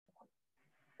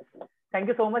thank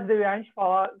you so much, Divyansh,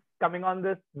 for coming on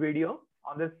this video,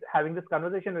 on this having this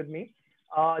conversation with me.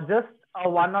 Just a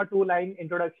one or two line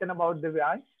introduction about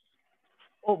Divyansh.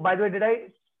 Oh, by the way, did I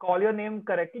call your name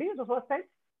correctly the first time?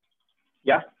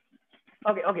 Yeah.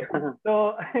 Okay, okay.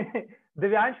 So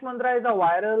Divyansh Mandra is a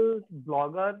viral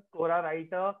blogger, Quora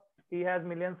writer. He has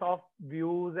millions of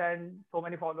views and so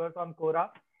many followers on Quora.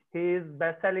 He is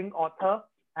best-selling author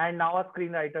and now a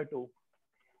screenwriter too.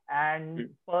 And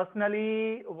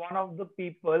personally, one of the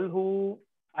people who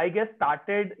I guess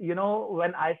started,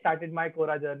 when I started my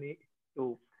Quora journey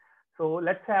too. So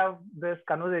let's have this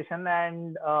conversation.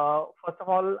 And first of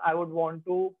all, I would want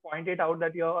to point it out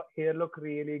that your hair look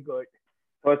really good.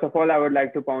 First of all, I would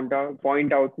like to point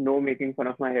out no making fun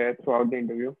of my hair throughout the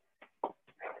interview.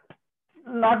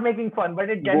 Not making fun, but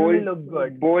it genuinely looked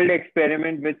good. Bold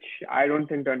experiment, which I don't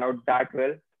think turned out that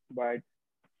well, but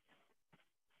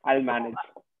I'll manage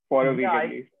for a week at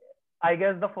least. I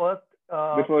guess the first...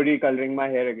 before recoloring my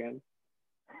hair again.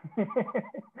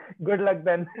 Good luck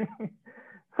then.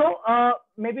 So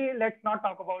maybe let's not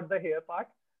talk about the hair part,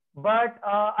 but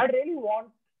I really want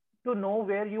to know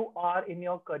where you are in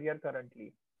your career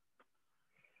currently.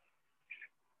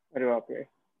 Okay.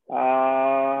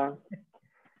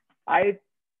 I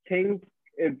think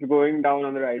it's going down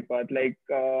on the right path. Like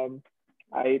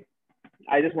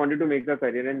I just wanted to make a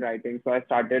career in writing, so I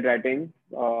started writing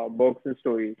books and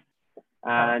stories,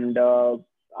 and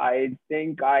I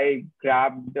think I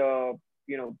grabbed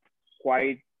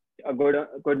quite a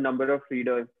good number of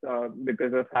readers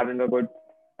because of having a good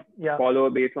follower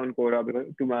base on Quora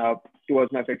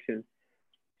towards my fiction.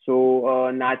 So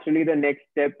naturally, the next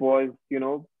step was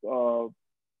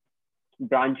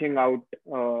branching out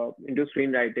into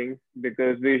screenwriting,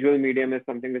 because visual medium is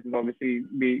something that is obviously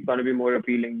going to be more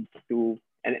appealing to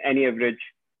any average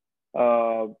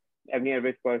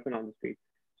person on the street.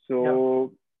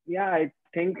 So I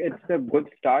think it's a good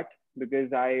start,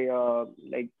 because I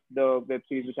like the web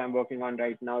series which I'm working on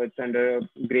right now. It's under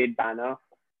a great banner,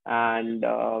 and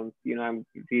I'm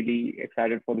really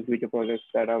excited for the future projects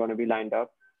that are going to be lined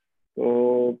up.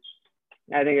 So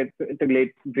I think it's a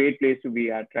great place to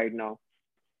be at right now.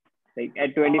 Like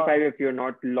at 25, if you're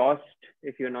not lost,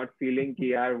 if you're not feeling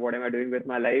what am I doing with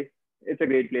my life, it's a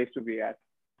great place to be at.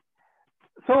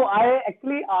 So I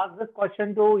actually asked this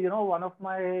question to one of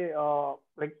my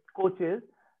coaches,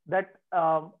 that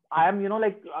I am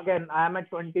again I am at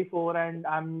 24 and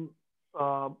I'm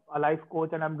a life coach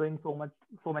and I'm doing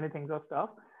so many things of stuff.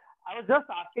 I was just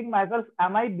asking myself,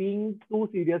 am I being too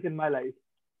serious in my life?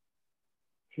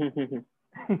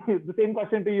 The same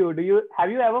question to you.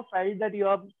 Have you ever felt that you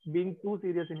are being too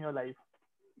serious in your life?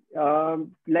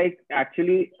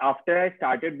 Actually, after I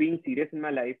started being serious in my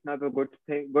life, now the good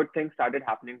things started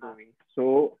happening to me.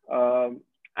 So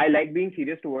I like being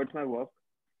serious towards my work,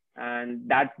 and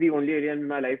that's the only area in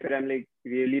my life where I'm like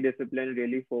really disciplined,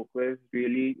 really focused,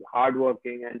 really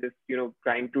hardworking, and just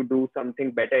trying to do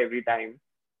something better every time.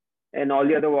 And all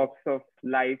the other walks of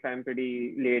life, I'm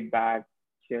pretty laid back,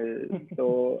 chill.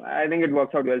 So I think it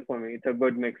works out well for me. It's a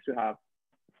good mix to have.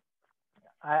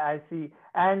 I see.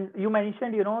 And you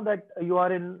mentioned, that you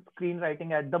are in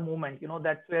screenwriting at the moment.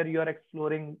 That's where you are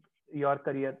exploring your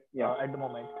career at the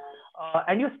moment.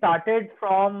 And you started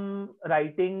from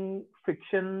writing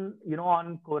fiction,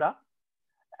 on Quora,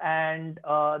 and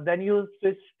then you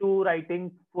switched to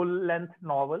writing full-length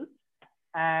novel.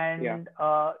 And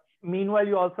meanwhile,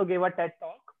 you also gave a TED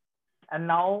talk, and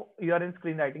now you are in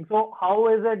screenwriting. So how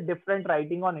is it different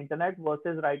writing on internet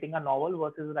versus writing a novel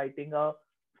versus writing a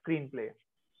screenplay?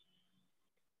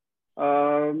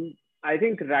 I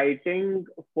think writing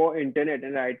for internet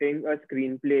and writing a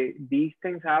screenplay, these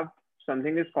things have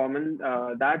something is common,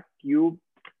 that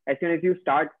as soon as you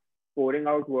start pouring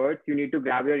out words, you need to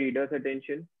grab your reader's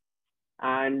attention.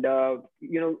 And,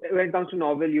 when it comes to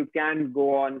novel, you can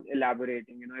go on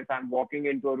elaborating. If I'm walking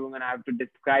into a room and I have to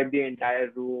describe the entire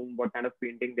room, what kind of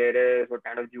painting there is, what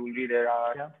kind of jewelry there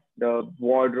are, the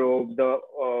wardrobe, the,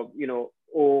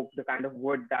 oak, the kind of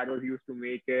wood that was used to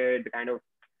make it, the kind of,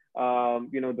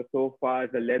 the sofas,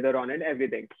 the leather on it,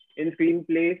 everything. In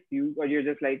screenplays, you're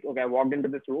just like, okay, I walked into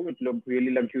this room, it looked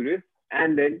really luxurious,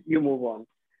 and then you move on.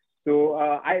 So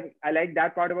I like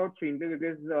that part about screenplay,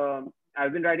 because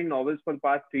I've been writing novels for the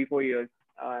past 3-4 years,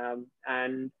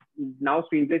 and now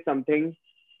screenplay is something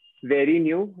very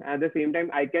new. At the same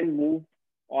time, I can move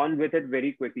on with it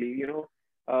very quickly.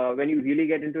 When you really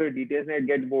get into the details, it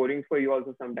gets boring for you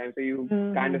also sometimes. So you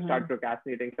kind of start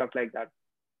procrastinating, stuff like that.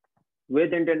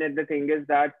 With internet, the thing is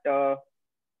that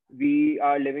we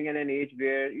are living in an age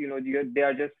where they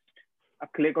are just a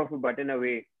click of a button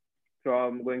away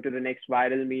from going to the next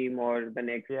viral meme or the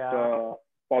next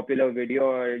popular video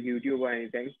or YouTube or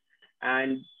anything.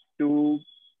 And to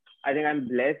I think I'm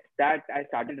blessed that I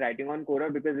started writing on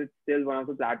Quora because it's still one of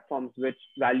the platforms which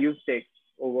values text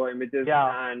over images Yeah.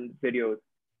 and videos.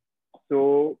 So,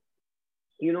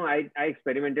 I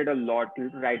experimented a lot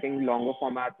writing longer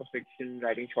formats of fiction,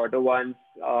 writing shorter ones.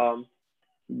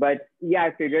 But yeah,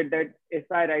 I figured that if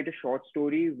I write a short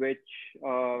story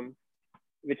um,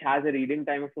 which has a reading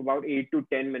time of about 8 to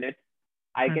 10 minutes,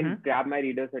 I can Mm-hmm. grab my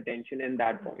reader's attention in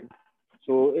that point.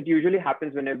 So it usually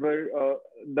happens whenever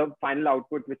the final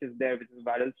output, which is there, which is a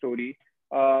viral story,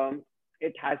 um,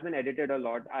 it has been edited a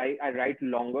lot. I write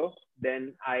longer,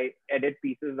 then I edit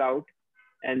pieces out,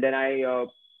 and then I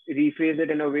rephrase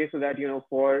it in a way so that,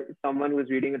 for someone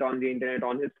who's reading it on the internet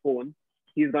on his phone,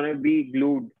 he's going to be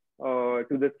glued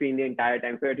to the screen the entire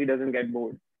time so that he doesn't get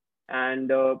bored.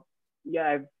 And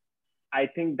yeah, I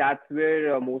think that's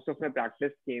where most of my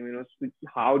practice came.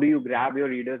 How do you grab your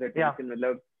reader's Yeah.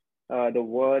 attention? The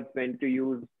words, when to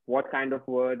use what kind of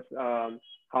words,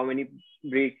 how many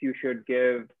breaks you should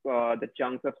give, the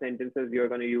chunks of sentences you're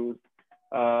going to use,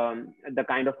 the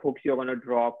kind of hooks you're going to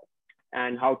drop,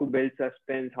 and how to build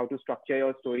suspense, how to structure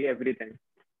your story, everything.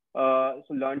 So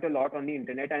learned a lot on the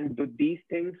internet, and these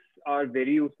things are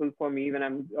very useful for me when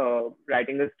I'm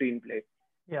writing a screenplay,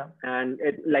 Yeah. and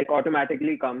it like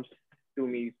automatically comes to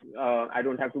me. I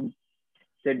don't have to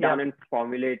sit Yeah. down and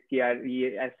formulate ki yaar,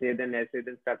 essay, then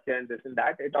structure, and this and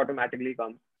that. It automatically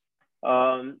comes.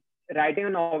 Um, Writing a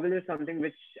novel is something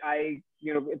which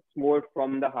it's more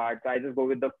from the heart. So I just go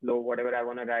with the flow, whatever I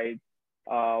want to write,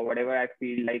 whatever I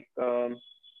feel like.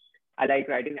 I like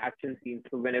writing action scenes.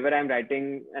 So whenever I'm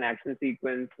writing an action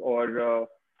sequence or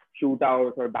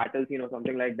shootout or battle scene or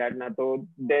something like that, so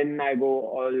then I go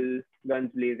all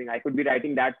guns blazing. I could be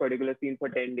writing that particular scene for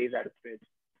 10 days at a stretch.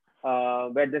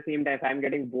 But at the same time, if I'm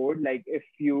getting bored, like if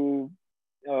you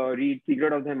read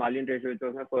Secret of the Himalayan Treasure, which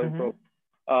was my first Mm-hmm. book,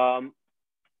 um,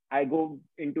 I go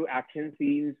into action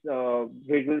scenes,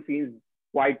 visual scenes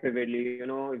quite vividly.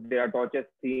 If there are torture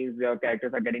scenes, your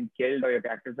characters are getting killed or your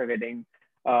characters are getting,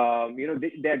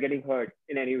 they are getting hurt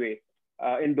in any way.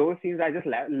 In those scenes, I just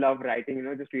love writing,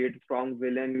 just create a strong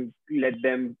villain, let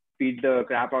them beat the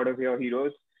crap out of your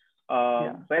heroes.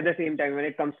 Yeah. But at the same time, when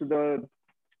it comes to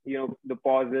the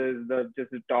pauses,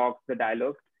 just the talks, the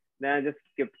dialogue, then I just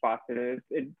skip past it.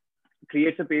 It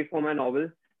creates a pace for my novel,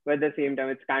 but at the same time,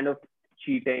 it's kind of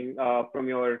cheating from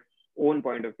your own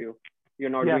point of view.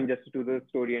 You're not Yeah. doing justice to the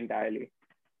story entirely.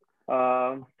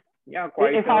 Uh, yeah,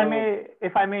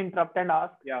 If I may interrupt and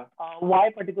ask, yeah. why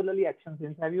particularly action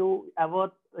scenes? Have you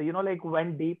ever, like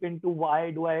went deep into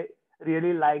why do I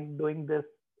really like doing this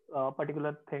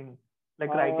particular thing,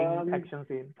 like writing Um, action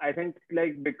scenes? I think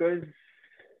like because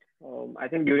I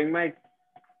think during my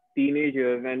teenage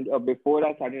years and before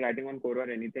I started writing on code or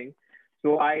anything,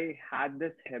 so I had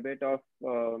this habit of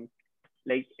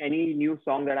like any new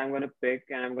song that I'm going to pick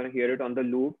and I'm going to hear it on the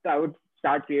loop, I would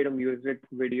start create a music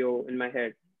video in my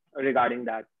head regarding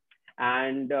that.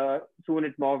 And soon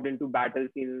it morphed into battle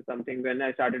scenes and something when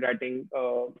I started writing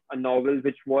a novel,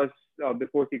 which was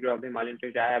before Secret of the Himalayan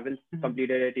Treasure. I haven't Mm-hmm.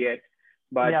 completed it yet,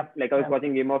 but Yeah. like I was Yeah.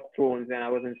 watching Game of Thrones and I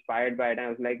was inspired by it. And I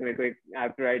was like, "Okay, I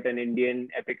have to write an Indian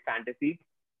epic fantasy."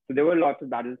 So there were lots of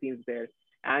battle scenes there.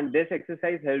 And this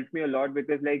exercise helped me a lot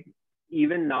because like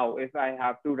even now, if I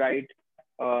have to write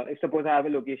if suppose I have a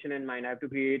location in mind, I have to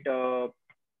create a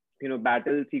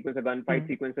battle sequence, a gunfight Mm-hmm.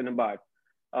 sequence in a bar.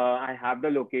 I have the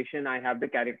location, I have the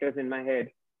characters in my head,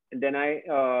 and then I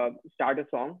start a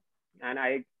song, and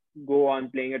I go on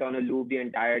playing it on a loop the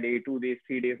entire day, 2 days,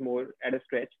 3 days more at a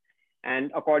stretch.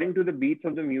 And according to the beats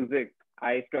of the music,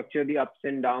 I structure the ups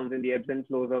and downs and the ebbs and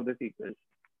flows of the sequence,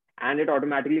 and it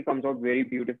automatically comes out very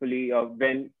beautifully.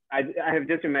 When I have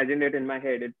just imagined it in my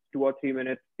head, it's 2 or 3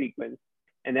 minutes sequence,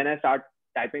 and then I start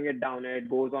typing it down, and it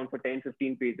goes on for 10,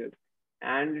 15 pages,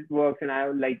 and it works, and I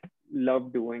like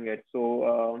love doing it.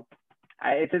 So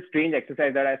it's a strange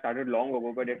exercise that I started long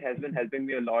ago, but it has been helping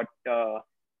me a lot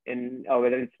in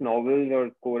whether it's novels or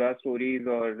Quora stories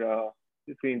or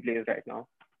screenplays right now.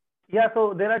 Yeah,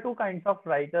 so there are two kinds of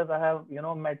writers I have,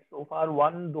 met so far.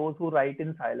 One, those who write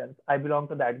in silence. I belong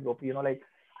to that group. Like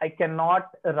I cannot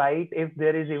write if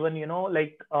there is even,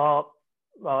 like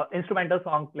instrumental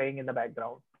song playing in the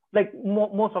background. Like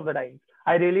most of the time,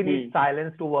 I really need Hmm.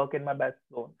 silence to work in my best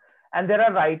zone. And there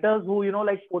are writers who,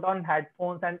 like put on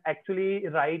headphones and actually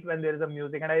write when there is a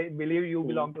music. And I believe you Hmm.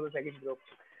 belong to the second group.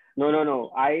 No, no,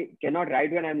 no. I cannot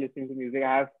write when I'm listening to music.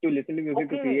 I have to listen to music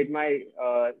to Okay. create my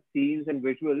scenes and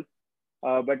visuals.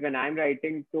 But when I'm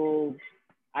writing, so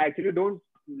I actually don't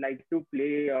like to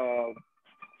play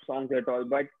songs at all.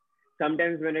 But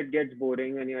sometimes when it gets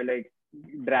boring and you're like,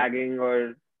 dragging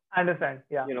or, Understand.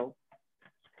 Yeah.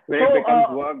 When it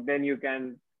becomes work, then you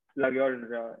can plug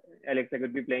your Alexa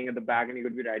could be playing at the back and you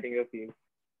could be writing your scene.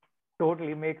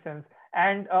 Totally makes sense.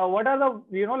 And what are the,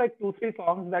 like 2-3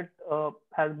 songs that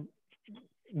has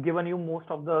given you most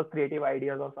of the creative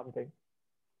ideas or something?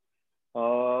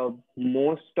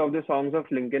 Most of the songs of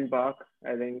Linkin Park,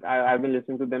 I think I've been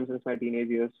listening to them since my teenage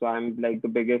years, so I'm like the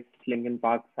biggest Linkin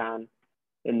Park fan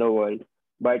in the world.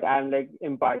 But I'm like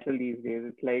impartial these days.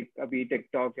 It's like be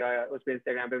TikTok or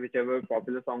Instagram, whichever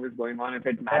popular song is going on, if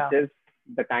it matches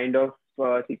the kind of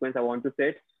sequence I want to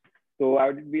set, so I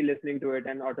would be listening to it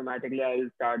and automatically I'll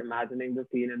start imagining the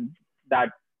scene and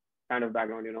that kind of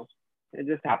background. It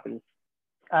just happens.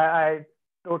 I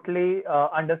totally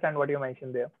understand what you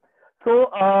mentioned there.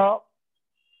 So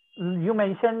you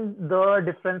mentioned the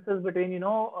differences between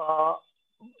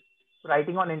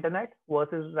writing on internet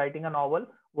versus writing a novel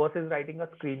versus writing a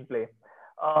screenplay.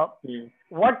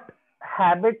 What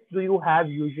habits do you have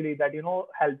usually that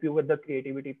help you with the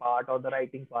creativity part or the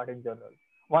writing part in general?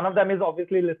 One of them is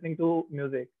obviously listening to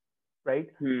music, right?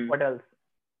 What else?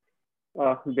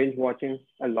 Binge watching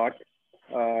a lot.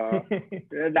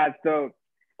 That's the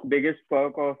biggest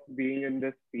perk of being in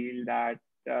this field, that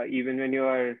even when you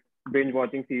are binge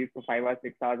watching series for 5 or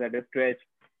 6 hours at a stretch,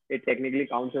 it technically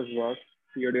counts as work.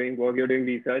 You're doing work, you're doing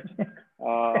research.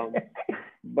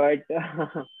 But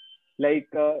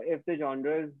if the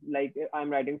genre is like, I'm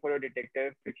writing for a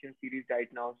detective fiction series right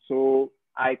now, so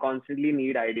I constantly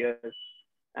need ideas.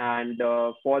 And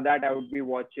for that, I would be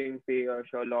watching, say,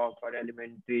 Sherlock or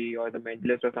Elementary or The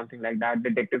Mentalist or something like that,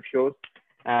 detective shows.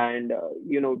 And,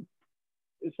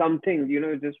 something,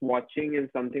 just watching and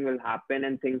something will happen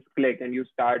and things click and you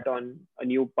start on a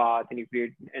new path and you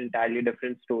create an entirely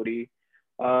different story.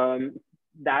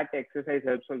 That exercise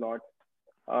helps a lot.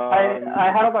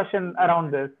 I have a question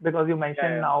around this because you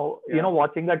mentioned now,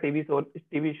 watching a TV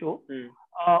show.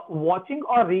 Watching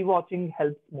or rewatching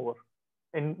helps more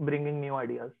in bringing new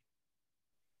ideas?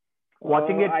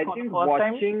 Watching it for the first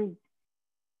time?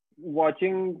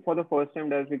 Watching for the first time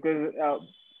does, because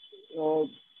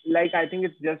I think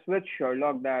it's just with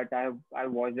Sherlock that I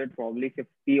watched it probably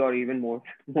 50 or even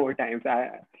more times.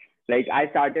 I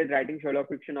started writing Sherlock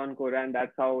fiction on Quora, and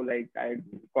that's how I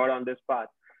got on this path.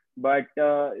 But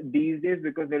these days,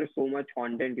 because there is so much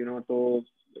content, so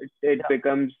it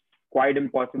becomes quite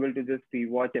impossible to just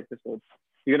rewatch episodes.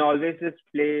 You can always just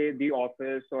play The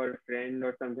Office or Friend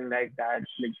or something like that,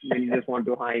 like when you just want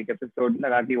to hike episode,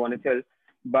 like you want to chill.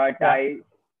 But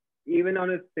even on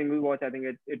a single watch, I think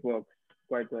it works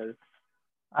quite well.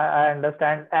 I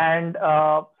understand. And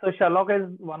so Sherlock is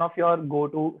one of your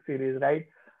go-to series, right?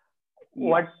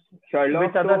 What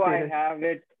Sherlock? So I have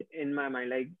it in my mind.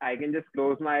 Like I can just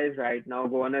close my eyes right now,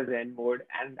 go on a Zen mode,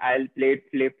 and I'll play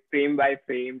it frame by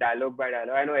frame, dialogue by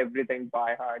dialogue. I know everything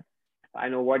by heart. I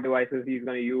know what devices he's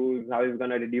gonna use, how he's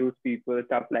gonna reduce people,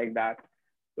 stuff like that.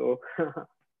 So,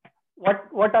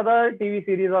 what other TV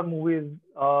series or movies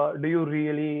do you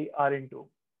really are into?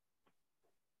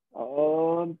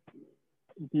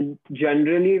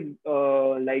 Generally,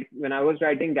 like when I was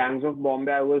writing Gangs of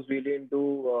Bombay, I was really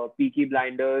into Peaky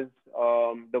Blinders,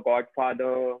 The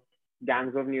Godfather,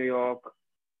 Gangs of New York,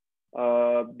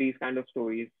 these kind of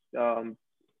stories.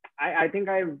 I think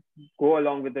I go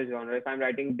along with the genre. If I'm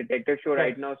writing detective show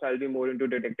right now, so I'll be more into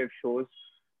detective shows.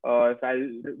 If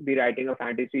I'll be writing a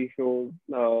fantasy show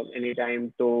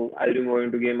anytime, so I'll be more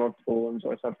into Game of Thrones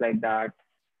or stuff like that.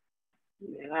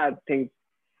 I think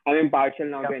I'm impartial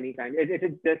now to any kind.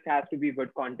 It just has to be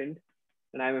good content,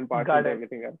 and I'm impartial to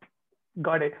everything else.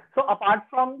 Got it. So apart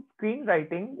from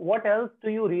screenwriting, what else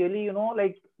do you really,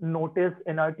 notice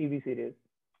in our TV series?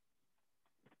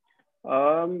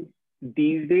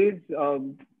 These days,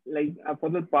 for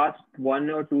the past 1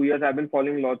 or 2 years, I've been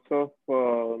following lots of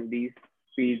these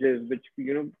series, which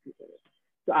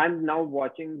so I'm now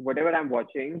watching whatever I'm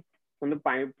watching from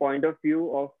the point of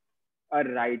view of a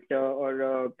writer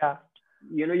or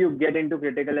you get into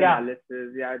critical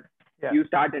analysis. You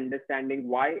start understanding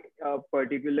why a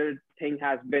particular thing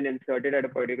has been inserted at a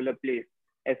particular place.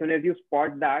 As soon as you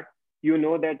spot that,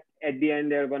 that at the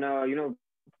end they're gonna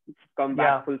come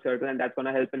back full circle, and that's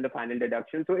gonna help in the final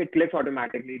deduction. So it clicks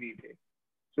automatically these days.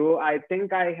 So I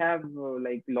think I have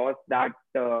lost that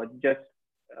just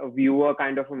a viewer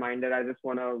kind of a mind that I just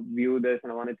want to view this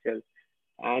and I want to chill.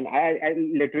 And I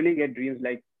literally get dreams.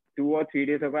 Like 2 or 3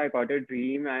 days ago, I got a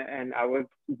dream and I was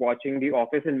watching The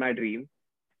Office in my dream.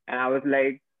 And I was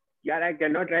like, I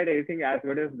cannot write anything as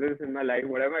good as this in my life.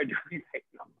 What am I doing right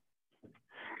now?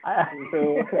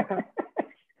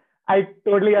 I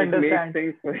totally understand. It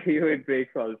makes things for you, it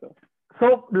breaks also.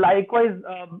 So likewise,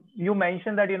 you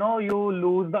mentioned that you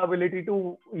lose the ability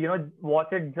to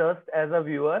watch it just as a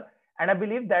viewer, and I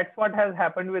believe that's what has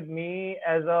happened with me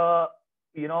as a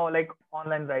like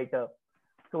online writer.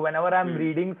 So whenever I'm Hmm.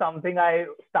 reading something, I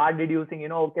start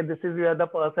deducing, okay, this is where the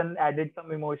person added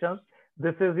some emotions.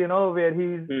 This is where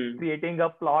he's Hmm. creating a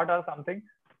plot or something.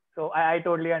 So I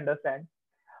totally understand.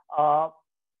 Uh,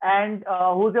 and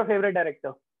who's your favorite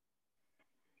director?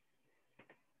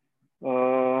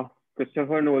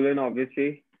 Christopher Nolan,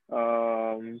 obviously.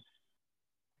 Paul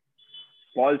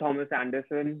Thomas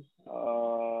Anderson.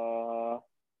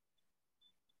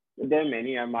 There are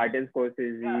many. Martin Yeah.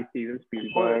 Scorsese, Steven Oh,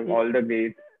 Spielberg, all the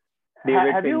greats.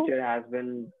 David have you? Fincher has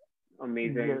been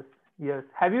amazing. Yes, yes.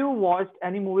 Have you watched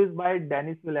any movies by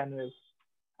Denis Villeneuve?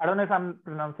 I don't know if I'm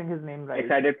pronouncing his name right.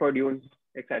 Excited for Dune.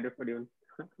 Excited for Dune.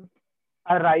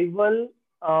 Arrival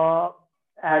and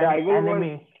Arrival was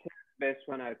Enemy. best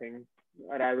one, I think.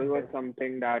 Arrival was Yes.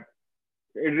 something that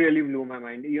it really blew my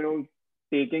mind.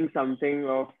 Taking something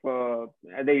of the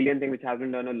alien thing, which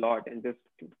hasn't done a lot, and just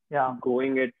Yeah.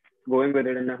 going it, going with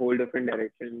it in a whole different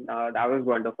direction. That was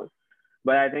wonderful.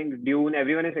 But I think Dune,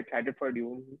 everyone is excited for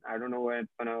Dune. I don't know when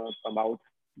it's gonna come out,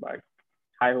 but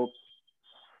I hope.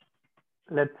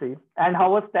 Let's see. And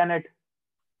how was Tenet?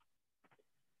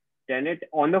 Tenet,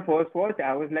 on the first watch,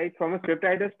 I was like, from a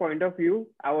scriptwriter's point of view,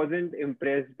 I wasn't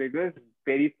impressed because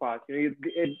very fast.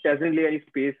 It doesn't leave any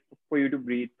space for you to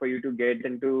breathe, for you to get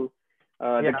into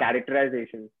the Yeah,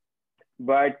 characterization.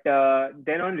 But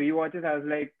then on rewatches, I was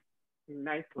like,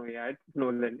 nice movie, yeah, it's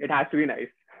Nolan. It has to be nice.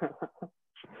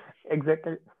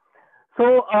 exactly. So,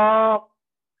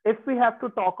 if we have to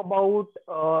talk about,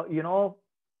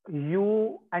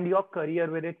 you and your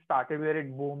career, where it started, where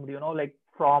it boomed, like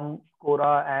from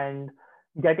Quora and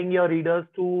getting your readers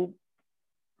to,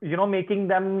 making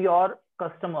them your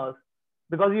customers,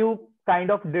 because you kind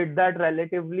of did that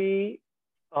relatively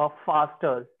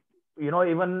faster,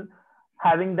 even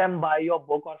having them buy your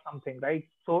book or something, right?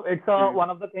 So it's Hmm. one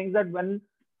of the things that when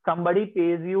somebody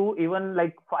pays you even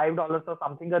like $5 or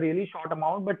something, a really short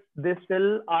amount, but they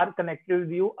still are connected with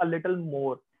you a little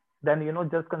more than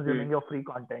just Hmm. consuming your free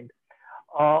content.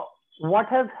 uh, what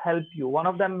has helped you? One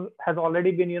of them has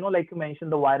already been, like you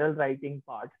mentioned, the viral writing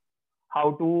part,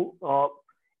 how to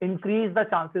increase the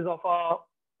chances of a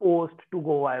post to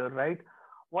go viral, right?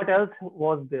 What else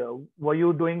was there? Were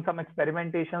you doing some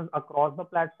experimentations across the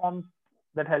platforms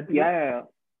that help Yeah, you? yeah, yeah.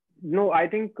 No, I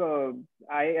think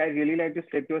I really like to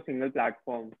stick to a single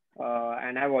platform,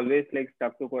 and I've always like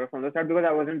stuck to Quora from the start because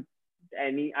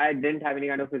I didn't have any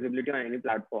kind of visibility on any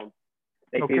platform.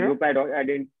 Like Okay.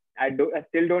 Facebook, I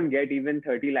still don't get even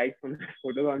 30 likes on my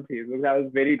photos on Facebook. I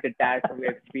was very detached from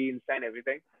FB, Insta, and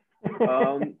everything.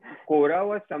 Quora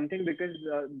was something because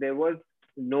there was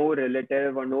no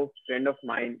relative or no friend of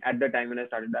mine at the time when I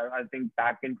started that. I think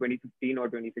back in 2015 or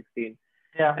 2016.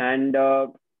 Yeah. And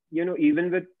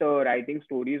even with writing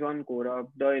stories on Quora,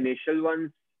 the initial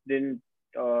ones didn't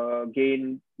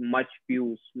gain much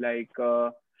views. Like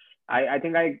I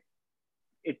think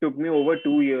it took me over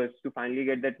 2 years to finally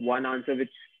get that one answer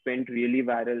which went really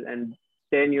viral. And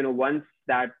then once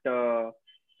that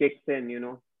kicks in,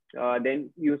 then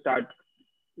you start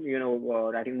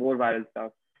writing more viral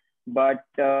stuff. But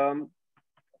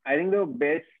I think the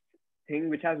best thing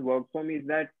which has worked for me is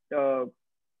that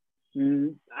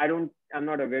I'm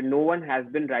not aware. No one has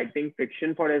been writing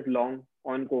fiction for as long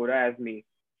on Quora as me.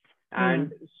 Hmm.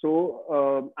 And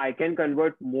so I can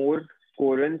convert more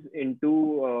Quorans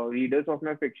into readers of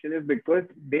my fiction is because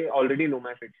they already know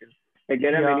my fiction. Like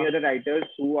there are many Yeah. other writers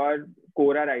who are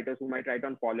Quora writers who might write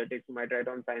on politics, who might write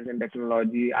on science and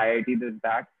technology, IIT, this,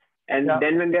 that. And Yeah.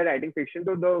 then when they're writing fiction,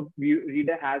 so the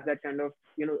reader has that kind of,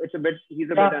 he's a bit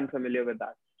Yeah. unfamiliar with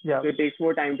that. Yeah. So it takes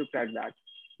more time to crack that.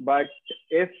 But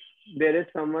if there is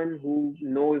someone who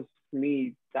knows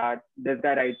me that this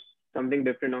guy writes something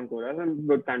different on Quora, some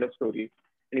good kind of stories,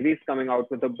 and if he's coming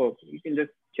out with a book, you can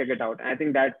just check it out. And I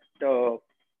think that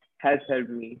has helped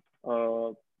me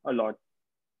a lot.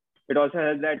 It also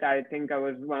helped that I think I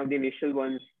was one of the initial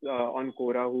ones on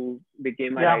Quora who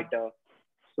became a Yeah. writer.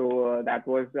 So that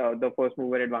was the first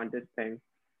mover advantage thing.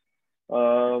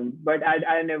 But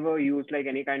I never used like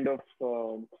any kind of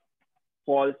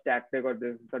false tactic or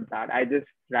this or that. I just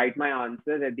write my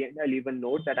answers at the end. I leave a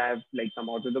note that I have like come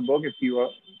out with the book. If you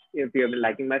have been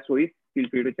liking my stories, feel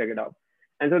free to check it out.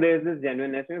 And so there's this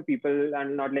genuineness. People are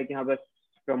not like यहाँ बस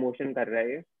promotion कर रहा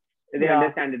है. They Yeah.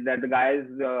 understand it that the guy has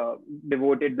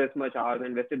devoted this much hours,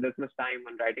 invested this much time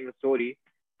on writing a story.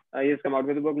 He's come out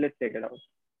with a book. Let's check it out.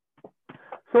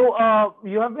 So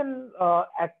you have been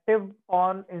active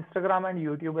on Instagram and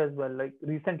YouTube as well, like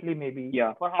recently maybe.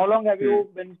 Yeah. For how long have Hmm. you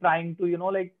been trying to,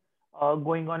 like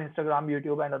going on Instagram,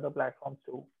 YouTube, and other platforms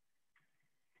too?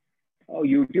 Oh,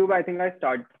 YouTube, I think I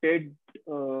started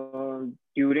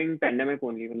during pandemic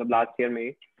only, last year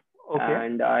May, Okay.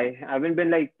 and I haven't been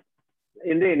like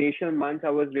in the initial months I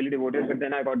was really devoted, but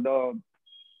then I got the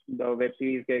web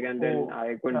series gig, and then Oh,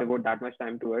 I couldn't yeah. devote that much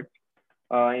time to it.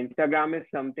 Instagram is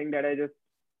something that I just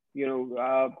you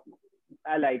know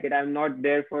I like it. I'm not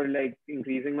there for like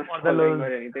increasing my For the following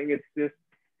lulz. or anything. It's just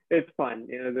it's fun,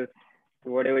 just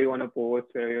whatever you want to post,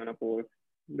 wherever you want to post.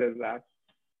 There's that.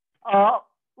 Uh,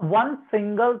 one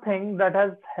single thing that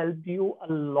has helped you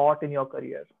a lot in your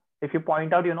career. If you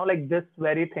point out, like this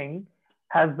very thing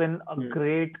has been a Hmm.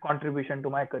 great contribution to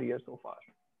my career so far.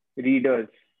 Readers,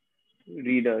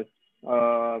 readers.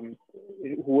 Um,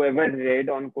 Whoever read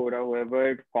on Quora,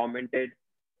 whoever commented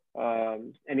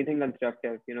anything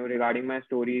constructive, regarding my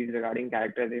stories, regarding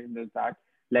characterizations and that.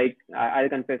 Like I'll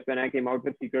confess, when I came out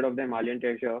with Secret of the Himalayan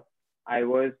Treasure, I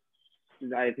was,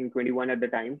 I think, 21 at the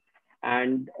time,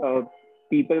 and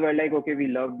people were like, okay, we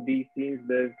love these scenes,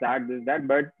 this, that,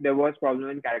 but there was problem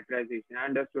in characterization. I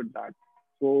understood that.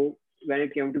 So when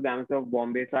it came to Gangs of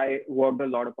Bombay, so I worked a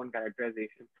lot upon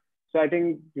characterization. So I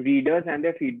think readers and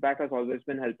their feedback has always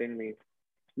been helping me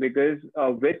because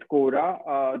with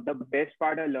Quora, the best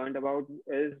part I learned about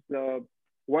is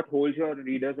what holds your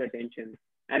reader's attention,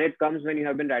 and it comes when you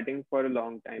have been writing for a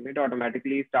long time. You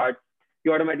automatically start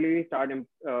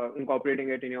incorporating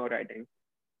it in your writing. Uh,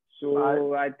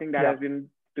 So I think that yeah. has been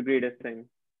the greatest thing,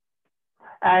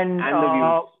 And and the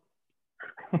views.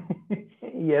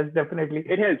 yes, definitely.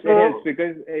 It helps. It helps So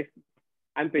because if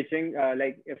I'm pitching,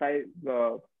 like if I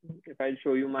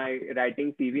show you my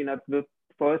writing CV, now the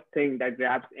first thing that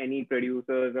grabs any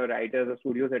producers or writers or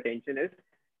studios' attention is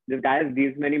this guy has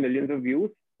these many millions of views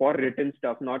for written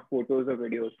stuff, not photos or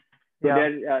videos. So yeah.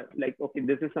 they're like, okay,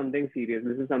 this is something serious.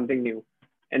 This is something new,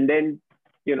 and then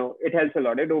it helps a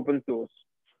lot. It opens doors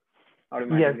Yes,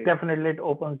 automatically. definitely it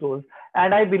opens doors.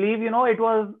 And I believe, it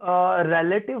was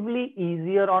relatively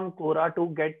easier on Quora to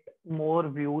get more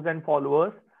views and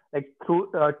followers like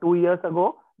through 2 years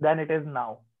ago than it is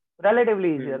now.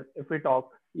 Relatively Hmm. easier if we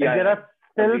talk. Like Yeah, there yeah, are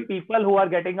still agreed. people who are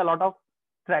getting a lot of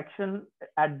traction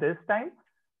at this time.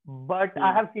 But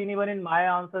I Hmm. have seen even in my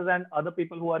answers and other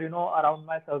people who are, around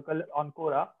my circle on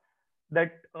Quora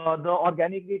that the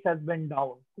organic reach has been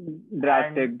down. And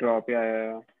Drastic drop. Yeah, yeah,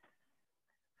 yeah.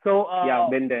 so Yeah,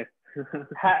 been there.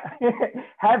 ha-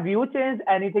 have you changed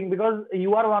anything? Because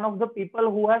you are one of the people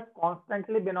who has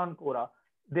constantly been on Quora.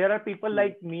 There are people Hmm.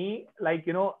 like me, like,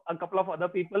 a couple of other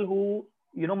people who,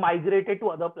 migrated to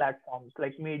other platforms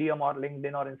like Medium or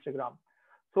LinkedIn or Instagram.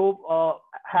 So,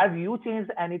 have you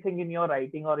changed anything in your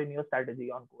writing or in your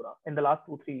strategy on Quora in the last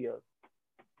 2, 3 years?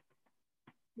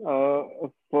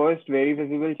 First, very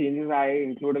visible changes. I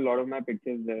include a lot of my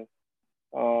pictures there.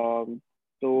 Um,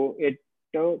 so it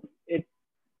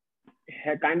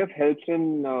kind of helps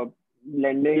in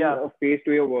lending Yeah, a face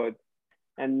to your words.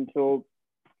 And so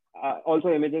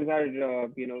also images are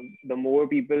the more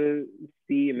people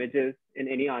see images in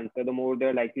any answer, the more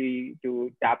they're likely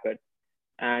to tap it.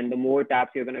 And the more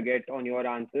taps you're gonna get on your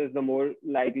answers, the more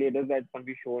likely it is that it's gonna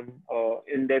be shown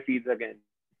in their feeds again.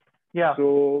 yeah,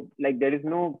 So like there is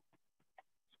no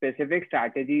specific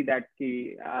strategy that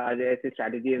there's a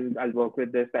strategy and I'll work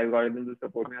with this algorithm to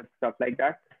support me and stuff like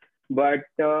that. But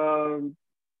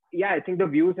yeah, I think the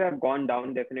views have gone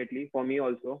down definitely for me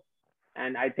also.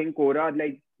 And I think Quora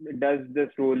like does this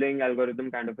rolling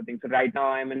algorithm kind of a thing. So right now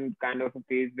I'm in kind of a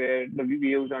phase where the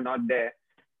views are not there.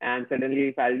 And suddenly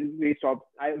if I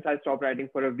stop writing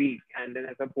for a week and then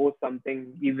if I post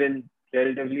something even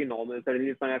relatively normal, suddenly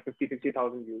it's gonna have 50,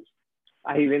 60,000 views.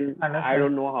 I understand.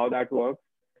 don't know how that works,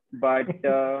 but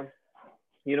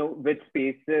with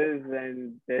spaces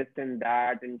and this and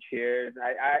that and shares,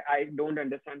 I don't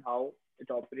understand how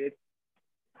it operates.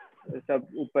 Sub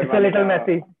upar It's a wale little ka,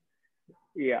 messy.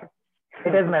 yeah.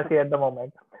 It is messy at the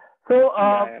moment. So,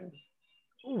 Yeah,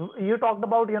 yeah. you talked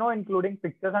about, including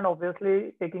pictures and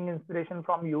obviously taking inspiration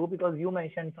from you because you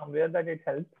mentioned somewhere that it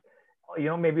helps,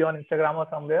 maybe on Instagram or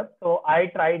somewhere. So I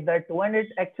tried that too, and it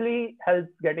actually helps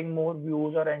getting more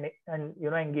views or and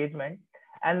engagement.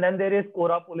 And then there is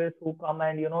Quora police who come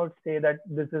and say that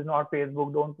this is not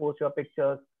Facebook. Don't post your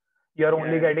pictures. You're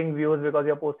only Yeah, getting views because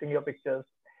you're posting your pictures.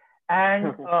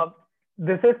 And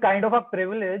this is kind of a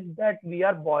privilege that we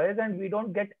are boys and we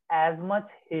don't get as much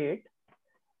hate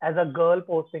as a girl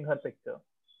posting her picture.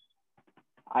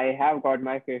 I have got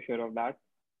my fair share of that.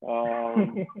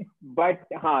 Um, but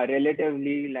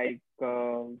relatively, like,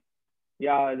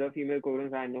 Yeah, the female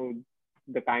Korans, I know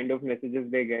the kind of messages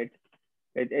they get.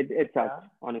 It sucks, Yeah.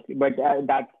 honestly. But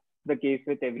that's the case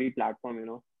with every platform, you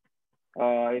know.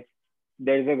 If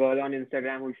there's a girl on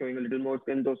Instagram who's showing a little more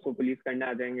skin, तो उसको police करने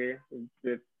आ जाएंगे.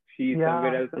 If she's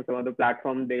somewhere Yeah. else on some other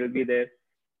platform, they'll be there.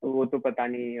 तो वो तो पता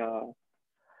नहीं.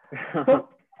 So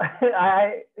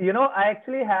I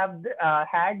actually have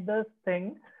had this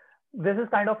thing. This is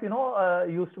kind of,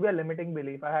 used to be a limiting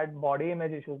belief. I had body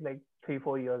image issues like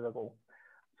 3-4 years ago.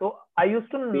 So I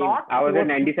used to Same. not I was at post.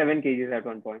 97 kgs at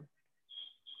one point.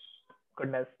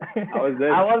 Goodness. I was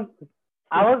there.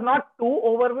 I was not too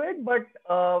overweight, but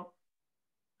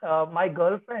my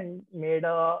girlfriend made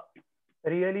a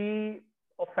really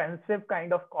offensive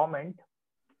kind of comment,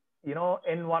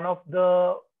 in one of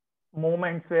the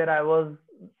moments where I was,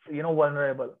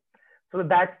 vulnerable. So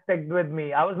that stuck with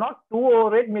me. I was not too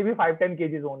overweight, maybe 5-10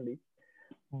 kgs only,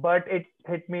 but it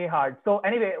hit me hard. So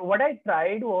anyway, what I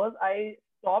tried was I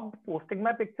stopped posting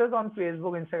my pictures on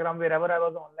Facebook, Instagram, wherever I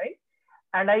was online.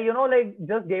 And I,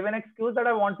 just gave an excuse that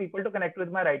I want people to connect with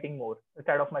my writing more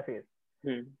instead of my face.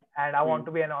 And I want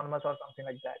to be anonymous or something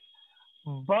like that.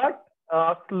 But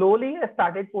slowly I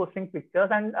started posting pictures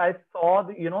and I saw,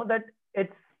 that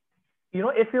it's,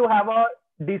 if you have a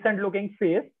decent looking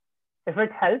face, if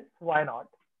it helps, why not?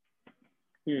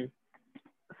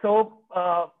 So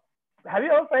have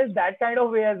you ever felt that kind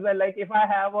of way as well? Like if I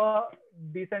have a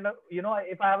decent,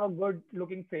 if I have a good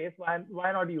looking face,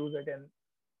 why not use it in,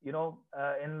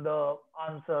 in the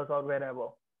answers or wherever?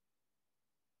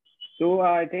 So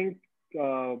I think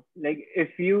like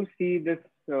if you see this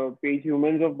page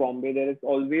Humans of Bombay, there is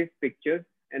always pictures,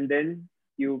 and then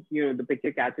the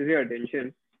picture catches your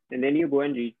attention, and then you go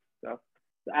and read stuff.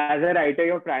 So as a writer,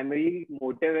 your primary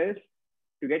motive is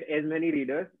to get as many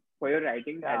readers for your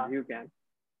writing as you can,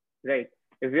 right?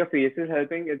 If your face is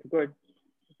helping, it's good.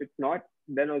 If it's not,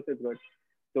 then also it's good.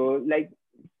 So like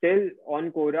still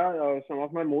on Quora, some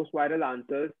of my most viral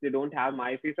answers, they don't have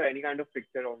my face or any kind of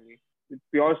picture only. It's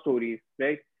pure stories,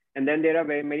 right? And then there are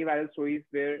very many viral stories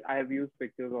where I have used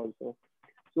pictures also.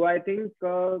 So I think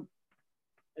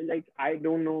like I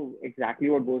don't know exactly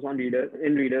what goes on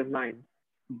readers' mind,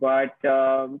 but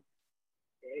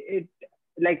it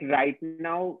like right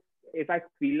now, if I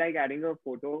feel like adding a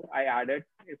photo, I add it.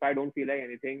 If I don't feel like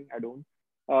anything, I don't.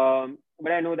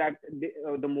 But I know that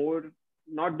the more,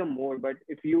 not the more, but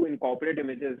if you incorporate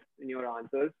images in your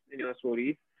answers, in your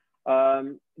stories,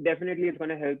 definitely it's going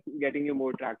to help getting you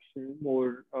more traction,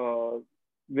 more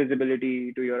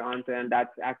visibility to your answer. And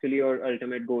that's actually your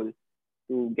ultimate goal,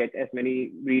 to get as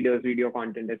many readers read your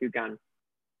content as you can.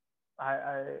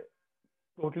 I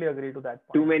totally agree to that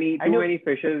point. Too many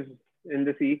fishes in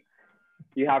the sea.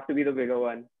 You have to be the bigger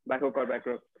one, by hook or by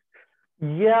crook.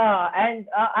 Yeah, and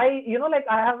I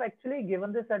have actually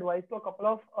given this advice to a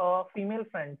couple of female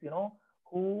friends,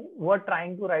 who were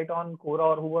trying to write on Quora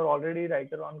or who were already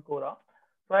writer on Quora.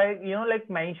 So I,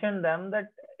 mentioned them that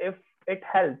if it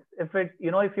helps, if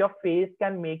if your face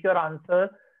can make your answer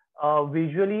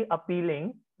visually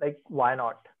appealing, like why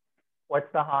not?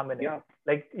 What's the harm in it? Yeah.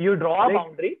 Like you draw a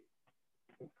boundary.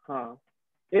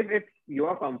 If you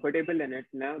are comfortable in it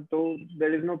now, so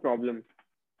there is no problem.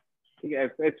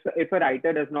 If a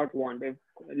writer does not want, if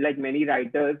like many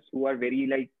writers who are very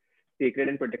like sacred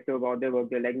and protective about their work,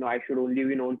 they're like, no, I should only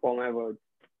be known for my words.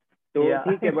 So Yeah.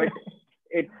 but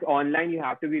it's online. You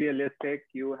have to be realistic.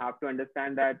 You have to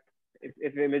understand that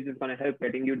if image is going to help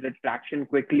getting you the traction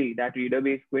quickly, that reader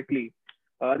base quickly,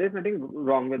 there's nothing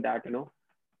wrong with that,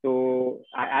 So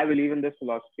I believe in this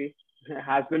philosophy.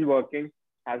 Has been working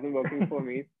for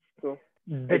me. So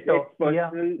it's personal. Yeah.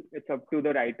 It's up to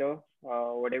the writer,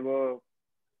 whatever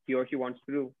he or she wants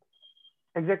to do.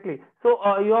 Exactly.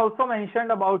 So you also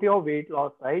mentioned about your weight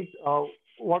loss, right?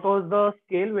 What was the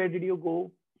scale? Where did you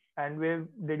go? And where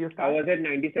did you start? I was at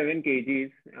 97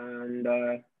 kgs, and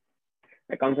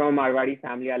I come from a Marwadi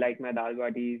family. I like my dal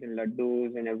batis and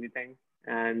laddus and everything.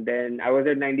 And then I was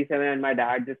at 97, and my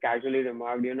dad just casually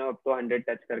remarked, up to 100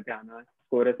 touch karke aana,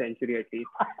 score a century at least.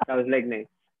 I was like, nahin,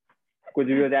 kuch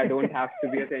bhi ho jaye, I don't have to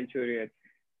be a centurion.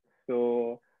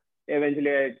 So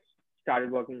eventually I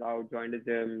started working out, joined the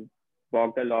gym,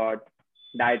 walked a lot,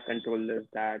 diet control this,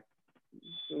 that.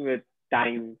 With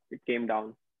time, it came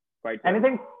down quite well.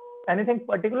 Anything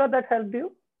particular that helped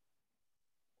you?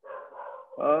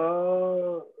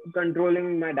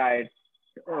 Controlling my diet.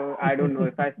 I don't know.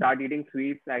 If I start eating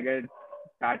sweets, I get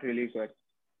fat really quick.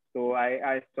 So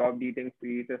I stopped eating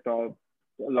sweets. I stopped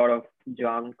a lot of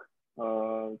junk.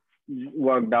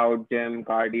 Worked out, gym,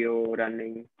 cardio,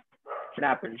 running. It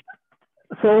happened.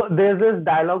 So there's this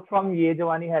dialogue from Ye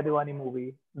Jawani Hai Diwani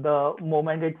movie. The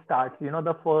moment it starts,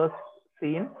 the first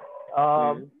scene,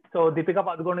 Uh, so Deepika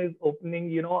Padukone is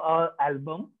opening,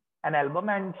 an album,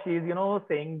 and she's,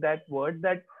 saying that word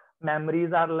that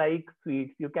memories are like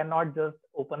sweets. You cannot just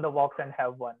open the box and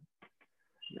have one.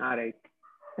 All right.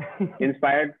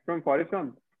 Inspired from Forrest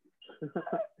Gump.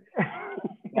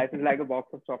 Life is like a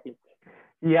box of chocolates.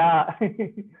 Yeah,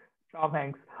 Tom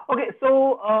Hanks. Okay,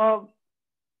 so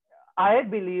I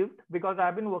believed, because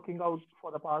I've been working out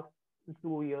for the past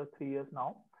 2 years, 3 years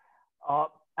now,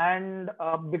 and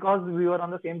because we were on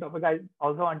the same topic, I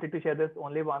also wanted to share this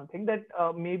only one thing, that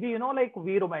maybe, like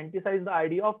we romanticize the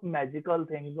idea of magical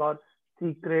things or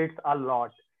secrets a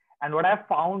lot. And what I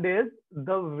found is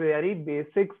the very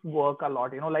basics work a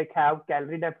lot, like have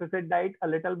calorie deficit diet a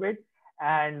little bit,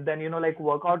 and then, like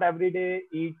work out every day,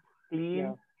 eat clean,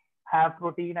 Yeah. have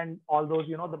protein, and all those,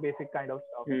 the basic kind of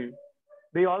stuff. Hmm.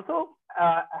 We also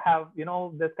have,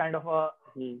 this kind of a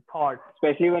Hmm. thought.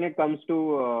 Especially when it comes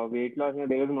to weight loss,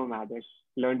 there is no magic.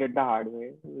 Learned it the hard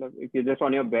way. Look, if you're just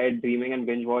on your bed dreaming and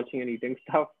binge watching and eating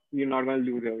stuff, you're not going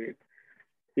to lose your weight.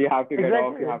 You have to get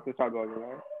off. You Exactly. have to start working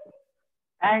out.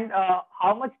 And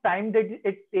how much time did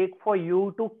it take for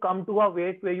you to come to a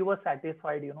weight where you were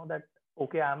satisfied, that,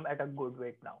 okay, I'm at a good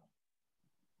weight now?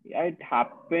 Yeah, it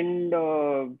happened.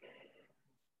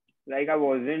 Like I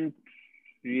wasn't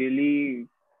really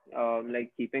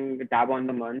like keeping a tab on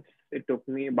the months. It took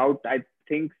me about, I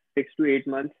think, 6 to 8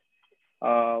 months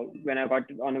when I got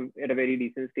at a very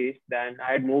decent stage. Then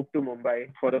I had moved to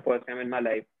Mumbai for the first time in my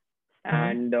life. Mm-hmm.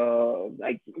 And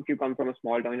like if you come from a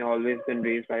small town, you've always been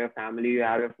raised by your family. You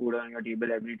have your food on your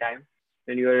table every time.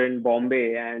 Then you're in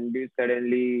Bombay, and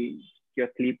suddenly your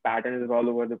sleep pattern is all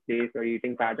over the place. Your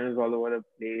eating pattern is all over the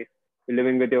place. You're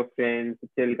living with your friends,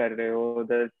 chill kar rahe ho,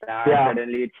 this, that. Yeah.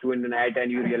 Suddenly it's 2 in the night,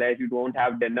 and you realize you don't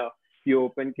have dinner. You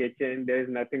open kitchen, there's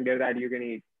nothing there that you can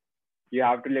eat. You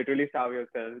have to literally starve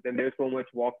yourself. Then there's so much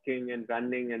walking and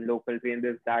running and local train,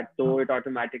 this, that. So it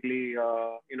automatically,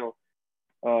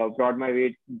 brought my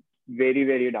weight very,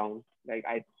 very down. Like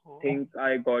I Oh. think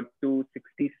I got to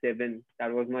 67.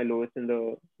 That was my lowest in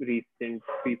the recent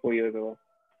 3, 4 years ago.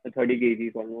 30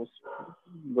 kgs almost.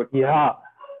 Good stuff.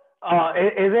 Yeah.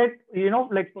 Is it,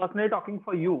 like personally talking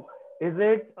for you, is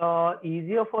it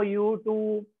easier for you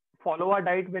to follow a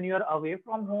diet when you're away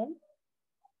from home,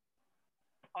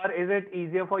 or is it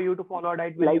easier for you to follow a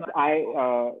diet when you Like are at I,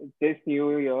 home? this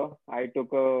new year, I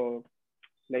took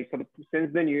like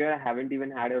since the new year, I haven't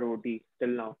even had a roti till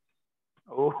now.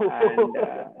 And Oh.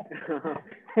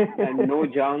 and no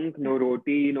junk, no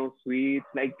roti, no sweets.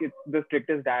 Like it's the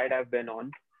strictest diet I've been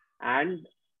on. And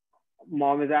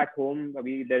mom is at home.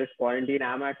 अभी there is quarantine.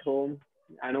 I'm at home.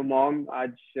 I know mom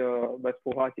आज बस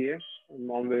पोहा चाहिए.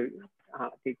 Mom will हाँ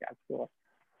ठीक है poha.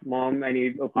 Mom, I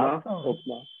need upma. Awesome.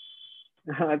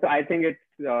 Upma. So I think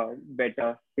it's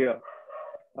better here.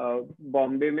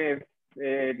 Bombay में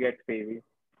it gets crazy.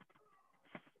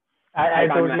 I I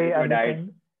can't totally manage my diet.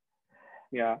 understand.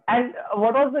 Yeah. And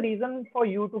what was the reason for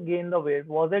you to gain the weight?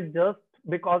 Was it just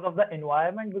because of the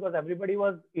environment, because everybody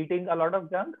was eating a lot of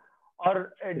junk,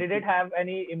 or did it have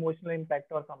any emotional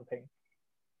impact or something?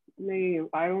 No,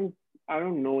 I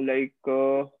don't know. Like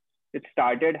it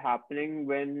started happening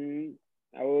when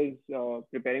I was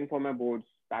preparing for my boards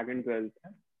back in 12th,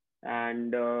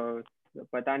 and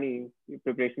पता नहीं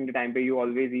preparation के time पे you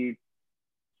always eat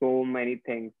so many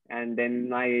things, and then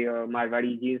my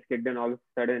Marwadi genes kicked in all of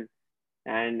a sudden,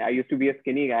 and I used to be a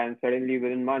skinny guy, and suddenly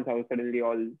within months I was suddenly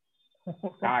all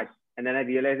fat, and then I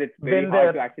realized it's very Been hard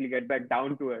to there. actually get back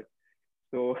down to it.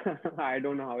 So I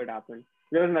don't know how it happened.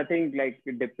 There was nothing like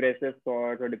depressive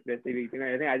thoughts or depressive eating or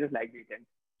anything. I just liked eating.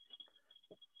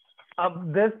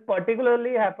 This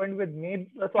particularly happened with me.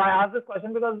 So I asked this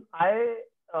question because I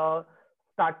uh,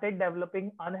 started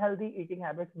developing unhealthy eating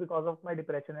habits because of my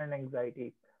depression and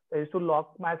anxiety. So I used to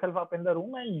lock myself up in the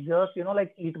room and just,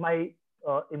 like eat my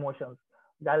emotions.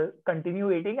 I'll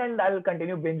continue eating and I'll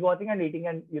continue binge watching and eating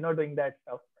and, doing that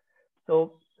stuff.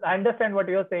 So I understand what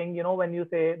you're saying, when you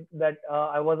say that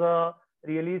I was a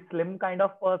really slim kind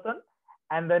of person.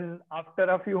 And then after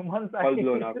a few months, All I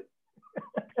blown up.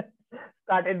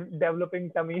 started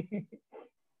developing tummy.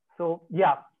 So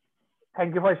yeah,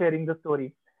 thank you for sharing the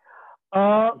story.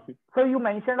 Uh, so you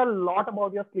mentioned a lot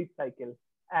about your sleep cycle,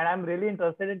 and I'm really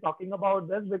interested in talking about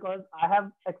this because I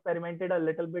have experimented a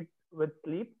little bit with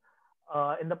sleep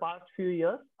in the past few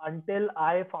years until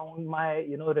I found my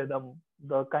rhythm,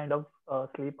 the kind of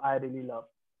sleep I really love.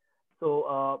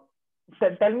 So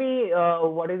tell me,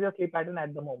 what is your sleep pattern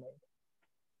at the moment?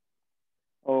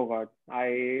 Oh God.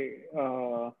 I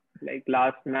like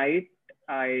last night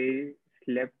I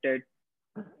slept at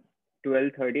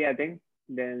 12:30 I think.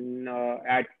 Then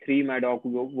at 3 my dog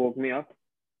woke me up.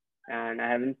 and I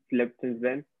haven't slept since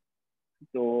then.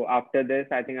 So after this,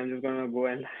 I think I'm just gonna go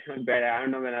and lie on bed. I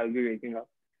don't know when I'll be waking up.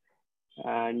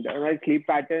 And my sleep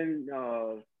pattern,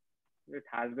 it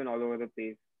has been all over the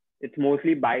place. It's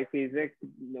mostly biphasic.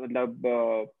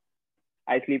 Matlab,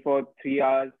 I sleep for 3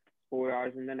 hours, 4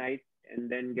 hours in the night, and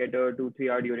then get a 2, 3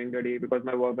 hour during the day because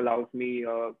my work allows me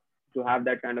to have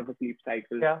that kind of a sleep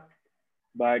cycle. Yeah.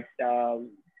 But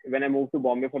when I moved to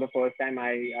Bombay for the first time,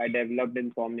 I developed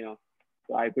insomnia.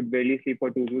 So I could barely sleep for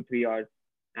 2 to 3 hours.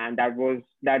 And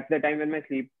that's the time when my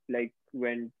sleep like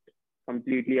went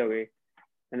completely away.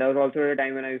 And that was also the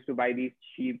time when I used to buy these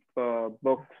cheap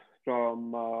books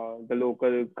from the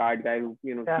local card guy who,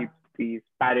 Yeah. keeps these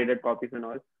pirated copies and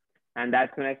all. And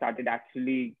that's when I started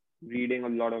actually reading a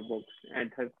lot of books,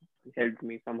 and it has helped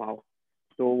me somehow.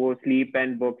 So वो sleep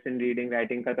and books and reading,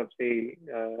 writing का तब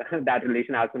से that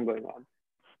relation has been going on.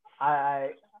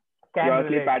 I can Your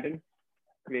sleep relate. pattern,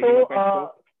 waking So up at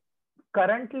 4.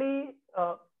 currently,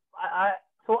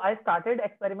 so I started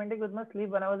experimenting with my sleep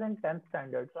when I was in 10th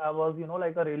standard. So I was,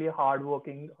 like a really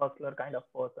hardworking hustler kind of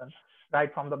person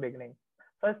right from the beginning.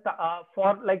 So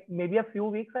for like maybe a few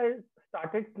weeks, I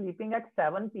started sleeping at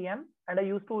 7 p.m. and I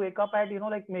used to wake up at,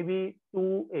 like maybe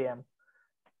 2 a.m.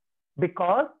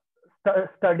 because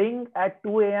studying at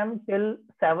 2 a.m. till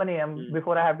 7 a.m.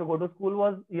 before I have to go to school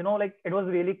was, like it was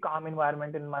really calm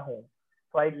environment in my home.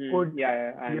 So I could,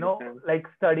 Yeah, I understand. like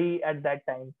study at that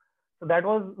time. So that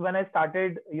was when I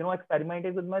started,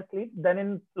 experimenting with my sleep. Then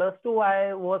in plus two,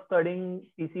 I was studying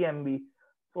PCMB.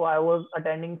 So I was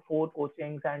attending 4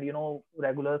 coachings and,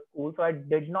 regular school. So I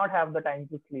did not have the time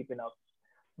to sleep enough.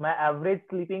 My average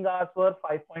sleeping hours were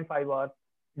 5.5 hours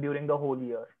during the whole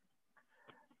year.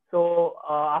 So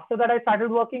after that, I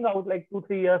started working out like 2,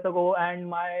 3 years ago, and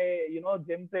my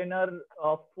gym trainer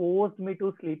forced me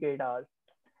to sleep 8 hours.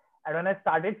 And when I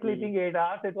started sleeping 8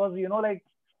 hours, it was like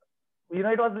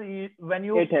it was when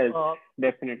you It helps,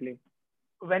 definitely.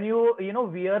 when you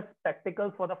wear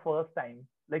spectacles for the first time,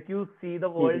 like you see the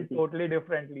world totally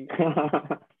differently.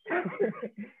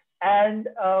 And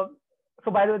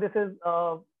so by the way, this is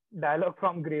dialogue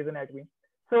from Grey's Anatomy.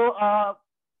 So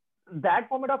that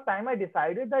moment of time, I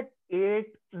decided that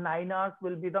 8, 9 hours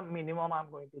will be the minimum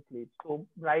I'm going to sleep. So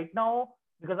right now,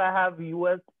 because I have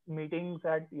US meetings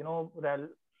at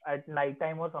at night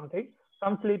time or something, so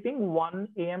I'm sleeping 1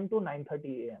 a.m. to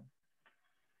 9:30 a.m.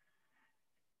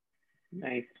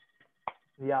 Nice.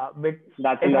 Yeah, but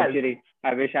that's a luxury.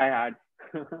 I wish I had.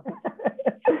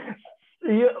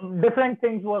 Different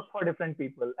things work for different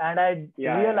people, and I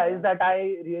realized that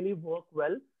I really work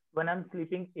well when I'm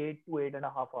sleeping 8 to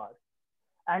 8.5 hours.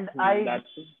 And I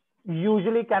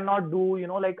usually cannot do,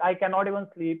 like I cannot even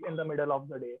sleep in the middle of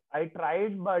the day. I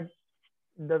tried, but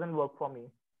it doesn't work for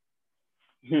me.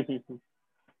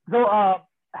 So,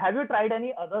 have you tried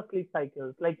any other sleep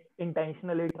cycles, like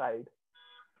intentionally tried?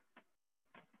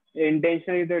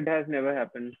 Intentionally, that has never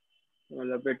happened.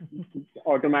 It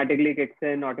automatically kicks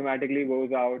in, automatically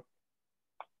goes out.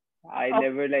 I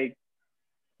never like,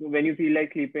 when you feel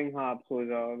like sleeping,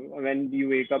 when you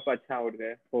wake up,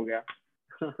 acha ho gaya.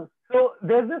 So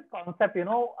there's this concept,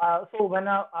 so when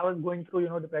I was going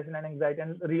through, depression and anxiety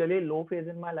and really low phase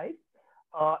in my life,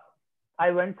 I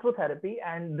went through therapy,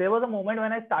 and there was a moment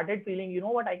when I started feeling,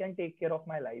 what, I can take care of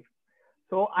my life.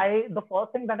 So the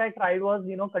first thing that I tried was,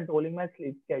 controlling my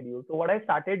sleep schedule. So what I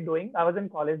started doing, I was in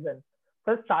college then.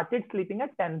 So I started sleeping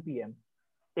at 10 p.m.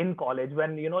 in college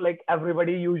when, like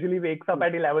everybody usually wakes up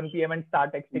at 11 p.m. and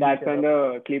start texting. That's when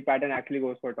the sleep pattern actually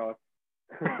goes for toss.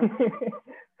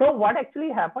 So what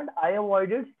actually happened, I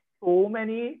avoided so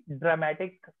many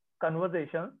dramatic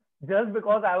conversations just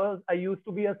because I used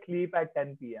to be asleep at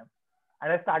 10 p.m.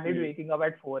 and I started waking up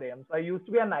at 4 a.m. So I used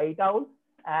to be a night owl,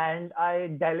 and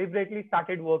I deliberately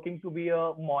started working to be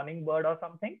a morning bird or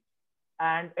something.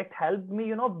 And it helped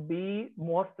me, be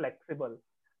more flexible.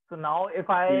 So now if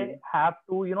I have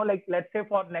to, like let's say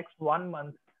for next 1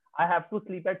 month, I have to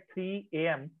sleep at 3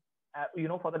 a.m.,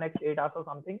 for the next 8 hours or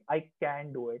something, I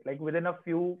can do it. Like within a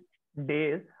few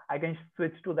days, I can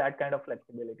switch to that kind of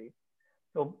flexibility.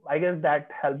 So I guess that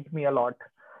helped me a lot.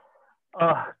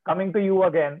 Coming to you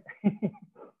again.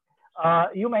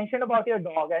 You mentioned about your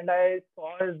dog, and I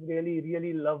saw his really,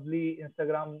 really lovely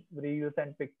Instagram reels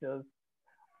and pictures.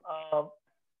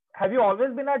 Have you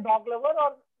always been a dog lover,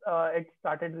 or it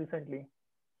started recently?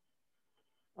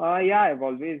 Yeah, I've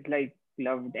always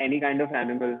loved any kind of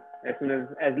animal. As soon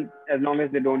as long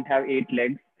as they don't have 8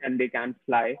 legs and they can't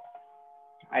fly,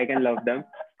 I can love them.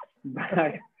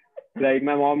 But like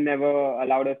my mom never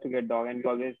allowed us to get dog, and we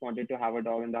always wanted to have a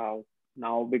dog in the house.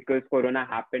 Now because Corona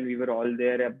happened, we were all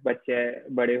there. Bache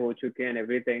bade ho chuke and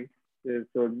everything.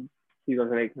 So He was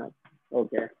like, "No,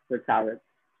 okay, let's have it."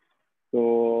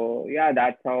 So yeah,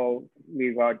 that's how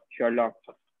we got Sherlock,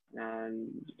 and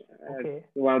it's Okay.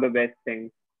 one of the best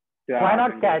things to have Why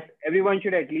not happened to us. cat? Everyone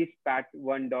should at least pat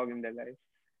one dog in their life.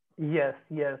 Yes,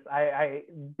 yes. I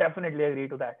definitely agree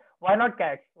to that. Why not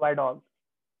cats? Why dogs?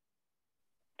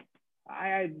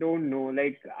 I don't know.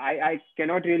 Like I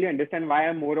cannot really understand why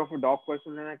I'm more of a dog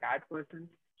person than a cat person.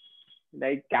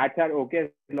 Like cats are okay as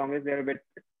long as they're a bit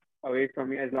away from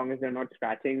me, as long as they're not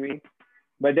scratching me.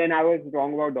 But then I was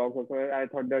wrong about dogs also. I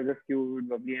thought they're just cute,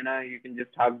 bubbly, and you can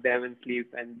just hug them and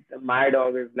sleep. And my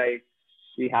dog is like,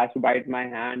 he has to bite my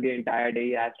hand the entire day.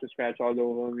 He has to scratch all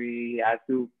over me. He has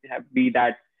to be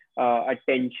that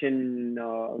attention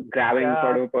grabbing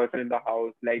sort Yeah. of person in the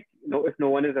house. Like, no, if no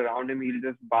one is around him, he'll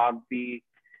just bark the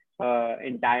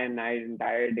entire night,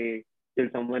 entire day till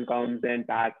someone comes and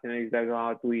pats him. He's like,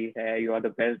 "Oh, tu hi hai. You are the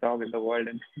best dog in the world."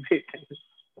 And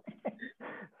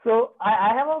So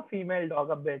I have a female dog,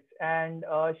 a bitch, and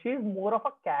she's more of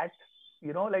a cat,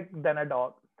 like than a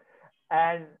dog.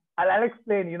 And I'll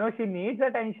explain. She needs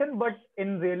attention, but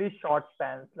in really short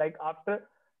spans. Like after,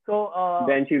 so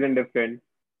then she's indifferent.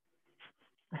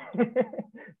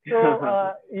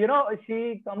 so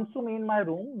she comes to me in my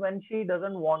room when she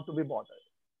doesn't want to be bothered,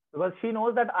 because she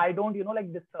knows that I don't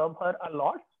like disturb her a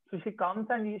lot. So she comes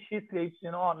and she sleeps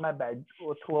on my bed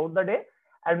throughout the day.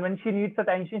 And when she needs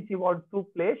attention, she wants to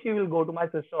play, she will go to my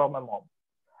sister or my mom.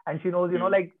 And she knows Hmm.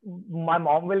 like my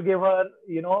mom will give her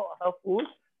her food.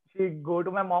 She go to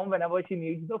my mom whenever she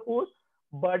needs the food.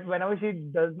 But whenever she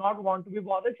does not want to be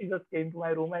bothered, she just came to my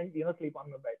room and sleep on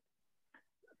my bed.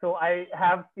 So I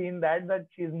have seen that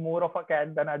she's more of a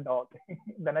cat than a dog,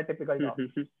 than a typical dog.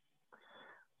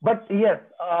 But yes,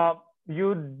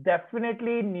 you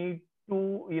definitely need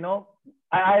to,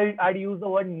 I'd use the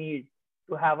word need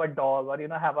to have a dog, or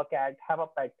have a cat, have a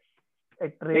pet.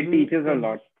 It It really teaches a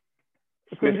lot.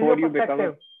 changes your Before you become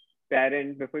a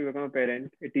perspective. before you become a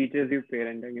parent, it teaches you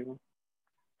parenting.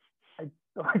 I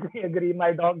totally agree.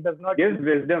 My dog does not Gives eat on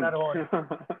wisdom. her own.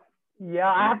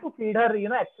 Yeah, I have to feed her,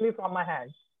 actually from my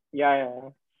hand. Yeah,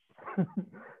 yeah.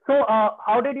 So,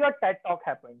 how did your TED talk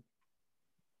happen?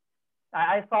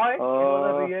 I saw it. It was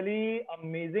a really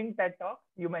amazing TED talk.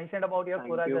 You mentioned about your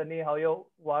Thank Quora you. journey, how your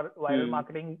viral Hmm.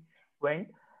 marketing went.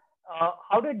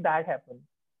 How did that happen?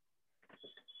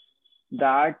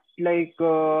 That like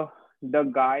the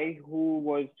guy who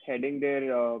was heading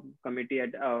their committee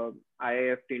at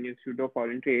IIF Indian Institute of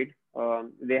Foreign Trade.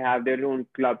 They have their own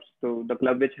clubs. So the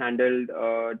club which handled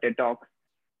TED Talks,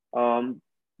 um,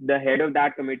 the head of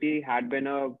that committee had been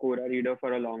a Quora reader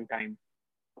for a long time,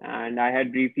 and I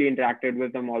had briefly interacted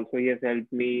with him. Also, he has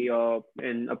helped me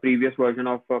in a previous version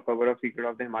of cover of Secret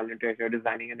of the Himalayan Treasure,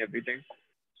 designing and everything.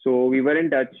 So we were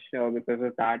in touch because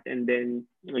of that. And then,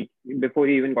 like, before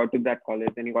he even got to that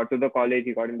college, then he got to the college,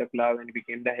 he got in the club, and he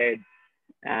became the head.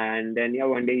 And then, yeah,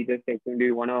 one day he just texted me, "Do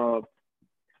you want to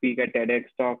speak at TEDx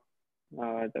talk?"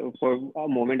 So for a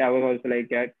moment, I was also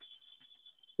like, "Yeah,"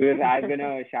 because I've been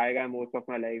a shy guy most of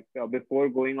my life. Before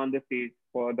going on the stage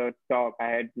for the talk, I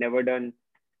had never done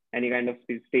any kind of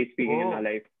stage speaking in my Oh.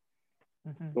 life.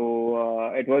 Mhm. So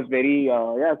it was very,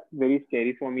 yeah, very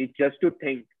scary for me just to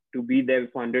think to be there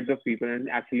for hundreds of people and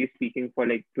actually speaking for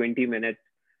like 20 minutes.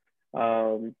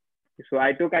 Um, so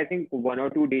I took, I think, 1 or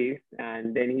 2 days,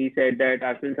 and then he said that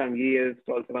Ashwin Sanghi is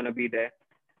also gonna be there,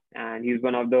 and he's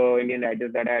one of the Indian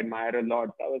writers that I admire a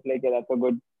lot. I was like, yeah, that's a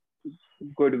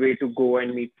good way to go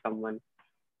and meet someone.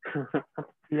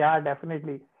 Yeah,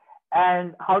 definitely.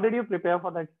 And how did you prepare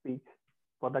for that speech,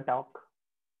 for the talk?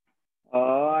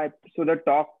 So the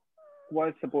talk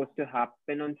was supposed to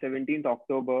happen on 17th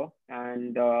October,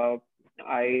 and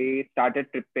I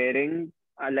started preparing.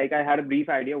 Like I had a brief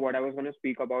idea what I was going to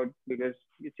speak about because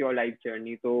it's your life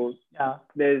journey, so Yeah.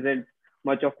 there isn't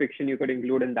much of fiction you could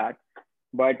include in that.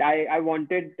 But I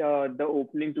wanted the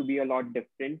opening to be a lot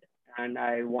different, and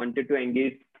I wanted to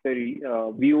engage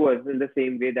the viewers in the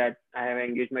same way that I have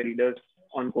engaged my readers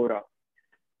on Quora.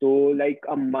 So, like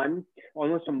a month,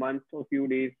 almost a month, a few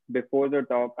days before the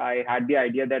talk, I had the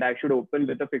idea that I should open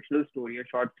with a fictional story, a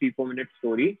short 3 4 minute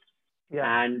story, Yeah.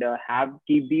 and have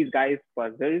keep these guys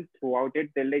puzzled throughout it.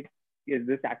 They're like, is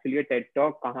this actually a TED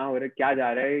talk? कहाँ हो रहा है? क्या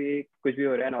जा रहा है? ये कुछ भी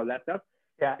हो रहा है and all that stuff.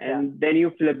 Yeah. Yeah. And then you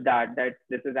flip that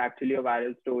this is actually a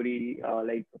viral story.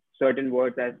 Like certain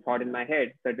words I thought in my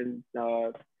head, certain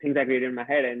things I created in my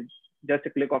head, and just a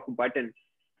click of a button,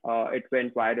 it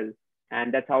went viral.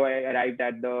 And that's how I arrived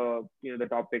at the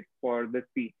topic for the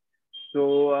speech. So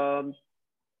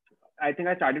I think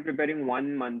I started preparing 1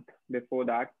 month before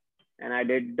that, and I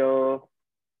did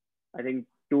I think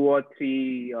two or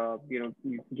three, you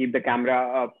keep the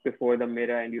camera up before the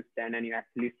mirror and you stand and you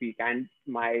actually speak. And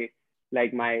my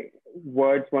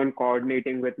words weren't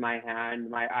coordinating with my hand,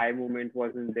 my eye movement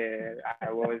wasn't there.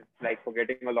 I was like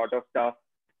forgetting a lot of stuff.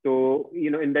 So,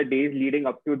 in the days leading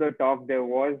up to the talk, there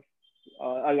was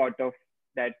a lot of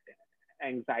that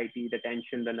anxiety, the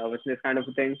tension, the nervousness kind of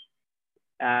a thing.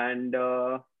 And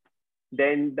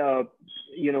then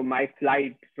my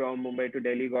flight from Mumbai to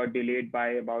Delhi got delayed by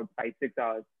about 5-6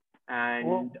 hours,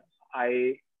 and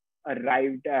I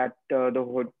arrived at the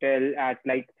hotel at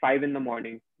like 5 in the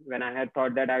morning, when I had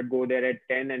thought that I'd go there at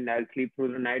 10 and I'll sleep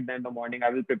through the night. Then in the morning I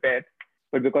will prepare,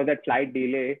 but because that flight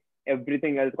delay,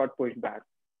 everything else got pushed back.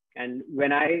 And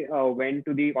when I went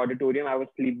to the auditorium, I was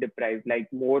sleep deprived,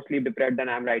 like more sleep deprived than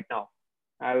I am right now.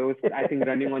 I was, I think,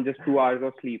 running on just 2 hours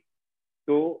of sleep.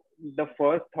 So the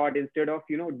first thought, instead of,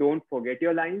 don't forget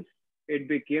your lines, it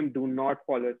became, do not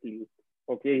fall asleep.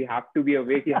 Okay, you have to be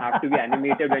awake, you have to be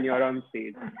animated when you're on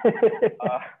stage.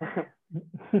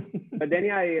 But then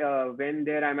I went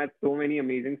there. I met so many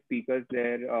amazing speakers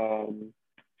there,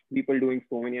 people doing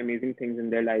so many amazing things in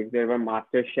their lives. There were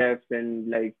master chefs and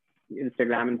like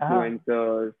Instagram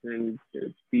influencers and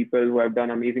people who have done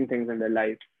amazing things in their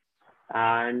life.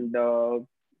 And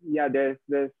yeah, there's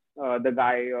this the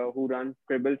guy who runs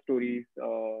Scribble Stories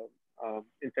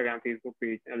Instagram, Facebook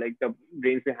page, like the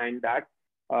brains behind that.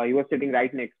 He was sitting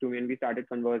right next to me, and we started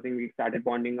conversing. We started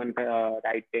bonding on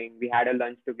writing. We had a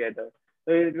lunch together.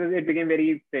 So it became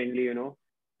very friendly,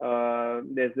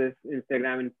 There's this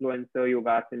Instagram influencer,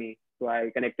 Yogasini. So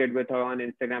I connected with her on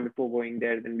Instagram before going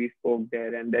there. Then we spoke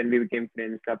there, and then we became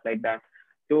friends, stuff like that.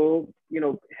 So,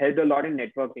 helped a lot in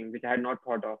networking, which I had not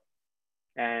thought of.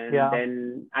 And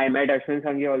then I met Ashwin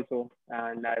Sanghi also,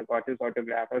 and I got his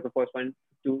autograph. I was the first one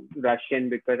to rush in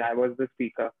because I was the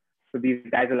speaker. So these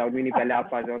guys allowed me, पहले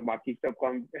आप आ जाओ, बाकी सबको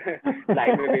हम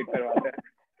line में wait करवाते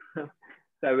हैं.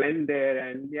 So I went there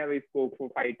and we spoke for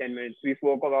 5-10 minutes. We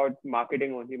spoke about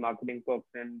marketing only, marketing books,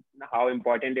 and how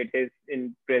important it is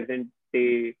in present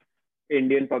day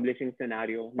Indian publishing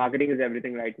scenario. Marketing is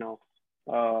everything right now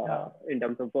in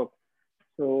terms of books.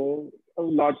 So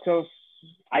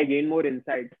I gained more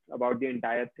insights about the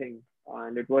entire thing,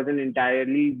 and it was an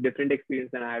entirely different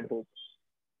experience than I had hoped.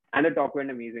 And the talk went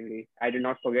amazingly. I did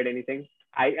not forget anything.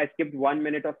 I skipped 1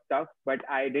 minute of stuff, but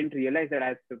I didn't realize that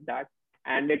I skipped that,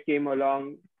 and it came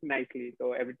along nicely.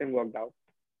 So everything worked out.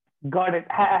 Got it.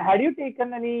 Had you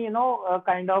taken any,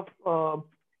 kind of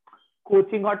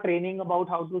coaching or training about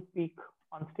how to speak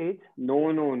on stage?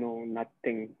 No,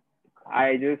 nothing.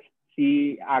 I just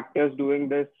see actors doing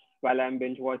this while I'm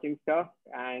binge watching stuff,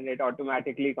 and it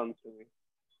automatically comes to me.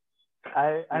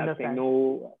 I understand.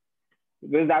 No,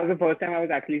 because that was the first time I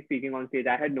was actually speaking on stage.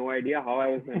 I had no idea how I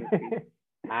was going to speak.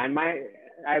 And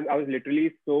I was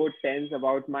literally so tense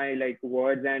about my like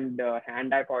words and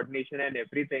hand-eye coordination and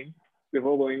everything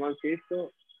before going on stage. So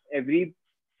every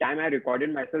time I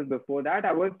recorded myself before that,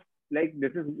 I was like,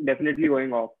 this is definitely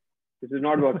going off. This is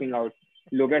not working out.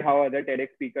 Look at how other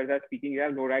TEDx speakers are speaking. You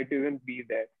have no right to even be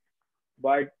there.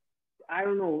 But I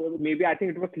don't know. Maybe I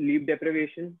think it was sleep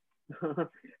deprivation.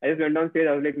 I just went on stage.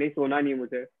 I was like, nahi, sona nahi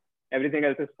mujhe. Everything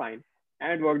else is fine.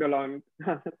 And it worked along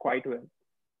quite well.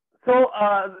 So,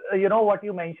 what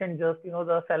you mentioned just,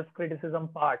 the self-criticism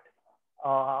part.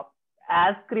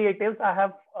 As creatives, I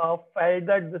have felt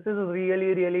that this is a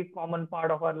really, really common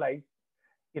part of our life.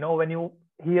 When you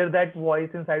hear that voice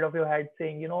inside of your head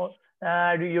saying, you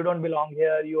don't belong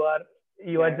here. You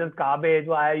are just garbage.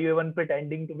 Why are you even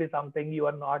pretending to be something you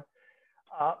are not?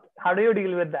 How do you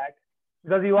deal with that?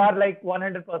 Because you are like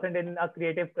 100% in a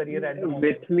creative career at the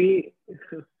moment. With me,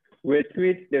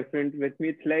 it's different. With me,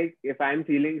 it's like if I'm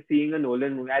seeing a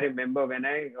Nolan movie. I remember when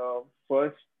I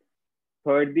first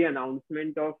heard the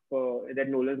announcement of that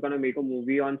Nolan's gonna make a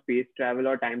movie on space travel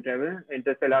or time travel.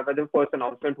 Interstellar was the first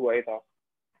announcement who I saw,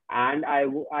 and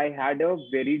I had a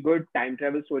very good time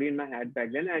travel story in my head back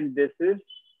then. And this is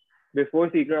before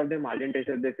Secret of the Himalayan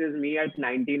Treasure. This is me at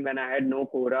 19 when I had no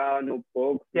Quora, no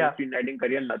books, no screenwriting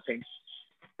career, nothing.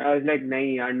 I was like,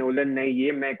 nahi yaar, Nolan, nahi,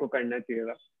 ye main ko karna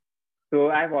chahiye. So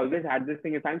I've always had this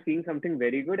thing. If I'm seeing something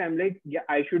very good, I'm like, yeah,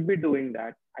 I should be doing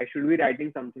that. I should be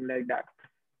writing something like that.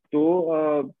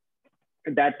 So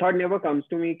that thought never comes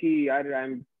to me ki, yaar,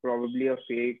 I'm probably a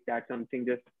fake. That's something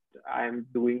just I'm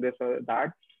doing this or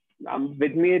that.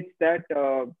 With me, it's that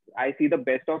I see the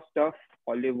best of stuff,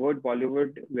 Hollywood,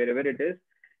 Bollywood, wherever it is.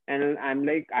 And I'm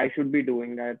like, I should be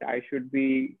doing that. I should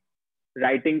be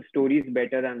writing stories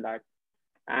better than that.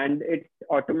 And it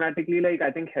automatically, like,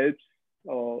 I think helps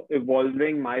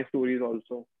evolving my stories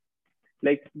also.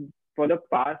 Like for the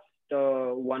past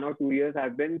 1 or 2 years,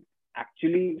 I've been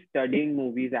actually studying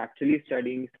movies, actually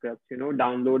studying scripts,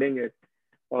 downloading it.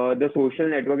 The Social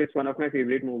Network is one of my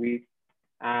favorite movies,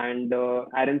 and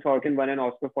Aaron Sorkin won an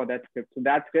Oscar for that script. So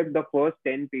that script, the first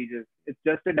 10 pages, it's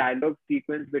just a dialogue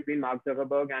sequence between Mark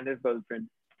Zuckerberg and his girlfriend,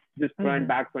 just front, Mm-hmm.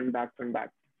 back, front, back, front, back.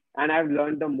 And I've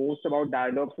learned the most about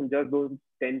dialogues from just those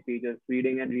 10 pages,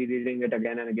 reading and rereading it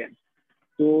again and again.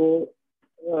 So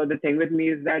the thing with me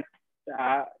is that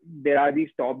there are these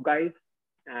top guys,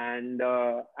 and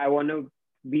I want to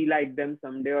be like them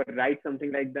someday or write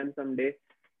something like them someday.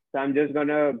 So I'm just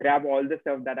gonna grab all the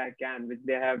stuff that I can, which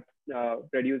they have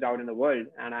produced out in the world,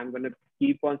 and I'm gonna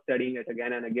keep on studying it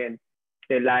again and again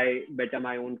till I better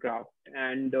my own craft,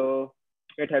 and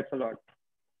it helps a lot.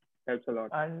 Helps a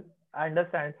lot. And I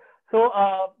understand. So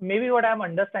maybe what I'm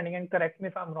understanding, and correct me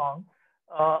if I'm wrong,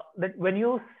 that when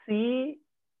you see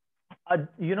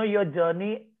your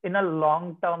journey in a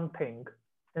long term thing,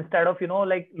 instead of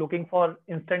like looking for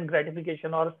instant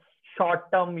gratification or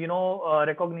short term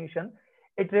recognition,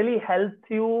 it really helps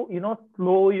you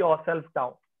slow yourself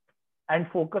down and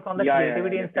focus on the Yeah, yeah, yeah,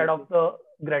 creativity instead of definitely.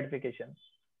 the gratification.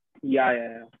 Yeah, yeah,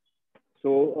 yeah.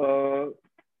 So,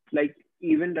 like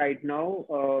even right now,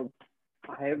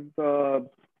 I have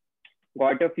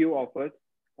got a few offers,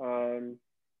 um,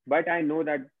 but I know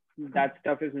that that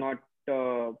stuff is not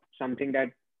something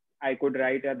that I could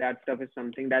write, or that stuff is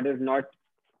something that is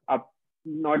up,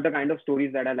 not the kind of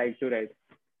stories that I like to write.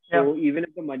 Yeah. So even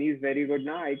if the money is very good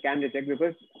now, I can reject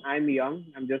because I'm young.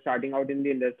 I'm just starting out in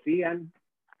the industry, and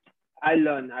I'll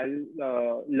learn.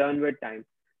 I'll learn with time.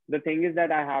 The thing is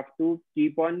that I have to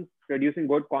keep on producing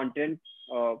good content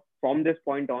from this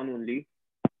point on only,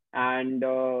 and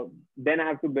then I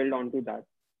have to build onto that.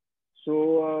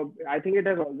 So I think it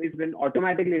has always been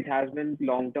automatically. It has been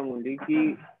long term only.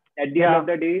 At the end Yeah. of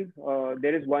the day,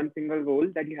 there is one single goal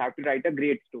that you have to write a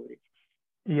great story.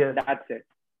 Yes. That's it,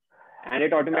 and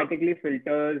it Uh, automatically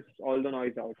filters all the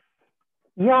noise out.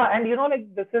 yeah, and like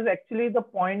this is actually the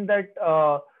point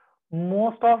that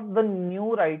most of the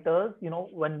new writers,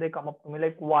 when they come up to me,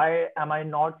 like, why am I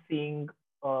not seeing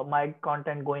my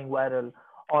content going viral,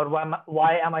 or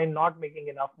why am I not making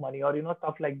enough money, or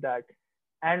stuff like that.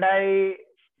 And I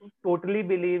totally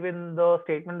believe in the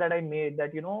statement that I made,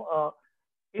 that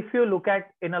if you look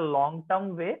at in a long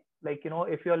term way, like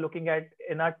if you're looking at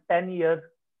in a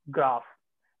 10-year graph,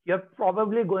 you're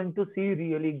probably going to see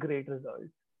really great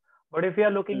results. But if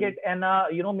you're looking Hmm. at in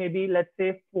a maybe let's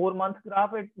say 4 month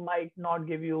graph, it might not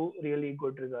give you really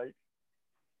good results.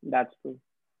 That's true.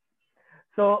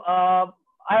 So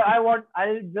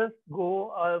I'll just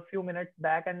go a few minutes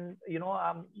back, and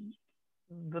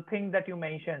the thing that you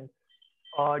mentioned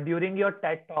during your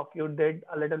TED talk, you did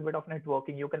a little bit of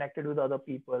networking, you connected with other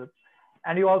people,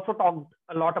 and you also talked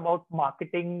a lot about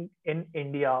marketing in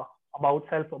India, about Hmm.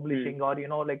 self-publishing,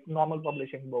 or like normal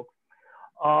publishing books.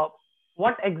 Uh,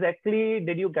 what exactly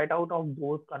did you get out of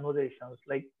those conversations?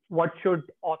 Like, what should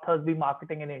authors be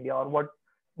marketing in India, or what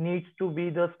needs to be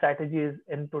the strategies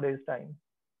in today's time?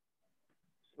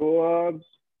 So,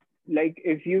 like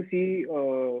if you see,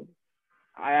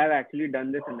 I have actually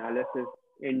done this analysis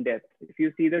in depth. If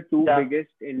you see the two Yeah.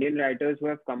 biggest Indian writers who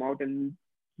have come out in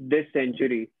this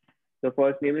century, the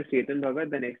first name is Chetan Bhagat,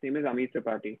 the next name is Amit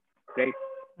Tripathi, right?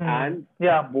 Hmm. And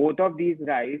Yeah. both of these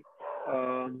guys,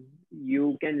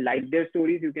 you can like their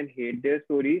stories, you can hate their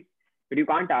stories, but you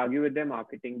can't argue with their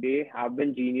marketing. They have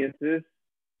been geniuses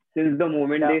since the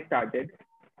moment Yeah. they started.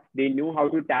 They knew how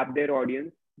to tap their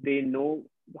audience. They know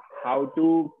how to,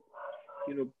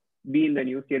 you know, be in the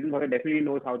news. Chetan Bhagat definitely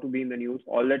knows how to be in the news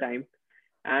all the time.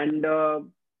 And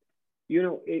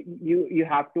you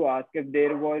have to ask if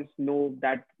there was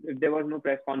no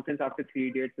press conference after Three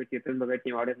Idiots where Chetan Bhagat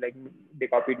came out as like they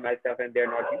copied my stuff and they're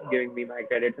not giving me my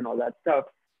credits and all that stuff,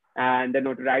 and the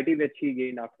notoriety that she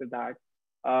gained after that,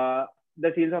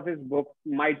 the sales of his book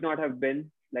might not have been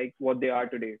like what they are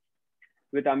today.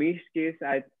 With Amish's case,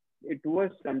 it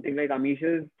was something like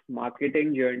Amish's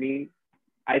marketing journey.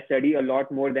 I study a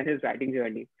lot more than his writing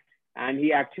journey, and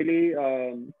he actually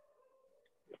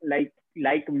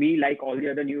like me, like all the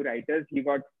other new writers, he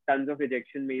got tons of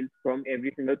rejection mails from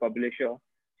every single publisher.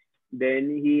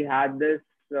 Then he had this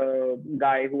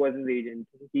guy who was his agent.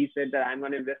 He said that I'm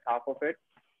going to invest half of it.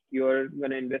 You're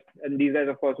going to invest, and these guys,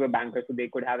 of course, were bankers, so they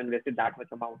could have invested that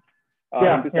much amount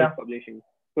Yeah. into Yeah. self-publishing.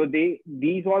 So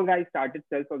these all guys started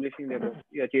self-publishing their books.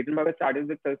 Yeah, Chetan Bhagat started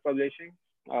with self-publishing.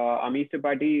 Amish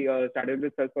Tripathi started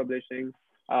with self-publishing.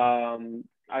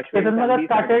 Ashwin Chetan Bhagat Sandhi started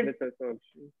started. with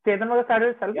self-publishing. Chetan Bhagat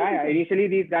started self Yeah. publishing. Initially,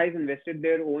 these guys invested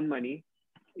their own money.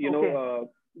 Okay.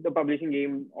 The publishing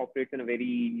game operates in a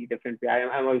very different way.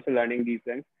 I'm also learning these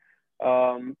things.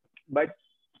 Um, but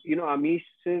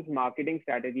Amish's marketing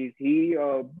strategies. He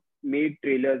made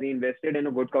trailers. He invested in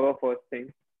a good cover first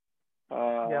thing.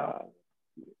 Yeah.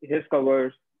 His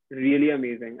covers really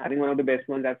amazing. I think one of the best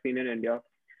ones I've seen in India.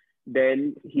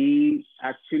 Then he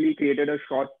actually created a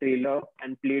short trailer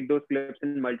and played those clips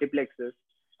in multiplexes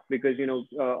because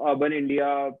urban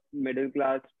India, middle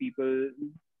class people,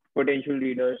 potential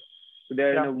readers. So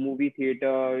they're in Yeah. a movie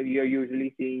theater. You're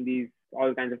usually seeing these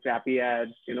all kinds of crappy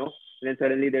ads, and then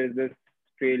suddenly there's this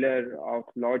trailer of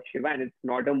Lord Shiva, and it's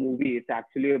not a movie. It's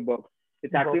actually a book.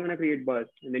 It's actually Book. going to create buzz.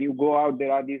 And then you go out,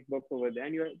 there are these books over there,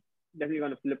 and you're definitely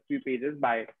going to flip few pages,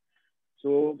 buy it.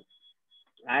 So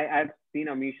I've seen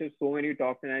Amish's so many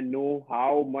talks, and I know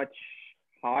how much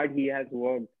hard he has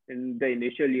worked in the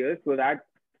initial years so that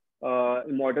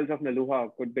Immortals of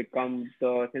Naluha could become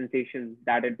the sensation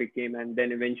that it became, and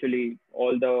then eventually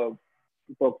all the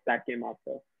books that came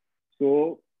after.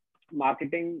 So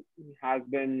marketing has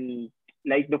been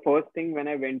like the first thing when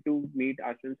I went to meet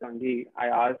Ashwin Sanghi, I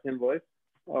asked him was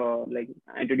like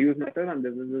I introduced myself and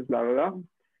this is blah blah blah.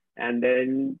 And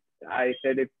then I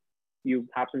said if you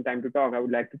have some time to talk, I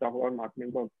would like to talk about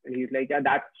marketing books. And he's like, yeah,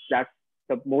 that's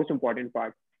the most important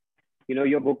part.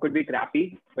 Your book could be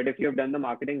crappy, but if you have done the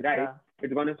marketing right, Yeah.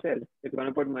 it's gonna sell. It's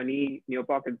gonna put money in your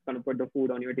pocket. It's gonna put the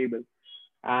food on your table.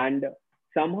 And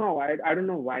somehow I don't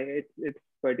know why it's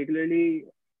particularly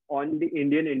on the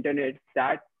Indian internet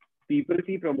that people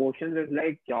see promotions as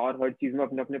like क्या और हर चीज में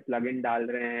अपने अपने plugin डाल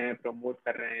रहे हैं, promote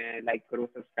कर रहे हैं, like करो,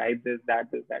 subscribe this that.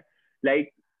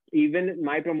 Like even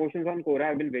my promotions on Quora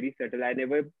have been very subtle. I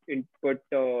never put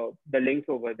the links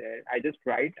over there. I just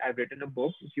write. I've written a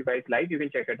book. If you guys like, you can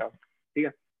check it out.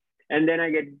 Yeah. And then I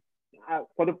get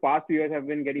for the past few years, I've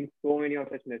been getting so many of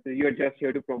such messages. You're just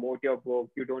here to promote your book.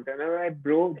 You don't. And I'm like,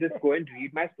 bro, just go and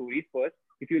read my stories first.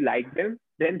 If you like them,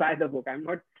 then buy the book. I'm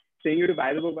not saying you to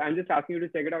buy the book. I'm just asking you to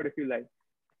check it out if you like.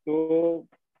 So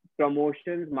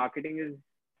promotions, marketing is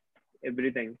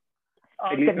everything.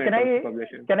 At least when it comes to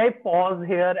publishing. Can I pause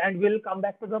here and we'll come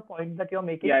back to the point that you're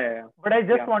making? Yeah. But I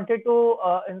just wanted to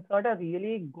insert a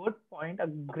really good point, a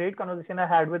great conversation I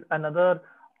had with another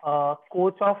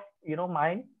coach of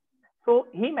mine. So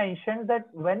he mentioned that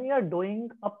when you're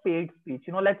doing a paid speech,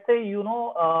 let's say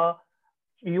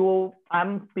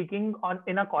I'm speaking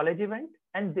in a college event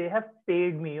and they have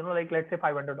paid me, like let's say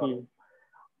 $500.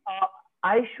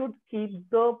 I should keep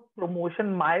the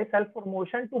promotion, my self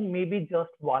promotion, to maybe just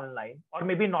one line or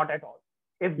maybe not at all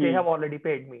if they have already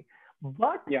paid me.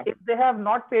 But if they have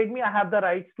not paid me, I have the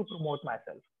rights to promote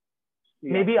myself.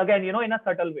 Maybe again, in a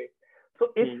subtle way.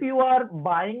 So if you are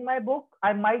buying my book,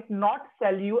 I might not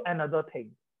sell you another thing.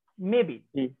 Maybe.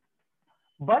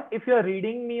 But if you're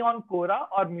reading me on Quora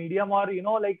or Medium or,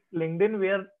 like LinkedIn,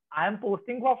 where I'm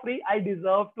posting for free, I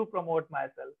deserve to promote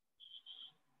myself.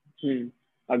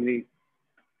 Agree.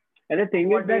 And the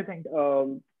thing is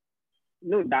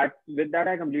that, with that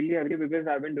I completely agree because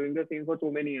I've been doing the same for so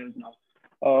many years now.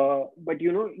 But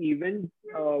even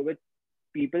with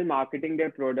people marketing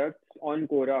their products on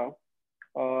Quora,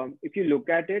 if you look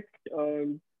at it,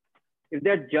 if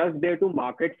they're just there to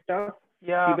market stuff,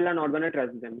 people are not going to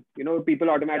trust them. People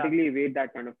automatically evade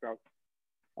that kind of crowd.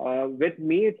 With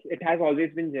me, it has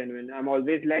always been genuine. I'm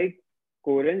always like,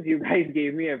 Korans, you guys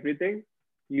gave me everything.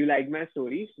 You like my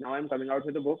stories. Now I'm coming out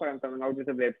with a book or I'm coming out with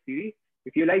a web series.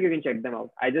 If you like, you can check them out.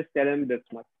 I just tell them this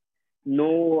much.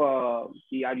 No,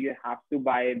 you have to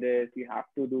buy this, you have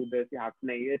to do this, you have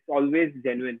to. It's always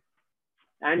genuine,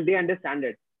 and they understand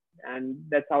it, and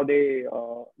that's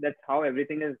how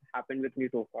everything has happened with me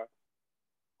so far.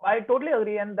 I totally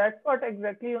agree, and that's what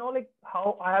exactly like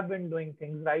how I have been doing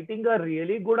things. Writing a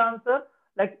really good answer,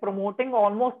 like promoting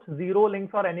almost zero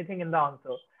links or anything in the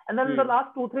answer. And then the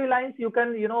last 2-3 lines, you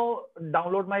can,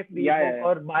 download my free book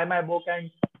or buy my book and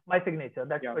my signature.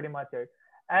 That's pretty much it.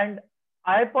 And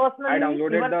I personally... I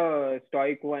downloaded the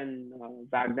Stoic one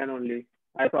back then only.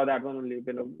 I saw that one only,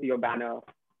 your banner.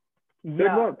 So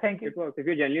it works. Thank you. It works. If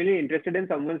you're genuinely interested in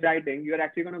someone's writing, you're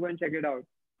actually going to go and check it out.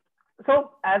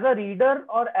 So as a reader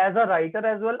or as a writer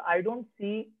as well, I don't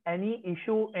see any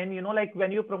issue in, like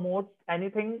when you promote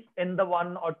anything in the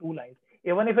 1 or 2 lines.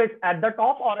 Even if it's at the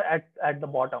top or at the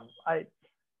bottom, I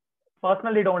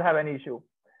personally don't have any issue.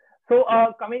 So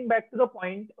coming back to the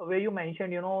point where you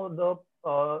mentioned, the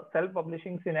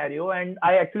self-publishing scenario, and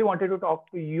I actually wanted to talk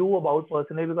to you about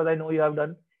personally because I know you have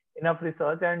done enough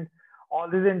research, and all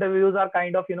these interviews are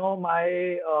kind of,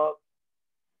 my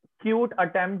cute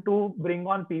attempt to bring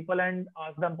on people and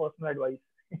ask them personal advice.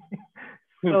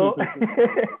 So,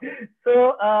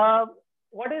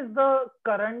 what is the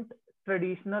current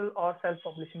traditional or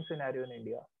self-publishing scenario in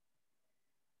India?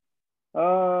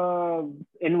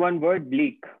 In one word,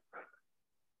 bleak.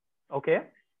 Okay.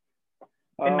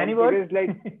 In many words? Because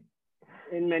like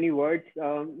in many words,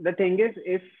 the thing is,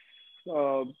 if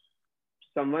uh,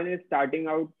 someone is starting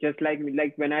out just like me,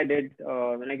 like when I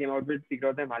came out with Secret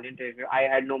of the Himalayan Treasure, I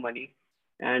had no money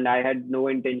and I had no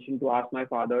intention to ask my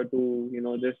father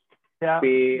to, just Yeah.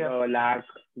 pay Yeah. a lakh,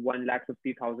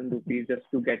 1,50,000 rupees just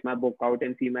to get my book out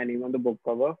and see my name on the book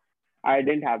cover. I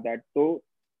didn't have that. So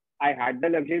I had the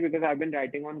luxury because I've been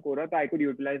writing on Quora, so I could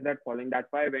utilize that following.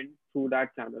 That's why I went through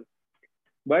that channel.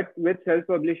 But with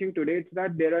self-publishing today, it's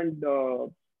that there are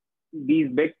these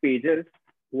big pages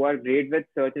who are great with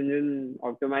search engine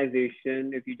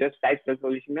optimization. If you just type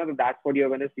self-publishing now, that's what you're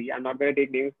going to see. I'm not going to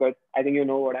take names, but I think you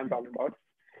know what I'm talking about.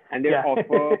 And they Yeah.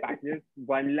 offer packages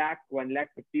 1 lakh,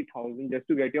 1,50,000 just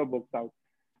to get your books out.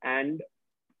 And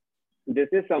this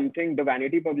is something the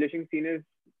vanity publishing scene is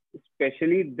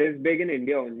especially this big in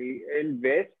India only. In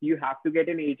West, you have to get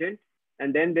an agent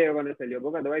and then they're going to sell your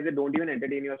book. Otherwise, they don't even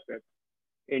entertain your script.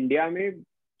 India में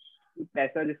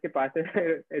पैसा जिसके पास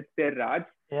है it's their raj.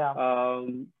 Yeah.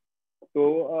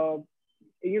 So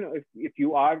if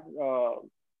you are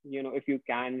if you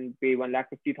can pay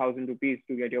 1,50,000 rupees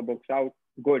to get your books out,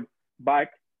 good. But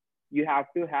you have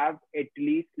to have at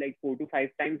least like 4 to 5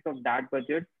 times of that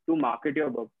budget to market your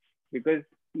book, because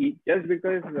just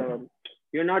because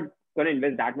you're not going to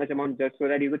invest that much amount just so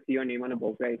that you could see your name on a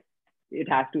book, right? It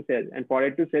has to sell, and for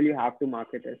it to sell, you have to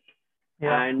market it.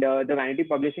 Yeah. And the vanity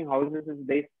publishing houses,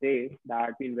 they say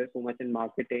that we invest so much in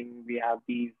marketing, we have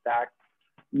these, that.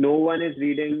 No one is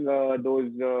reading those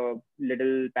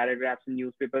little paragraphs in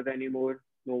newspapers anymore.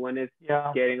 No one is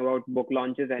Yeah. caring about book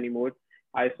launches anymore.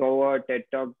 I saw a TED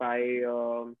talk by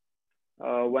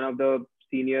one of the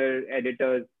senior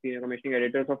commissioning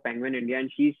editors of Penguin India,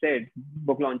 and she said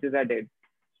book launches are dead.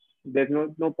 There's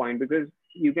no point, because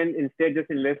you can instead just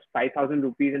invest 5,000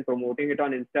 rupees in promoting it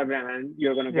on Instagram, and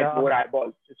you're going to get Yeah. more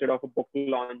eyeballs instead of a book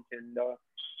launch and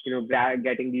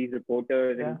getting these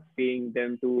reporters Yeah. and paying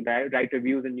them to write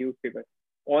reviews in newspapers.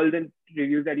 All the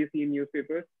reviews that you see in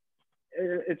newspapers,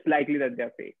 it's likely that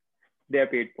they're fake. They're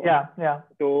paid for. Yeah. Yeah.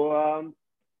 So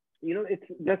it's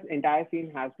just entire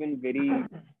scene has been very,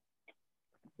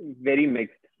 very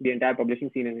mixed. The entire publishing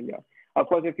scene in India. Of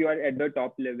course, if you are at the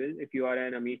top level, if you are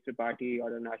an Amish Tripathi or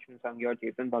a Nashwin Sanghi or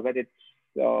Chetan Bhagat, it's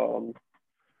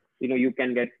you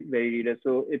can get very readers.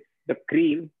 So it's the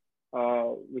cream,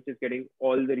 which is getting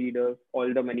all the readers,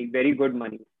 all the money, very good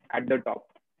money at the top.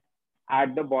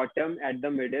 At the bottom, at the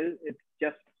middle, it's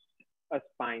just a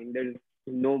spine. There's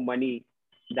no money,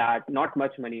 not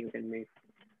much money you can make.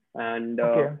 And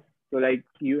Okay. so like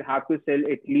you have to sell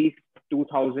at least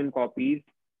 2,000 copies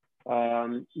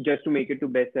just to make it to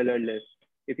bestseller list.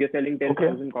 If you're selling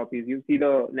 10,000 copies, you see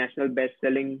the national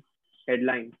best-selling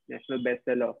headline, national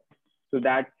bestseller. So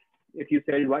that's if you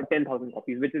sell 10,000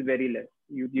 copies, which is very less.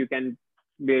 You can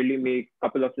barely make a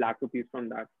couple of lakh rupees from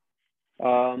that.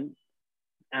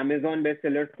 Amazon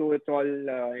bestsellers, so it's all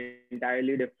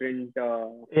entirely different.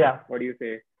 Yeah. What do you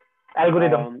say?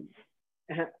 Algorithm.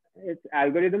 It's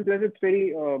algorithm, plus it's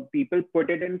very people put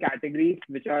it in categories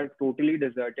which are totally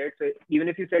deserted. So even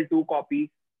if you sell 2 copies,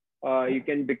 you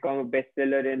can become a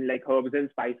bestseller in like herbs and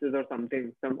spices or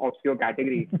something, some obscure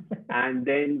category. And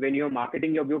then when you're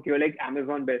marketing your book, you're like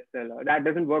Amazon bestseller. That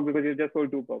doesn't work because you just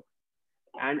sold 2 books.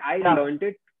 And I learned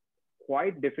it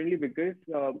quite differently, because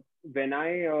when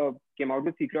I came out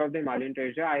with Secret of the Himalayan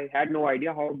Treasure, I had no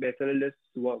idea how bestseller lists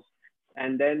work.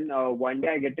 And then one day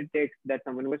I get a text that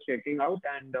someone was checking out,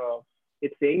 and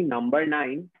it's saying number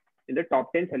 9 in the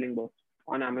top 10 selling books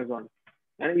on Amazon.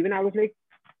 And even I was like,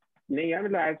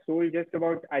 I've sold just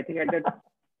about, I think at that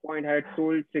point I had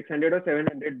sold 600 or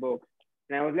 700 books.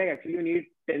 And I was like, actually you need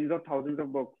tens of thousands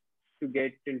of books to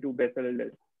get into bestseller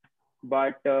list.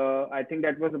 But I think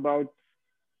that was about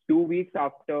 2 weeks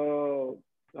after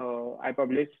I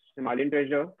published Himalayan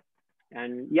Treasure.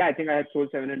 And yeah, I think I had sold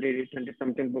 700, 800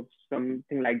 something books,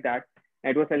 something like that.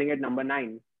 And it was selling at number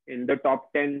 9 in the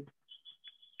top 10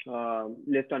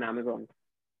 list on Amazon.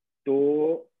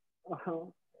 So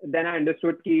then I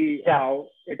understood how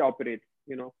it operates,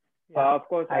 Of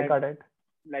course, I got it.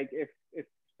 Like if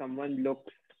someone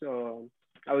looks,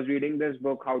 I was reading this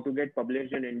book, How to Get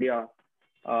Published in India,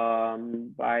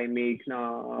 by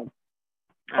Meghna.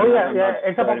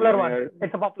 It's a popular one.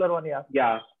 It's a popular one,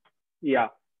 Yeah.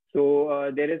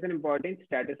 So there is an important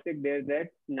statistic there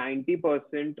that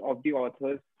 90% of the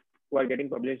authors who are getting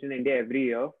published in India every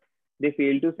year, they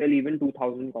fail to sell even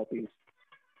 2,000 copies.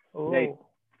 Oh. Right.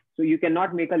 So you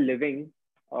cannot make a living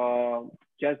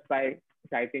just by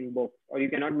writing books, or you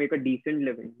cannot make a decent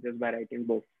living just by writing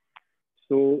books.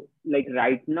 So like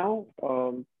right now,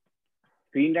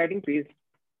 screenwriting pays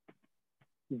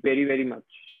very, very much.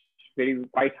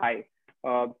 quite high.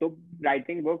 So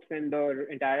writing books and the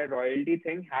entire royalty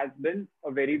thing has been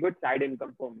a very good side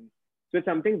income for me. So it's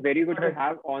something very good to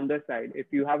have on the side. If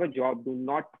you have a job, do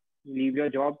not leave your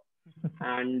job.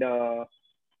 And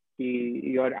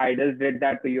your idols did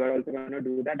that, so you are also going to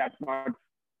do that. That's not.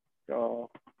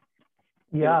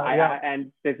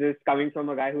 And this is coming from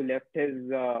a guy who left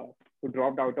who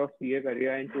dropped out of CA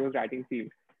career and chose writing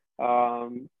field.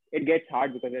 It gets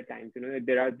hard because at times,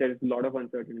 there's a lot of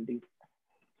uncertainty.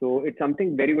 So it's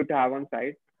something very good to have on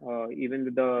site, even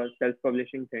with the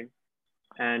self-publishing thing.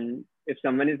 And if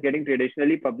someone is getting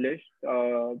traditionally published,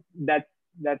 that's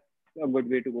a good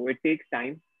way to go. It takes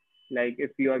time. Like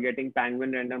if you are getting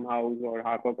Penguin Random House or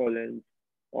HarperCollins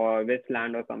or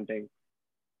Westland or something,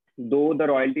 though the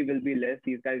royalty will be less,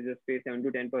 these guys just pay 7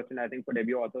 to 10%, I think, for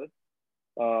debut authors.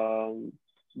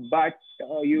 But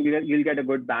you'll get a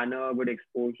good banner, good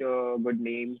exposure, good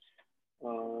names.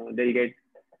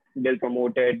 They'll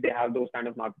promote it. They have those kind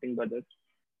of marketing budgets.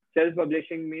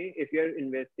 Self-publishing me, if you're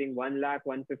investing 1 lakh,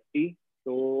 150,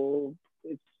 so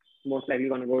it's most likely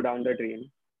going to go down the drain.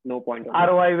 No point.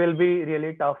 ROI will be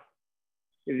really tough.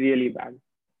 Really bad.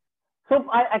 So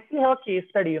I actually have a case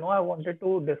study, I wanted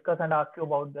to discuss and ask you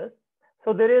about this.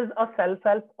 So there is a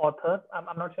self-help author. I'm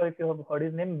not sure if you have heard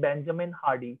his name, Benjamin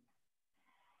Hardy.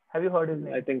 Have you heard his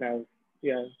name? I think I have.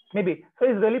 Yeah. Maybe. So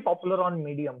he's really popular on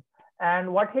Medium.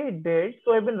 And what he did,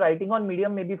 so I've been writing on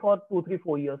Medium maybe for 2, 3,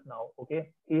 4 years now. Okay.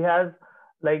 He has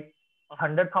like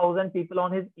 100,000 people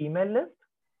on his email list.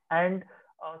 And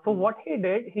so what he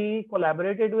did, he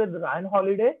collaborated with Ryan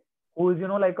Holiday, who is,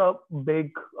 like a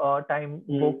big time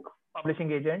book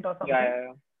publishing agent or something.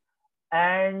 Yeah.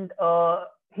 And so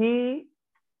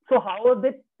how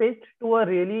they pitched to a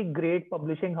really great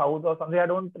publishing house or something. I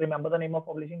don't remember the name of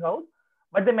publishing house,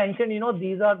 but they mentioned,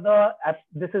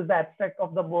 this is the abstract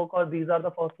of the book, or these are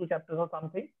the first 2 chapters or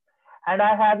something. And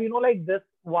I have, like this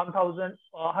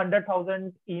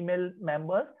 100,000 email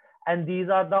members, and these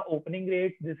are the opening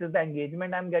rates. This is the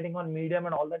engagement I'm getting on Medium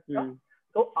and all that stuff.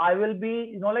 So I will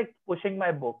be, pushing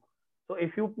my book. So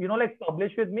if you,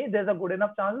 publish with me, there's a good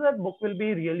enough chance that book will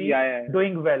be really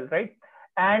doing well, right?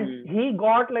 And he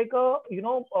got like a,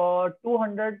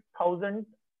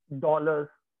 $200,000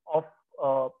 of,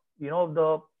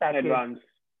 the package.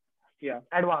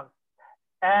 Advance.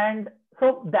 And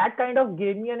so that kind of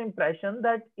gave me an impression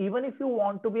that even if you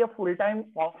want to be a full-time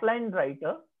offline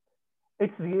writer,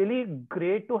 it's really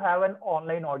great to have an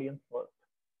online audience first.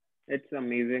 It's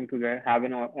amazing to have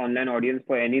an online audience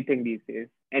for anything these days,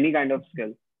 any kind of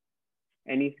skill,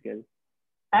 any skill.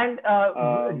 And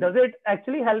does it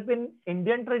actually help in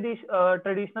Indian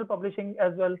traditional publishing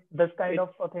as well, this kind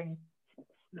of a thing?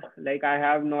 Like I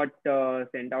have not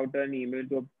sent out an email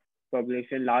to a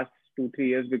publisher last 2, 3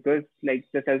 years because like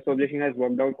the self-publishing has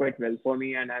worked out quite well for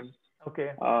me, and I'm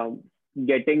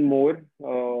getting more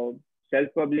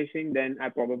self-publishing than I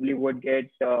probably would get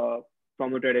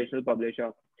from a traditional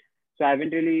publisher. So I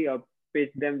haven't really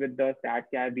pitched them with the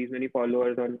stats. I have these many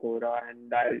followers on Quora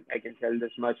and I can sell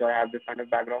this much, or I have this kind of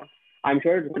background. I'm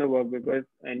sure it's going to work because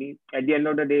at the end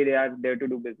of the day, they are there to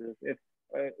do business. If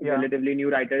relatively new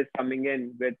writer is coming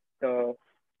in with a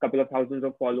couple of thousands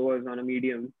of followers on a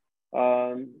Medium,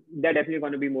 they're definitely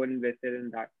going to be more invested in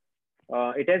that.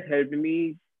 It has helped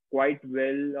me quite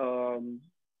well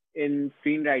in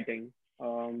screenwriting.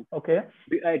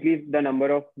 At least the number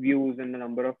of views and the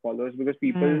number of followers, because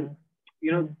people,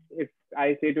 if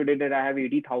I say today that I have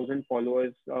 80,000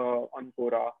 followers on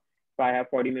Quora, so I have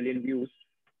 40 million views,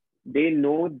 they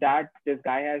know that this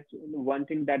guy has, one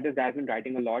thing, that this guy has been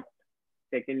writing a lot.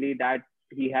 Secondly, that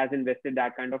he has invested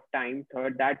that kind of time.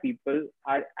 Third, that people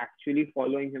are actually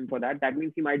following him for that. That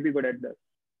means he might be good at this.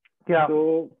 Yeah.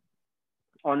 So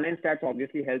online stats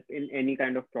obviously help in any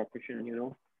kind of profession,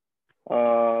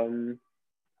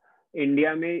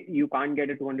 India you can't get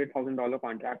a $200,000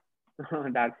 contract.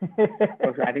 That's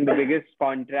I think the biggest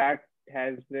contract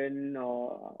has been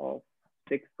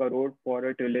 6 crore for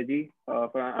a trilogy for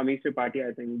Amish Tripathi.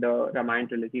 I think the Ramayana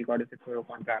trilogy got a 6 crore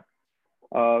contract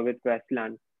with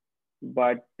Westland.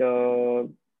 But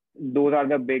those are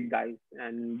the big guys,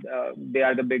 and they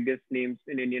are the biggest names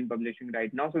in Indian publishing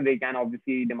right now. So they can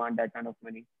obviously demand that kind of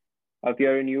money. If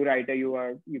you're a new writer,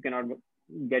 you cannot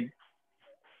get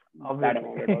that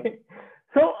amount at all.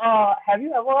 So have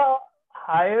you ever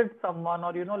hired someone,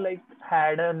 or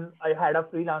had a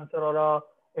freelancer or a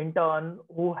intern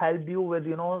who helped you with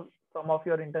some of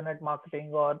your internet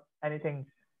marketing or anything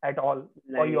at all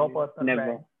for your personal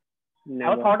brand?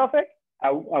 Never. Have thought of it?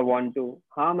 I want to.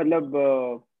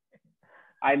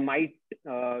 I might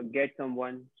get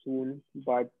someone soon,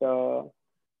 but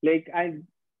I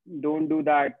don't do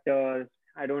that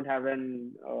I don't have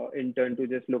an intern to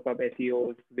just look up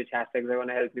SEOs, which hashtags are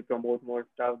gonna help me promote more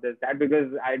stuff, this that,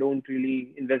 because I don't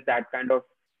really invest that kind of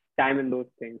time in those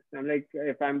things. I'm like,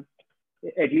 if I'm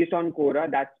at least on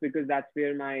Quora, that's because that's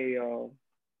where my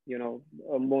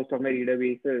most of my reader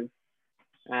base is,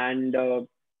 and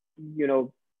you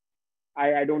know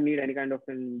I don't need any kind of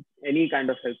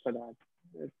help for that.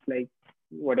 It's like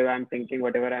whatever I'm thinking,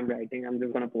 whatever I'm writing, I'm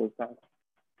just gonna post that.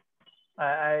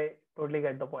 I totally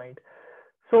get the point.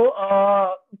 So,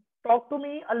 talk to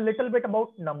me a little bit about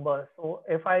numbers. So,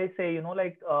 if I say,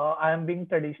 like I am being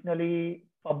traditionally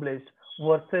published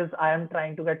versus I am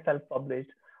trying to get self-published,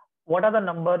 what are the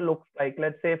number looks like?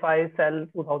 Let's say if I sell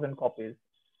 2,000 copies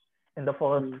in the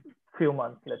first Hmm. few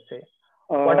months, let's say,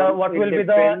 what It will be the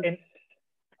depends.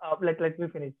 let me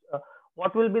finish.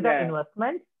 What will be the Yeah.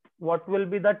 investment? What will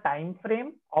be the time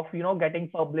frame of getting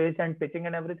published and pitching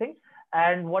and everything?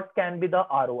 And what can be the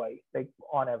ROI like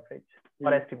on average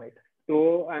or Hmm. estimate?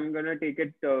 So I'm gonna take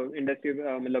it industry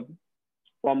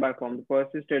form by form. The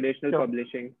first is traditional Sure.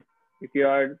 publishing. If you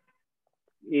are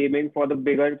aiming for the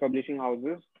bigger publishing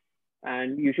houses,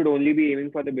 and you should only be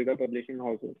aiming for the bigger publishing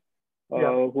houses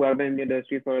Yeah. who have been in the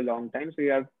industry for a long time. So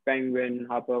you have Penguin,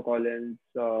 HarperCollins,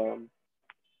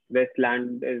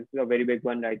 Westland is a very big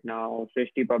one right now,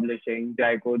 Srishti Publishing,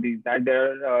 Jaico, these that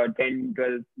there are 10,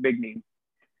 12 big names.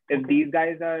 If Okay. these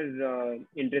guys are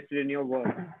interested in your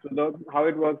work, so how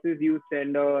it works is you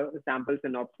send a sample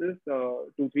synopsis,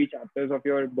 2, 3 chapters of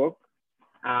your book,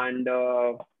 and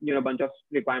a bunch of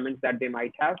requirements that they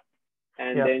might have,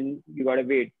 and Yeah. then you gotta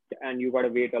wait, and you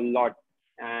gotta wait a lot,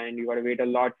 and you gotta wait a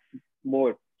lot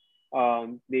more.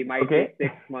 They might take Okay.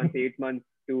 6 months, 8 months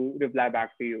to reply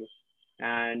back to you,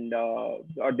 and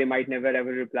or they might never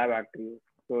ever reply back to you.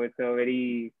 So it's a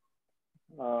very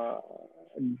uh,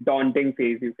 daunting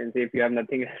phase, you can say, if you have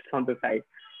nothing else on the side.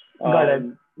 Got it.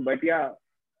 But yeah,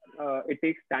 it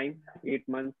takes time, 8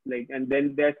 months, like, and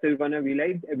then they're still gonna be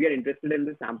like, if you're interested in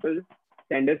the sample,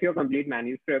 send us your complete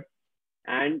manuscript,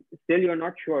 and still you're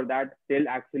not sure that they'll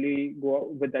actually go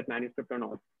with that manuscript or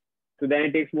not. So then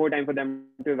it takes more time for them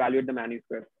to evaluate the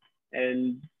manuscript.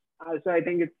 And also, I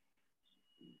think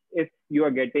if you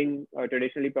are getting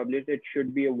traditionally published, it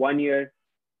should be a 1 year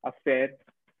affair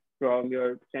from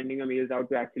your sending your mails out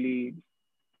to actually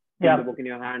seeing the Yeah. book in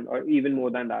your hand, or even more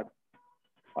than that.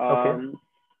 Okay. Um,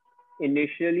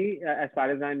 Initially, as far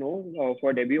as I know,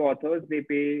 for debut authors, they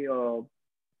pay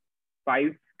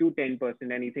 5 to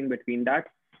 10%, anything between that.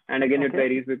 And again, it Okay.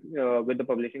 varies with the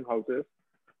publishing houses,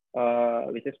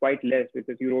 which is quite less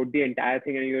because you wrote the entire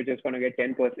thing and you're just gonna get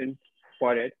 10%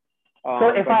 for it. So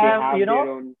if But they I am, have their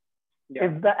own, yeah.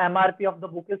 if the MRP of the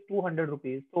book is 200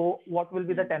 rupees, so what will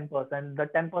be the Hmm. 10%? The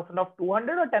 10% of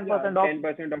 200 or Yeah, 10% of?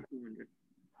 10% of 200.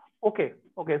 Okay.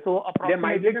 Okay. So There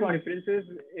might be approximately some 20.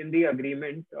 differences in the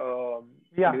agreement,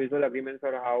 Yeah. individual agreements,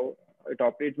 or how it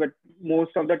operates, but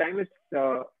most of the time it's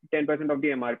 10% of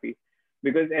the MRP,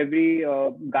 because every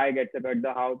guy gets a cut.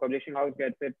 The how publishing house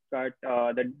gets it cut.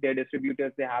 Their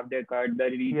distributors, they have their cut. The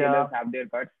retailers Yeah. have their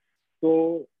cut.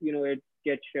 So it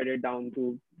gets shredded down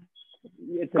to,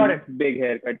 it's Got a it. big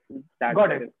haircut that Got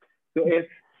there it. is. So if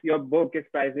your book is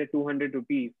priced at 200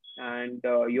 rupees, and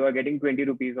you are getting 20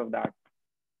 rupees of that,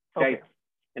 right? Okay.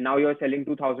 And now you're selling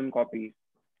 2,000 copies.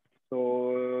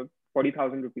 So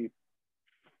 40,000 rupees,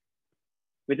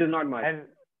 which is not much. And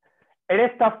it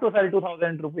is tough to sell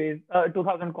 2,000 rupees,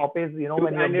 2,000 copies, when you're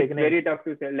And it's beginning. very tough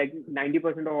to sell. Like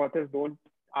 90% of authors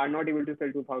are not able to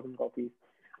sell 2,000 copies.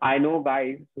 I know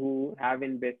guys who have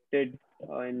invested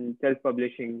in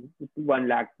self-publishing, 1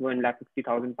 lakh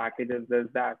 60,000 packages,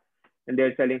 there's that, and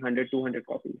they're selling 100, 200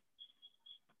 copies.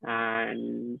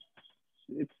 And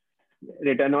it's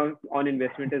return on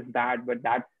investment is bad, but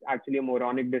that's actually a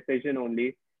moronic decision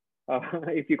only,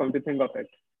 if you come to think of it.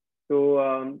 So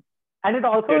And it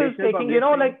also is traditional taking,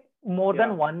 publishing, like more yeah,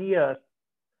 than 1 year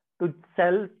to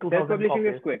sell 2,000 self-publishing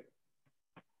is copies. quick.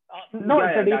 No, Yeah,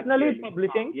 that's traditionally clearly.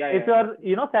 publishing, Yeah, if yeah,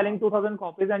 yeah. you're, selling 2,000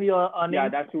 copies and you're Yeah,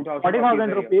 earning that's 2,000 copies 40,000 a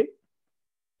year. rupees,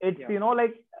 it's, Yeah.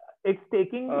 like it's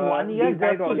taking 1 year These guys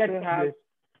just to also get have, published.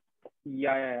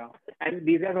 yeah. And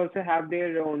these guys also have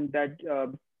their own that,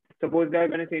 suppose they're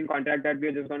going to say in contract that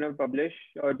we're just going to publish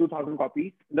 2,000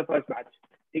 copies in the first batch.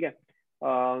 Okay.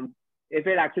 If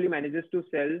it actually manages to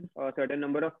sell a certain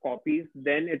number of copies,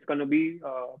 then it's going to be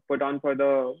put on for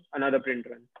another print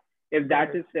run. If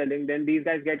that is selling, then these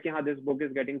guys get how this book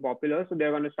is getting popular, so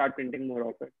they're going to start printing more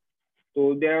of it.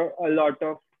 So there are a lot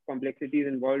of complexities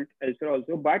involved elsewhere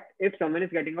also. But if someone is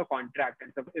getting a contract,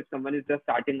 and if someone is just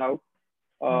starting out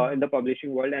in the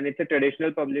publishing world, and it's a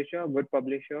traditional publisher, good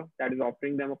publisher that is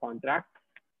offering them a contract,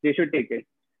 they should take it.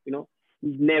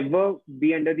 never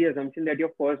be under the assumption that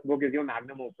your first book is your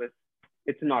magnum opus.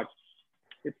 It's not.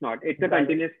 It's not. It's a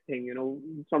continuous thing. You know,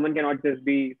 someone cannot just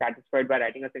be satisfied by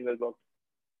writing a single book.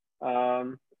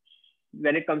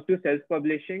 When it comes to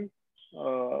self-publishing,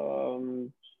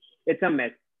 it's a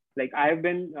mess. Like I have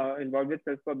been involved with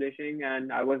self-publishing,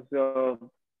 and I went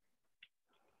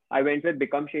with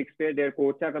Become Shakespeare. Their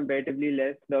quotes are comparatively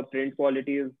less. The print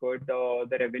quality is good.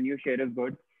 The revenue share is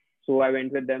good. So I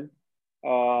went with them.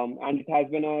 And it has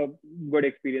been a good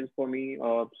experience for me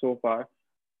so far.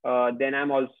 Then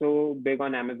I'm also big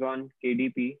on Amazon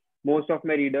KDP. Most of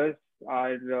my readers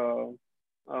are,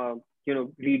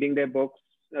 reading their books,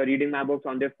 reading my books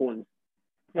on their phones,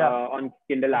 on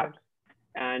Kindle apps.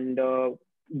 And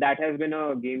that has been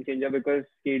a game changer because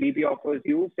KDP offers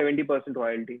you 70%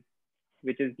 royalty,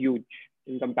 which is huge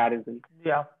in comparison.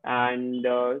 Yeah. And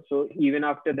so even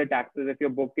after the taxes, if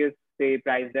your book is say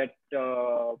priced at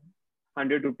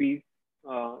 100 rupees,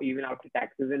 even after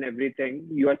taxes and everything,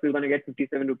 you are still going to get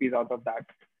 57 rupees out of that.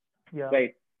 Yeah.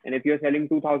 Right. And if you're selling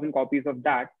 2,000 copies of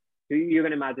that, you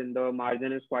can imagine the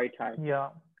margin is quite high. Yeah.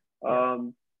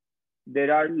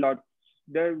 There are lots,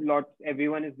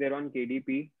 everyone is there on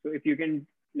KDP. So if you can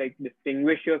like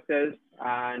distinguish yourself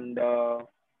and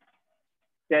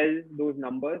sell those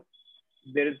numbers,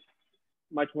 there is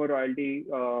much more royalty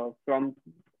from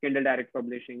Kindle Direct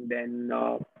Publishing than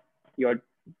your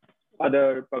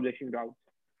other publishing routes.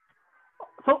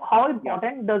 So how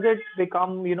important does it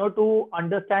become, to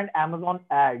understand Amazon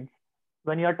ads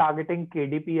when you're targeting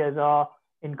KDP as a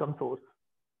income source?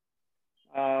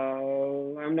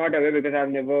 I'm not aware because I've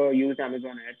never used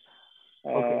Amazon ads.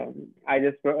 I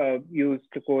just used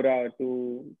Quora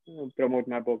to promote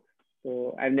my books.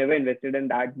 So I've never invested in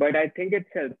that, but I think it's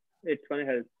going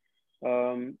to help.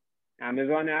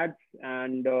 Amazon ads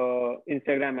and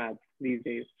Instagram ads these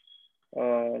days.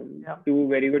 Two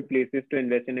very good places to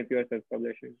invest in if you are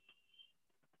self-publishing.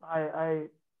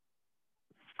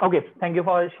 Okay, thank you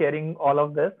for sharing all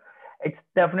of this. It's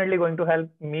definitely going to help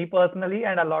me personally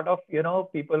and a lot of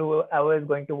people who are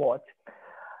going to watch.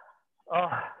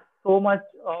 So much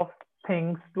of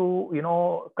things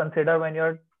to consider when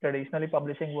you're traditionally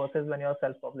publishing versus when you're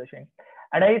self-publishing.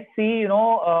 And I see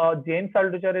James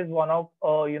Altucher is one of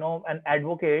an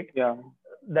advocate.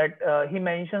 That he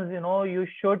mentions, you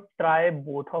should try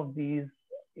both of these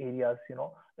areas,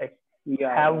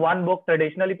 have one book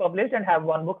traditionally published and have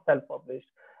one book self-published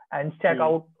and check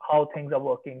out how things are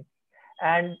working.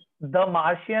 And The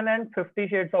Martian and 50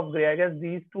 Shades of Grey, I guess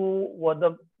these two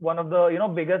were one of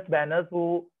the, biggest banners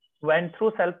who went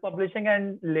through self-publishing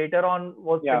and later on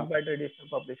was picked by traditional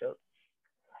publishers.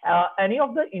 Any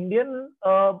of the Indian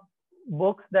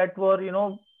books that were,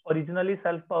 originally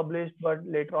self-published but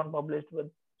later on published with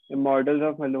Immortals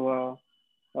of Malua,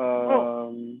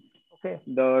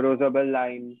 the Rosabelle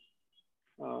line,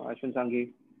 Ashwin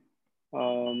Sanghi.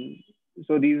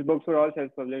 So these books were all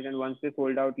self-published, and once they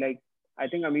sold out, like I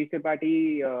think Amish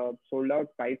Tripathi sold out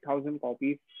 5,000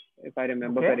 copies, if I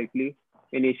remember correctly,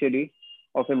 initially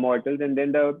of Immortals, and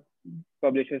then the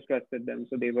publishers trusted them,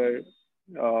 so they were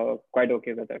quite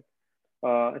okay with it.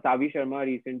 Savi Sharma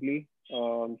recently,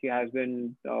 she has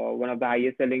been one of the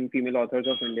highest selling female authors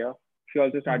of India. She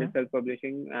also started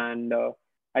self-publishing, and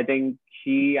I think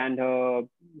she and her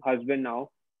husband now,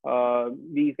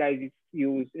 these guys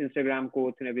use Instagram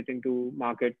quotes and everything to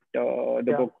market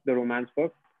the book, the romance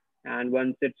book. And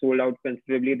once it sold out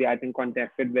considerably, they I think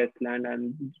contacted Westland,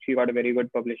 and she got a very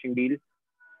good publishing deal.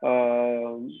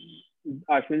 Ashwin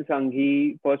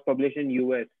Sanghi first published in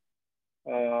US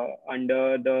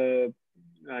under the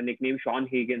nickname Sean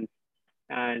Higgins,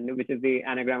 and which is the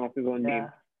anagram of his own name.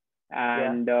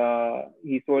 And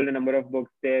he sold a number of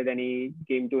books there. Then he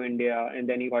came to India, and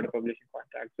then he got a publishing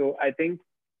contract. So I think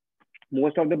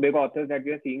most of the big authors that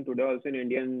we are seeing today, also in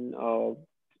Indian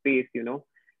space,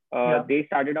 they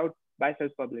started out by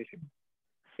self-publishing.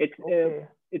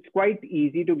 It's quite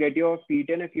easy to get your feet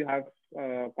in if you have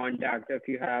contact, if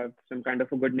you have some kind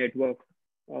of a good network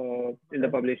in the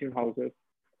publishing houses.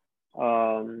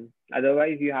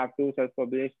 Otherwise, you have to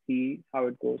self-publish, see how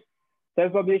it goes.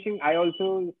 Self-publishing, I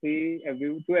also say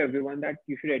to everyone that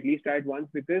you should at least try it once,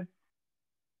 because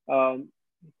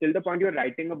till the point you're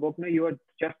writing a book, you are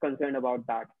just concerned about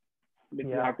that. You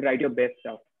have to write your best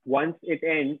stuff. Once it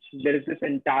ends, there is this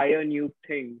entire new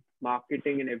thing,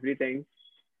 marketing and everything.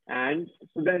 And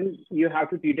so then you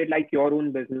have to treat it like your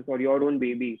own business or your own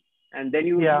baby. And then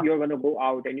you're going to go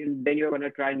out, and then you're going to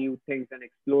try new things and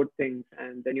explore things.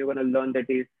 And then you're going to learn the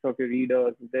tastes of your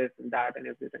readers, this and that and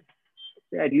everything.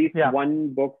 At least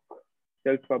one book,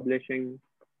 self-publishing,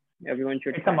 everyone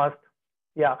should try. It's a must.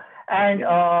 Yeah. And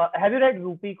have you read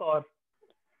Rupi Kaur?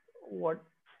 what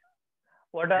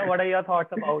what are your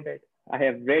thoughts about it? I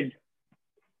have read.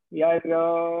 Yeah,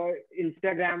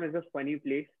 Instagram is a funny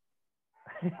place.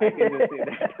 I can just say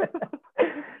that.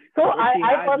 So What she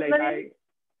I has, like personally,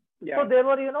 so yeah. there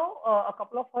were, a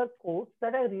couple of her quotes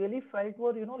that I really felt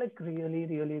were, like really,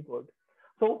 really good.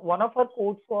 So one of her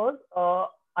quotes was,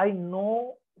 I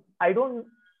know, I don't,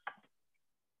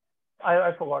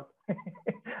 I forgot,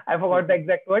 I forgot the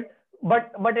exact word,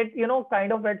 but it,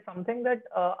 kind of read something that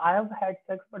I have had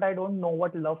sex, but I don't know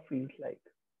what love feels like.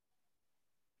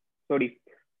 Sorry,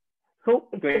 So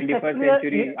it's 21st actually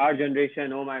century, our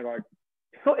generation. Oh my God.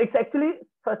 so it's actually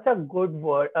such a good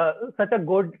word, such a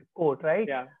good quote, right?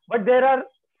 Yeah. But there are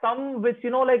some which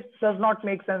like does not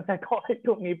make sense at all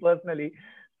to me personally.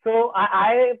 So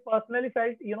I personally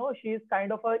felt she's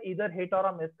kind of a either hit or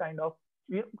a miss kind of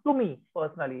to me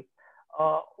personally.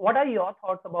 What are your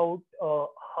thoughts about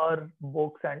her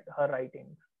books and her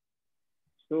writings?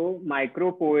 So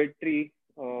micro poetry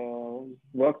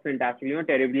works fantastically.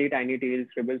 Terribly tiny tales,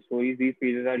 scribble stories. These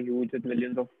pages are huge with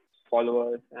millions of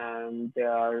followers, and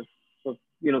there are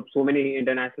so many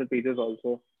international pages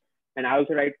also. And I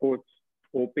also write quotes,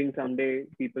 hoping someday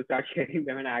people start sharing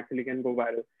them and actually can go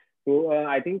viral. So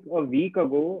I think a week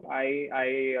ago,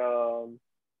 I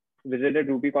visited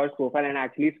Ruby Kaur's profile and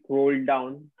actually scrolled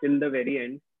down till the very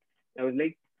end. I was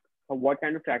like, what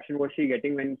kind of traction was she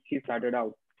getting when she started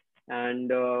out? And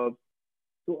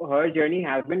so her journey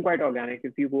has been quite organic.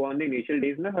 If you go on the initial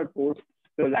days, her posts,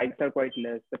 the likes are quite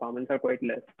less, the comments are quite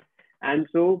less. And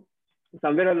so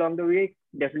somewhere along the way,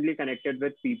 definitely connected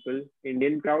with people,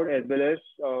 Indian crowd as well as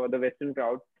the Western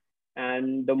crowd.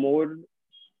 And the more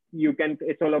you can,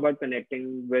 it's all about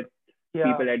connecting with Yeah,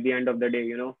 people at the end of the day.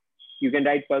 You can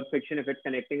write pulp fiction if it's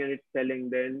connecting and it's selling,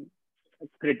 then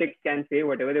critics can say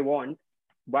whatever they want,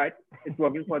 but it's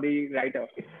working for the writer.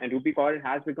 And Rupi Kaur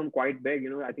has become quite big.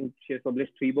 I think she has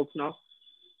published 3 books now,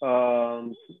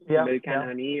 yeah, Milk and yeah,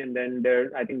 Honey, and then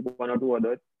there I think one or two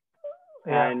others.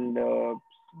 yeah. And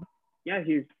yeah,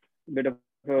 she's a bit of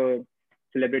a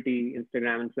celebrity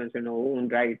Instagram influencer in her own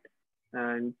right,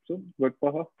 and so good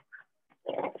for her.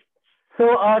 So,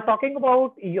 talking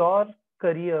about your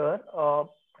career,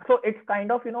 so it's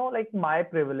kind of, like my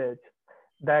privilege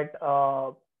that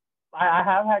I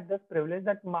have had this privilege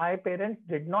that my parents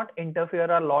did not interfere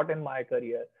a lot in my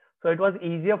career. So it was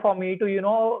easier for me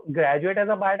to, graduate as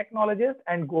a biotechnologist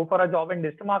and go for a job in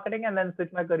digital marketing and then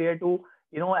switch my career to,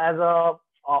 as a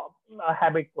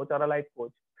habit coach or a life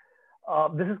coach.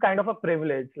 This is kind of a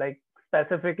privilege, like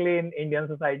specifically in Indian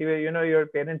society where your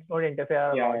parents don't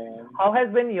interfere a Yeah, lot. yeah, How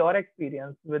has been your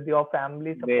experience with your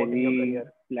family supporting your very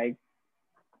career? like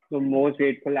the most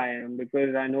grateful I am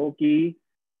because I know ki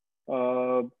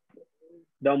uh,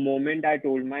 the moment I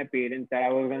told my parents that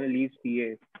I was gonna leave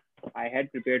CA, I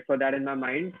had prepared for that in my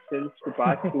mind since the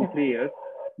past 2 3 years.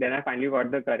 Then I finally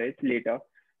got the courage later.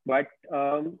 But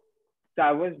so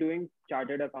I was doing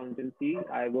chartered accountancy.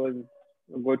 I was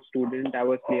a good student. I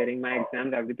was clearing my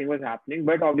exams. Everything was happening.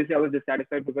 But obviously, I was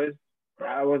dissatisfied because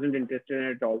I wasn't interested in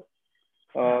it at all.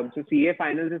 So CA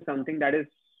finals is something that is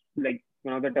like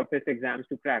one of the toughest exams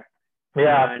to crack,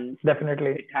 Yeah, and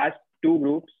definitely. it has 2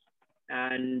 groups,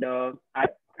 and I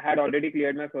had already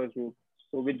cleared my first group.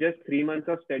 So with just 3 months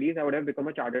of studies, I would have become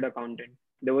a chartered accountant.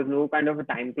 There was no kind of a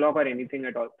time clock or anything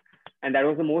at all, and that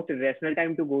was the most rational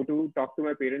time to go to talk to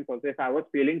my parents. Also, if I was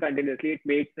failing continuously, it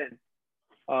made sense.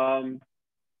 Um,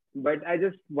 but I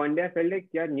just one day I felt like,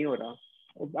 yeah, नहीं हो रहा,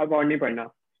 अब और नहीं पढ़ना.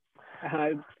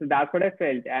 So that's what I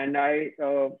felt, and I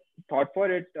thought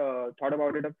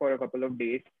about it for a couple of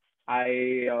days.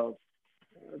 I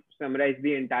summarized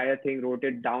the entire thing, wrote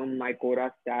it down, my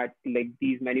Quora stat, like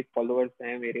these many followers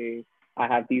हैं मेरे, I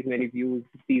have these many views,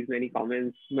 these many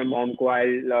comments. My mom को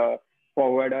I'll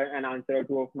forward an answer or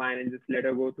two of mine and just let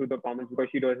her go through the comments because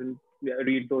she doesn't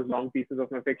read those long pieces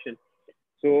of my fiction.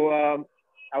 So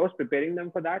I was preparing them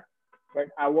for that, but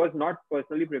I was not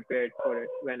personally prepared for it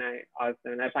when I asked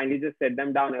them. And I finally just set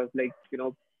them down. I was like,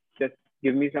 just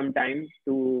give me some time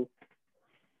to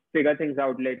figure things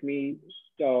out.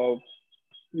 Uh,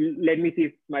 let me see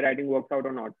if my writing works out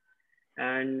or not.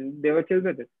 And they were chill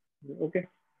with it. Okay.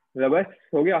 Bas,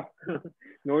 ho gaya.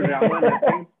 No drama,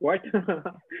 nothing. What?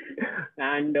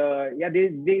 And yeah,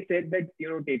 they said that,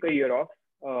 take a year off,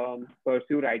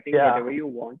 pursue writing Yeah, whatever you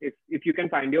want. If you can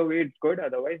find your way, it's good.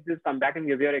 Otherwise, just come back and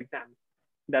give your exam.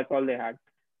 That's all they had.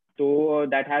 So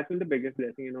that has been the biggest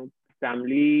blessing.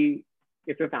 Family.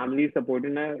 If your family is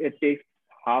supporting, it takes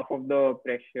half of the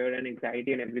pressure and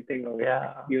anxiety and everything away.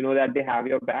 yeah. You know that they have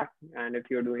your back, and if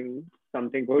you're doing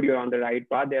something good, you're on the right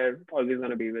path. They're always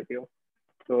gonna be with you.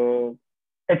 So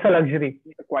It's a luxury.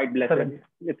 It's quite blessed.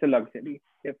 It's a luxury,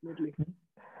 definitely.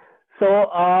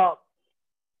 So,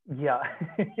 yeah,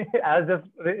 I was just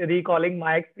recalling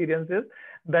my experiences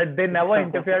that they never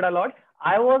interfered a lot.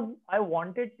 I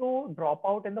wanted to drop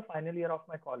out in the final year of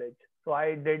my college. So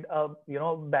I did a,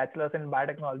 bachelor's in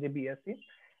biotechnology, BSc.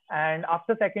 And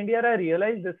after second year, I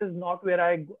realized this is not where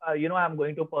I'm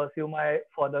going to pursue my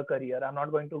further career. I'm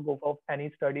not going to go for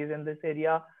any studies in this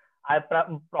area. I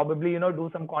probably, do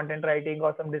some content writing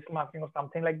or some digital marketing or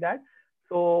something like that.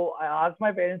 So I asked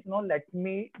my parents, let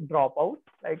me drop out.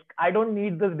 Like, I don't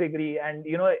need this degree. And,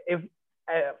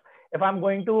 if I'm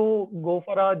going to go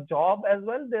for a job as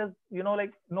well, there's,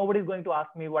 like, nobody's going to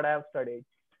ask me what I have studied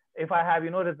if I have,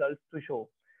 results to show.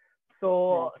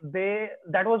 So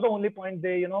that was the only point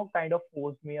they, kind of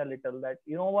forced me a little that,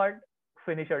 what,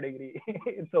 finish your degree.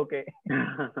 It's okay.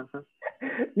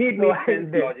 It makes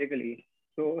sense logically.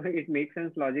 So it makes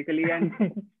sense logically. And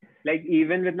like,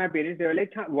 even with my parents, they were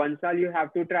like, one year you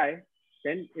have to try.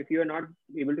 Then if you are not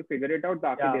able to figure it out,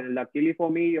 after dinner. Luckily for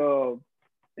me,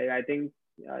 I think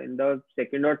in the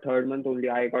second or third month only,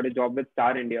 I got a job with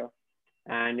Star India.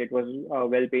 And it was a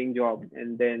well-paying job.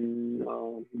 And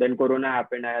then Corona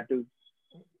happened. I had to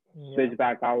switch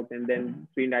back out, and then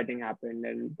screenwriting happened,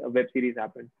 and a web series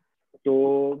happened.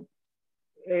 So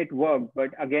it worked. But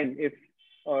again, if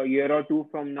a year or two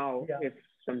from now, if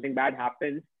something bad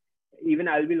happens, even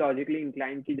I'll be logically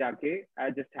inclined ki jaake,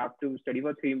 I just have to study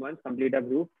for 3 months, complete a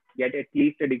group, get at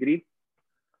least a degree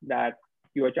that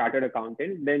you're a chartered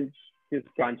accountant, then just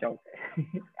branch out.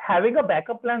 Having a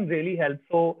backup plan really helps.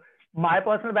 So my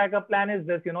personal backup plan is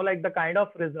this, like the kind of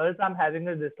results I'm having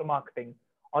is digital marketing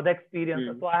or the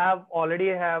experience. So I already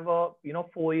have a,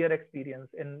 4-year experience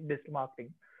in digital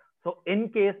marketing. So in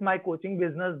case my coaching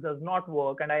business does not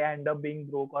work and I end up being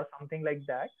broke or something like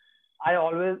that, I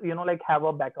always, like have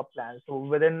a backup plan. So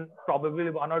within probably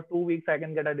 1 or 2 weeks, I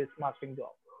can get a digital marketing job.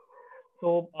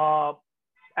 So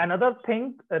another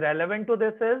thing relevant to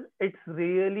this is it's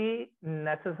really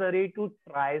necessary to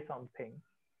try something,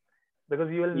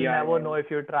 because you will never know if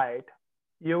you try it.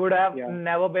 You would have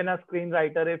never been a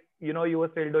screenwriter if, you were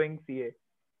still doing CA.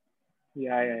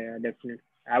 Yeah, definitely.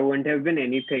 I wouldn't have been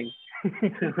anything.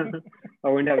 I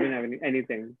wouldn't have been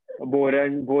anything. A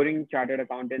boring chartered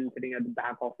accountant sitting at the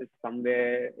back office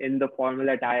somewhere in the formal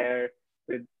attire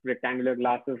with rectangular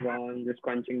glasses on, just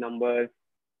crunching numbers.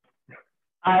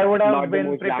 I would have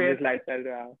been prepared.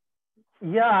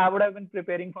 Yeah, I would have been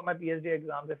preparing for my PhD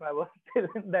exams if I was still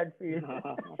in that field.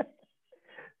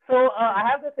 So I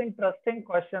have this interesting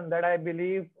question that I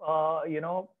believe,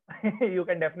 you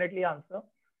can definitely answer.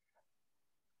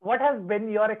 What has been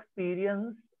your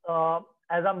experience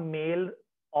as a male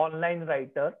online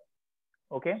writer?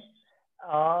 Okay.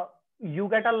 You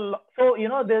get a lot. So,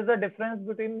 there's a difference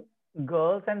between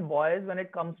girls and boys when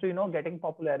it comes to, getting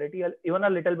popularity, even a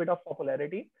little bit of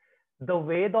popularity, the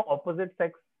way the opposite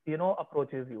sex,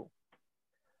 approaches you.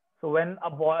 So when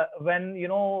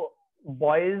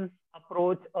boys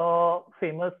approach a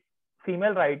famous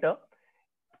female writer,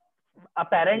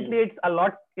 apparently it's a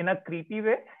lot in a creepy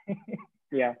way.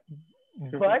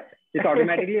 But it's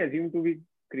automatically assumed to be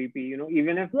creepy,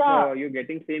 even if you're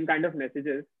getting same kind of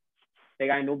messages. Like,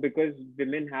 I know, because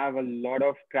women have a lot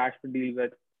of trash to deal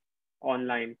with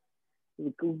online.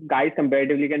 Guys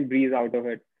comparatively can breeze out of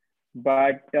it.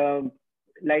 But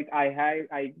like,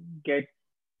 I get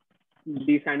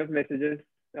these kind of messages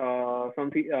from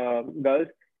girls,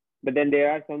 but then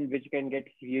there are some which can get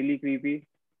really creepy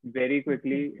very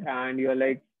quickly, and you're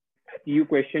like, you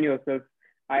question yourself.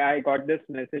 I got this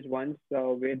message once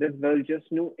where this girl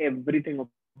just knew everything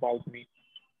about me.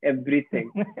 Everything.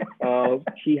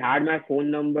 She had my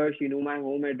phone number. She knew my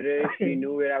home address. She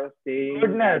knew where I was staying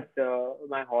at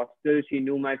my hostel. She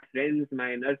knew my friends,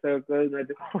 my inner circle.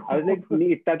 I was like,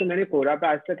 इतना तो मैंने कोरा पे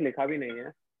आज तक लिखा भी नहीं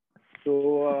है. So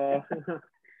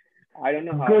I don't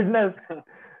know how. Goodness.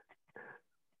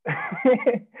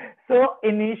 So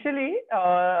initially,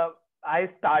 I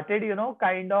started,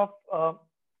 kind of.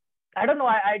 I don't know.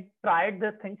 I tried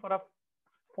this thing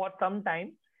for some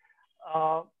time.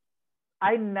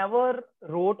 I never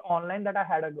wrote online that I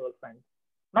had a girlfriend.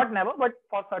 Not never, but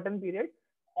for certain periods.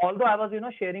 Although I was,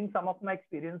 sharing some of my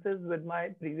experiences with my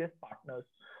previous partners.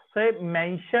 So I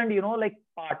mentioned, like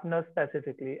partners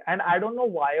specifically. And I don't know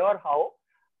why or how.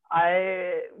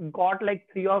 I got like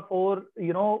 3 or 4,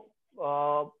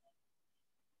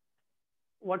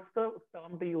 what's the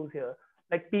term to use here?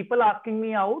 Like people asking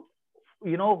me out,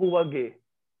 who were gay.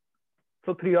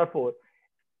 So 3 or 4.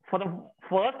 For the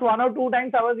first 1 or 2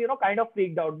 times, I was, kind of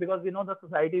freaked out because, the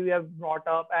society we have brought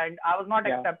up, and I was not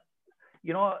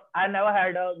I never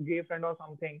had a gay friend or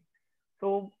something.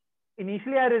 So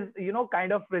initially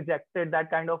kind of rejected that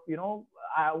kind of,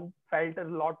 I felt a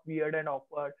lot weird and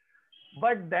awkward.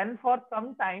 But then for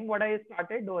some time, what I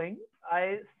started doing,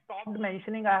 I stopped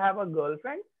mentioning I have a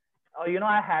girlfriend.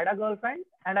 I had a girlfriend,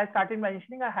 and I started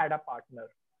mentioning I had a partner.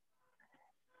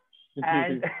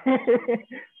 And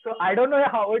so I don't know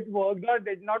how it worked or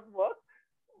did not work,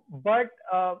 but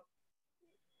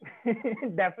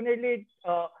definitely,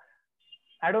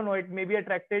 I don't know, it maybe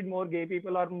attracted more gay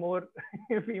people or more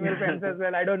female friends as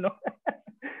well. I don't know.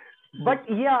 But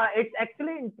yeah, it's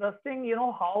actually interesting,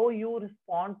 how you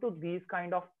respond to these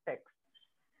kind of texts.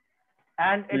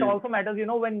 And it also matters,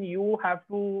 when you have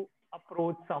to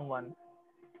approach someone,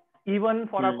 even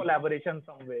for a collaboration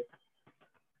somewhere,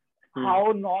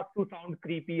 how not to sound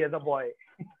creepy as a boy.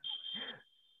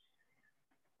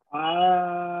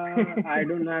 I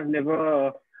don't know. I've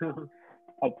never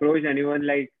approached anyone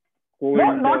like cold.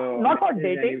 Not for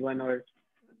dating. Anyone or,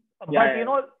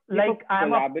 but like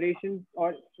I'm collaborations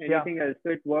or anything else.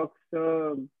 So it works.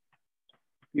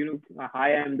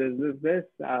 Hi, I'm this.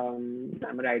 I'm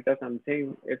a writer,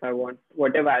 something. If I want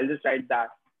whatever, I'll just write that.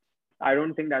 I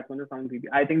don't think that's going to sound creepy.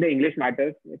 I think the English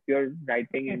matters. If you're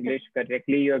writing English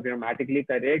correctly, you're grammatically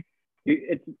correct,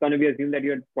 it's going to be assumed that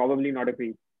you're probably not a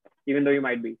creep, even though you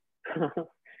might be.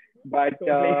 But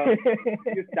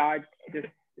you start just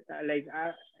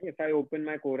if I open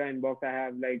my Quora inbox, I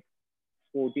have like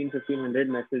 1,500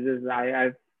 messages.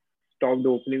 I've stopped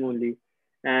opening only.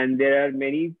 And there are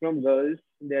many from girls.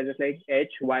 They're just like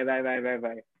H, Y, Y, Y, Y,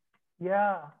 Y.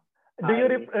 Yeah. Do you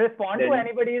respond to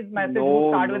anybody's message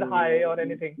who start with hi or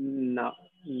anything? No,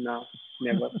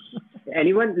 never.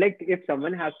 Anyone, like if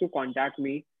someone has to contact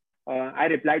me, I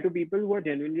reply to people who are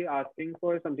genuinely asking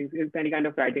for something, if any kind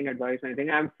of writing advice or anything.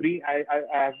 I'm free. I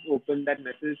have opened that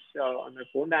message on my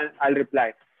phone and I'll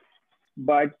reply.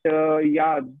 But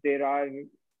yeah, there are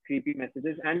creepy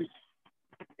messages, and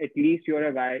at least you're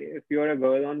a guy. If you're a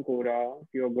girl on Quora,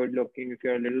 if you're good looking, if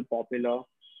you're a little popular,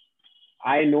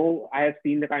 I know I have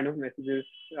seen the kind of messages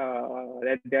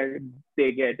that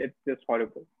they get. It's just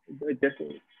horrible. It's just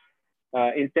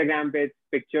Instagram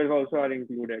pictures also are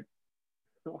included.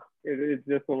 It's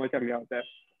just so much ugly out there.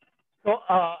 So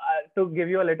to give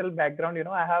you a little background,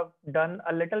 I have done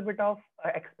a little bit of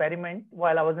experiment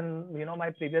while I was in,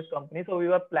 my previous company. So we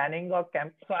were planning a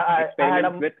camp. So I had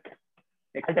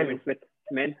experiment with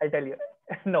men. I'll tell you.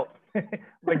 No,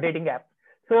 with dating app.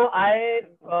 So I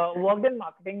worked in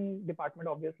marketing department,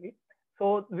 obviously.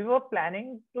 So we were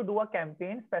planning to do a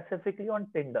campaign specifically on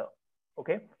Tinder.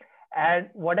 Okay. And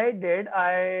what I did,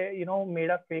 I, made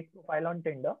a fake profile on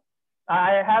Tinder.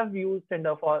 I have used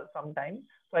Tinder for some time.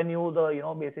 So I knew the,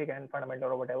 basic and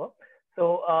fundamental or whatever.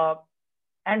 So,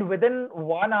 and within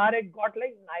 1 hour, it got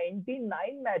like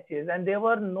 99 matches, and there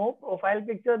were no profile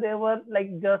picture. They were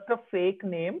like just a fake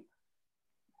name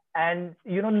and,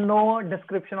 no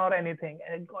description or anything.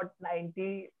 And it got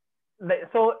 90.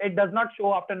 So it does not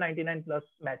show after 99 plus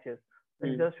matches.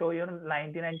 It just show,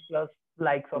 99 plus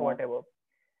likes or whatever.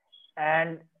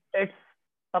 And it's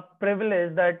a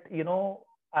privilege that,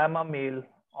 I'm a male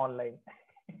online.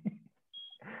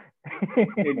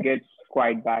 It gets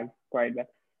quite bad.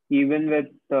 Even with,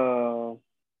 I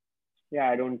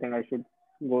don't think I should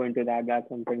go into that. That's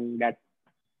something that.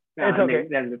 It's okay.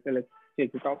 Let's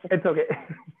change the topic. It's okay.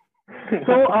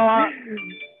 So,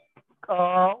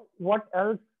 what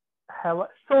else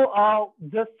So,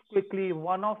 just quickly,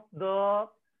 one of the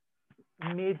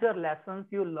major lessons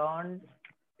you learned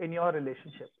in your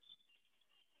relationship.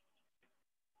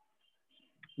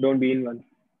 Don't be in one.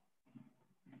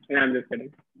 I'm just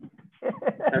kidding.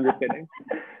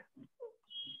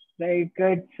 Like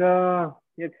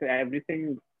it's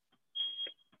everything.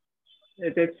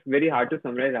 It's very hard to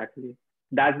summarize actually.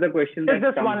 That's the question that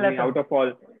comes me out of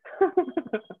all.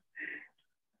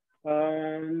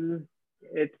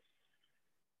 It's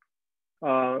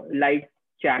like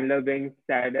Chandler Bing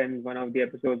said in one of the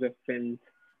episodes of Friends.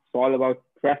 It's all about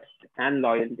trust and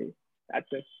loyalty. That's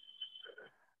it.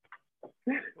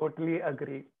 Totally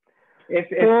agree. If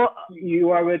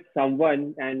you are with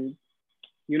someone and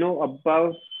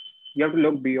above, you have to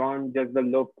look beyond just the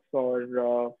looks or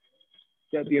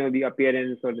the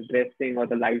appearance or the dressing or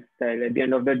the lifestyle. At the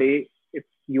end of the day, if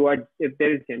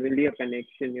there is genuinely a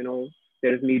connection,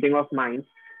 there is meeting of minds,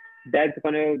 that's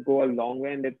gonna go a long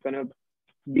way and it's gonna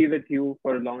be with you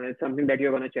for a long. It's something that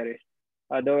you're gonna cherish.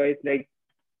 Otherwise, like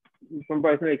from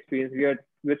personal experience, if you're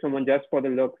with someone just for the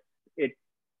looks, it's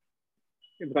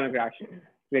gonna crash.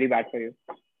 Very bad for you.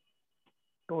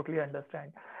 Totally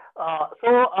understand. So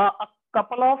a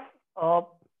couple of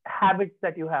habits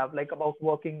that you have, like about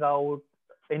working out,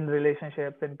 in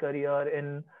relationships, in career,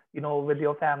 in with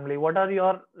your family? What are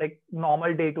your like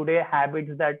normal day-to-day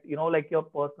habits that, like your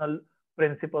personal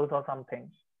principles or something?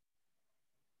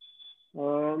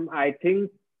 I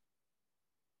think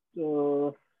uh,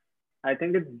 I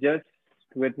think it's just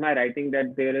with my writing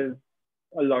that there is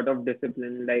a lot of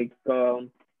discipline. Like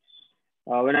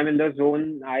when I'm in the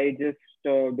zone, I just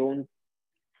don't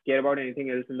care about anything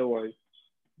else in the world.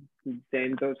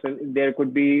 Then so there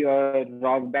could be a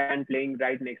rock band playing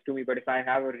right next to me, but if I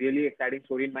have a really exciting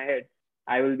story in my head,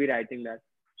 I will be writing that.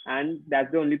 And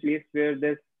that's the only place where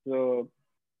this uh,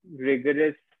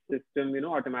 rigorous system,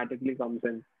 automatically comes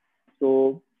in.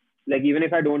 So, like, even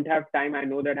if I don't have time, I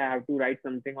know that I have to write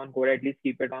something on core, at least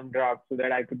keep it on draft so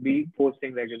that I could be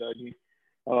posting regularly.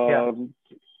 Yeah. Um,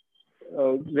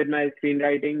 with my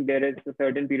screenwriting, there is a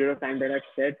certain period of time that I've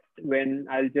set when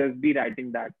I'll just be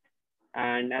writing that.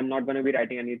 And I'm not going to be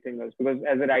writing anything else because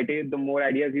as a writer, the more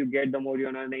ideas you get, the more you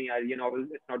know, your novel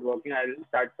is not working. I'll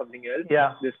start something else.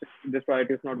 Yeah. This project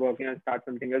is not working. I'll start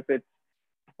something else. It's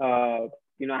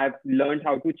I've learned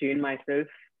how to chain myself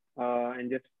and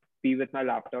just be with my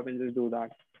laptop and just do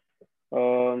that.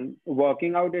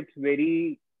 Working out, it's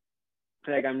very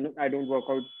like I don't work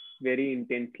out very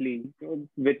intensely. So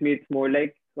with me, it's more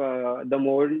like the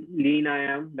more lean I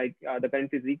am, like the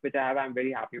current physique which I have, I'm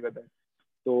very happy with it.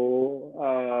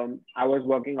 So I was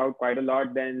working out quite a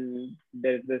lot. Then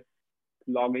there's this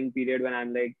logging period when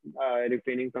I'm like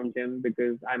refraining from gym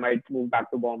because I might move back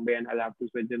to Bombay and I'll have to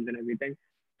switch gyms and everything. Mhm.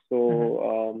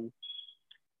 So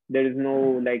there is no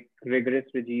like rigorous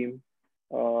regime.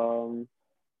 Um,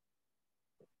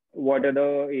 what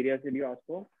other areas did you ask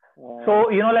for? So,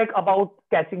 like about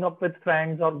catching up with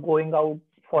friends or going out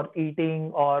for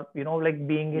eating or, like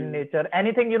being in Hmm. nature,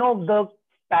 anything, the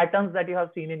patterns that you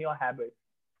have seen in your habits.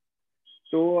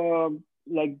 So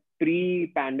like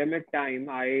pre-pandemic time,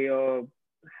 I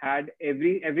had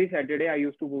every Saturday I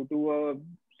used to go to a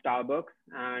Starbucks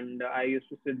and I used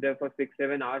to sit there for 6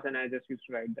 7 hours and I just used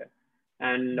to write there.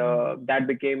 And that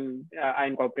became I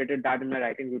incorporated that in my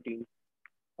writing routine.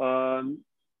 Um,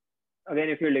 Again,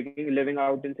 if you're living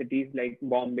out in cities like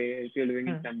Bombay, if you're living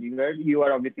in Hmm. Chandigarh, you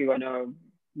are obviously gonna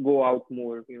go out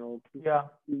more. Yeah.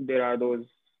 There are those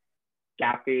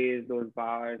cafes, those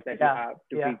bars that you Yeah. have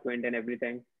to Yeah. frequent and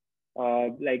everything.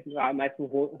 Like my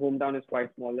hometown is quite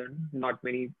small and not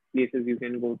many places you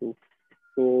can go to.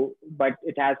 So, but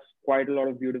it has quite a lot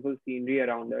of beautiful scenery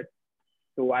around it.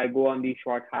 So I go on these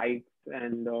short hikes,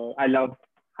 and I love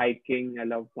hiking. I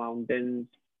love mountains,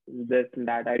 this and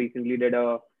that. I recently did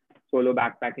a solo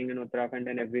backpacking in Uttarakhand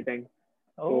and everything.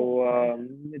 Oh, So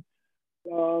nice.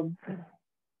 uh,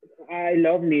 I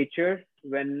love nature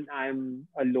when I'm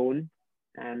alone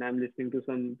and I'm listening to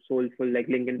some soulful like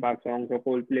Linkin Park songs or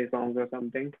Coldplay songs or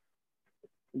something.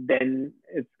 Then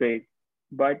it's great.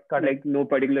 But Got it. like no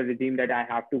particular regime that I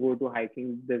have to go to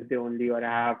hiking this day only or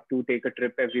I have to take a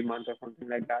trip every month or something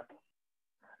like that.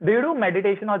 Do you do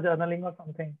meditation or journaling or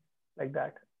something like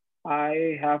that?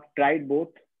 I have tried both.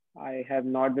 I have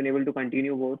not been able to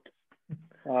continue both.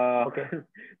 Uh, Okay.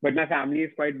 but my family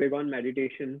is quite big on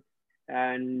meditation.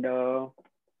 And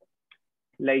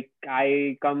like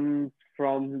I come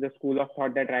from the school of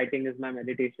thought that writing is my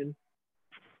meditation.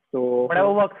 Whatever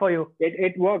So works for you.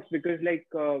 it works because like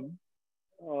from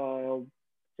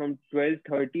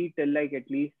 12:30 till like at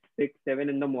least 6 7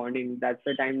 in the morning, that's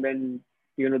the time when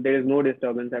there is no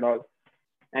disturbance at all.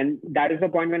 And that is the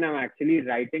point when I'm actually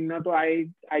writing now. So I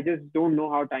just don't know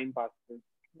how time passes.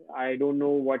 I don't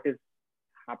know what is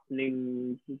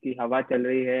happening कि हवा चल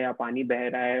रही है या पानी बह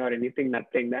रहा है or anything,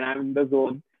 nothing. Then I'm in the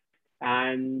zone.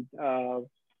 And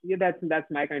yeah,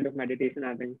 that's my kind of meditation,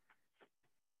 I think.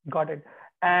 Got it.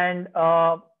 And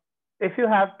if you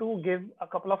have to give a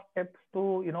couple of tips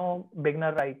to,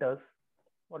 beginner writers,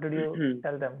 what would you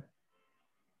tell them?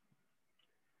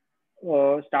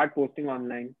 Start posting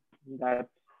online. That's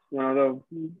one of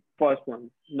the first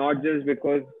ones. Not just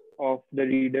because of the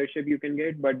readership you can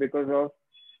get, but because of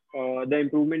the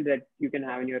improvement that you can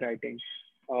have in your writing.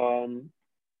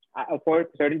 For a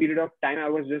certain period of time, I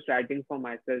was just writing for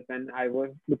myself, and I was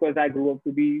because I grew up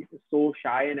to be so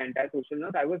shy and antisocial.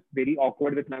 Not I was very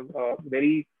awkward with my,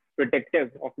 very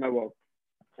protective of my work,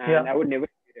 and Yeah. I would never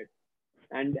share it.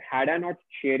 And had I not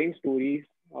sharing stories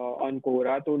on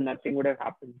Quora, so nothing would have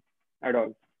happened at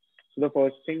all. So the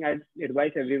first thing I'd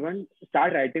advise everyone,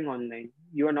 start writing online.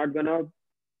 You are not gonna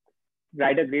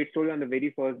write a great story on the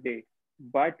very first day,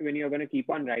 but when you're gonna keep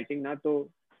on writing now, so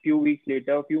few weeks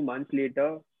later, few months later,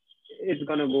 it's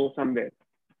gonna go somewhere.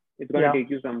 It's gonna Yeah. take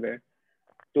you somewhere.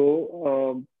 So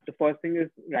the first thing is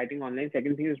writing online.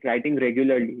 Second thing is writing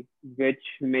regularly, which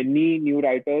many new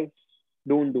writers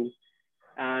don't do.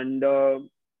 And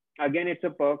again, it's a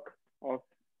perk of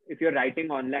if you're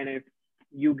writing online, if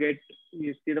you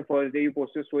see the first day you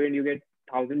post a story and you get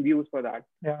 1,000 views for that,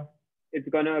 Yeah. it's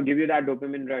gonna give you that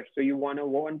dopamine rush. So you wanna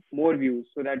want more views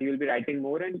so that you'll be writing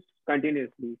more and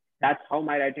continuously. That's how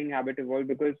my writing habit evolved,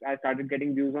 because I started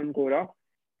getting views on Quora,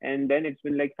 and then it's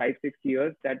been like 5-6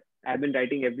 years that I've been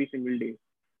writing every single day.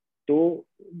 So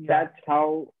Yeah. that's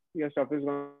how your stuff is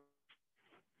going.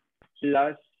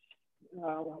 Plus,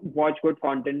 watch good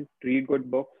content, read good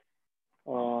books.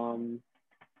 Um,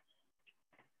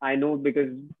 I know,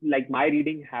 because like my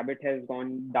reading habit has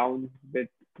gone down with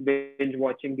binge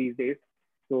watching these days.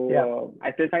 So Yeah.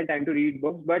 I still find time to read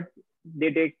books, but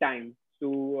they take time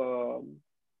to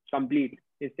complete.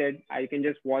 Instead, I can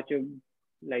just watch an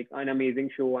amazing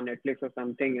show on Netflix or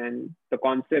something, and the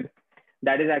concept,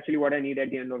 that is actually what I need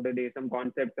at the end of the day. Some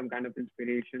concept, some kind of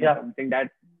inspiration, Yeah. something that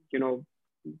you know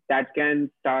that can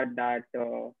start that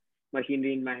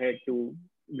machinery in my head to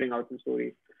bring out some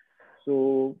stories. So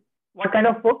What kind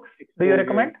of books do you exposure,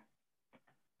 recommend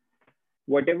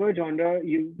whatever genre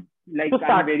you like. to I'm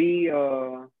start? very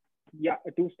yeah,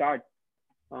 to start.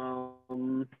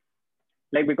 Um,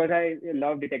 like, because I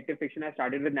love detective fiction, I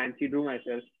started with Nancy Drew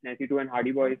myself, Nancy Drew and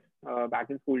Hardy Boys, back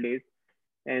in school days.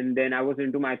 And then I was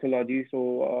into mythology,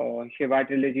 so Shiva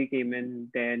trilogy came in.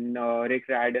 Then Rick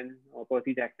Riordan,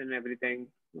 Percy Jackson, and everything.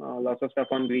 Lots of stuff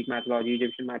on Greek mythology,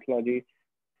 Egyptian mythology.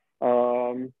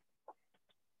 Um,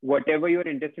 Whatever you're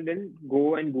interested in,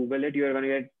 go and Google it. You're gonna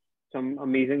get some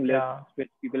amazing lists Yeah. which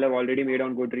people have already made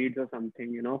on Goodreads or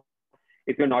something.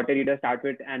 If you're not a reader, start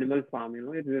with Animal Farm.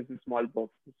 It's just a small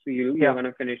book, so you're Yeah.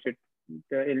 gonna finish it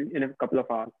in a couple of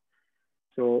hours.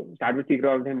 So start with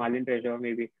Secret of the Himalayan Treasure,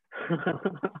 maybe.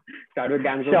 Start with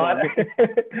Gangs of Sure. Bombay.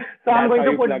 So I'm That's going how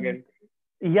to you put, plug in.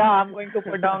 yeah, I'm going to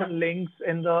put down links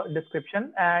in the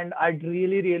description, and I'd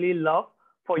really, really love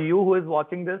for you who is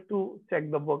watching this to check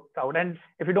the books out. And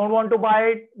if you don't want to buy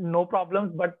it, no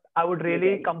problems, but I would No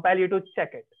really problem. compel you to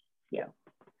check it. Yeah.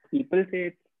 People say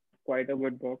it's quite a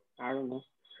good book. I don't know.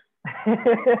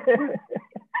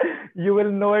 You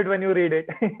will know it when you read it.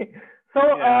 So,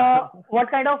 Yeah. what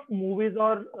kind of movies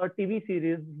or TV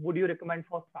series would you recommend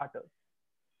for starters?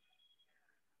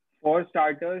 For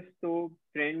starters, so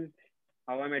Friends,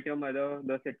 How I Met Your Mother,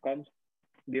 the sitcoms,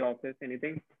 The Office,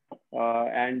 anything.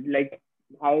 And like,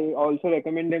 I also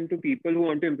recommend them to people who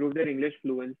want to improve their English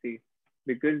fluency.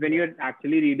 Because when Yes. you're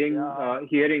actually reading, Yeah.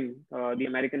 hearing the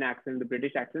American accent, the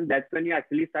British accent, that's when you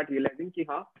actually start realizing ki,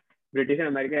 British and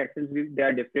American accents, they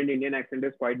are different. Indian accent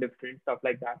is quite different, stuff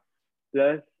like that.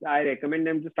 Plus, I recommend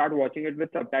them to start watching it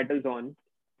with subtitles on,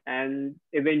 and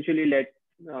eventually let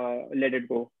it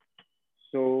go.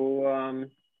 So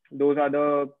those are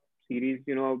the series.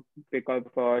 Pick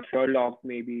up Sherlock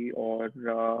maybe, or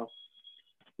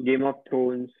Game of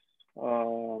Thrones,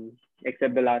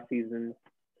 except the last season.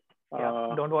 Yeah.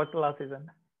 Uh, Don't watch the last season.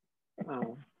 uh,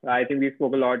 I think we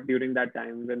spoke a lot during that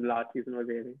time when the last season was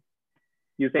airing.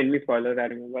 You sent me spoilers. I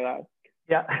remember that.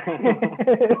 Yeah.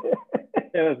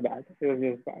 It was bad. It was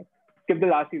just bad. Skip the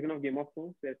last season of Game of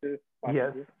Thrones. This is part of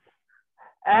Yes. this.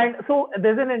 And so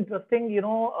there's an interesting,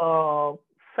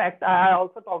 fact. I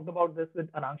also talked about this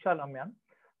with Anangsha Lamyan.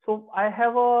 So I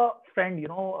have a friend,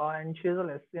 and she's a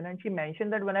lesbian, and she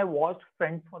mentioned that when I watched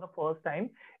Friends for the first time,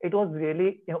 it was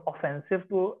really, offensive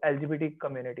to LGBT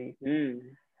community Yeah,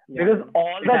 because yeah.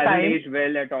 all It the hasn't time, aged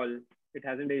well at all. It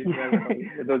hasn't aged well at all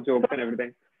with those jokes and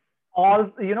everything.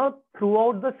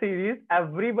 throughout the series,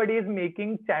 everybody is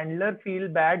making Chandler feel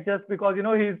bad just because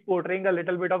he's portraying a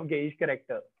little bit of gayish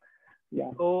character.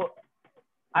 Yeah, So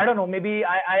I don't know. Maybe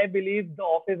I believe The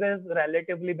Office is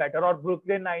relatively better, or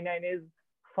Brooklyn Nine-Nine is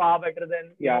far better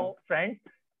than yeah, Friends.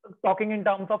 Talking in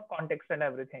terms of context and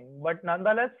everything, but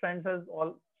nonetheless, Friends has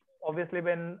all obviously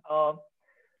been a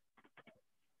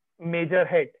major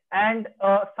hit. And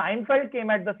Seinfeld came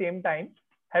at the same time.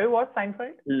 Have you watched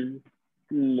Seinfeld? mm.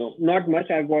 No, not much.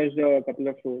 I've watched a couple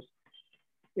of shows.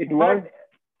 It was But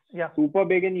yeah, super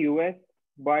big in US,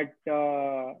 but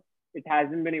it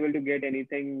hasn't been able to get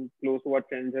anything close to what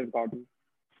Friends has gotten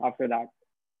after that.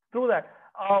 true that.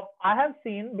 I have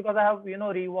seen because I have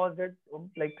rewatched it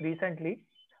like recently.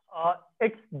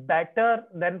 It's better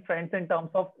than Friends in terms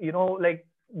of like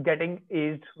getting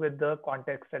aged with the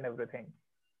context and everything.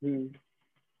 Hmm.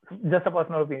 Just a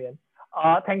personal opinion.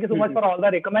 Thank you so much for all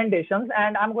the recommendations,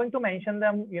 and I'm going to mention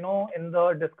them, in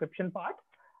the description part.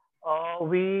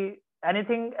 We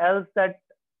anything else that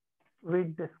we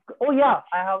discuss? Oh yeah,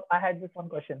 I had this one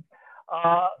question.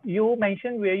 You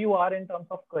mentioned where you are in terms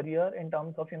of career, in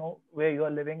terms of where you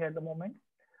are living at the moment.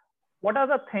 What are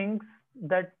the things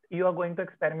that you are going to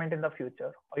experiment in the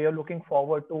future, or you're looking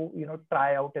forward to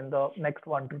try out in the next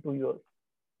 1 to 2 years?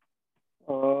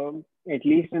 At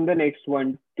least in the next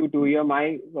 1 to 2 year,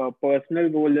 my personal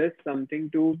goal is something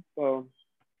to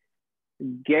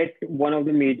get one of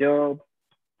the major,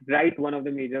 write one of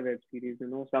the major web series.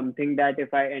 Something that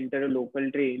if I enter a local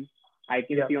train, I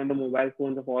can Yeah. see on the mobile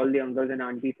phones of all the uncles and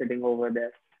aunties sitting over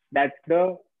there. That's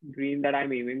the dream that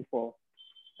I'm aiming for.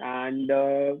 And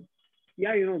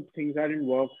yeah, things are in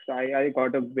works. I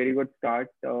got a very good start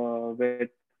with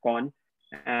Con,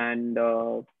 and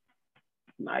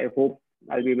I hope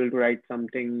I'll be able to write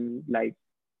something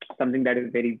that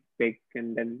is very big,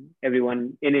 and then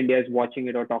everyone in India is watching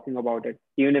it or talking about it.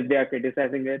 Even if they are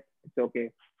criticizing it, it's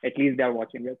okay. At least they are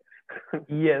watching it.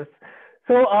 Yes.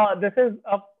 So this is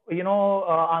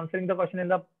answering the question in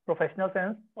the professional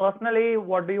sense. Personally,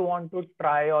 what do you want to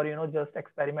try or just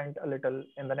experiment a little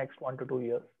in the next 1 to 2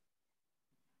 years?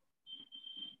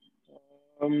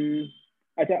 um,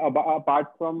 apart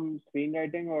from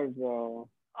screenwriting or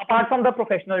Apart from the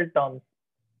professional terms,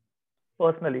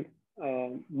 personally.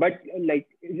 but like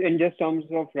in just terms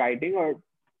of writing or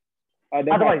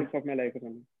other Otherwise, facets of my life or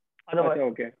something. otherwise.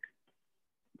 Okay.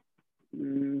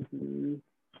 hmm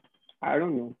I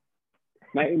don't know.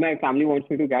 My family wants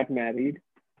me to get married.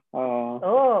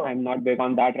 Oh, I'm not big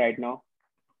on that right now,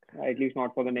 at least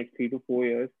not for the next 3 to 4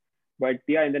 years. But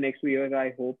yeah, in the next 2 years,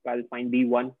 I hope I'll find the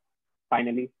one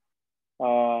finally.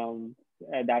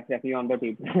 That's definitely on the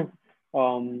table.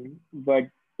 But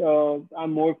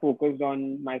I'm more focused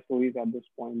on my stories at this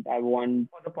point. I want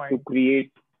what's the to point?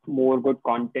 create more good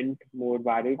content, more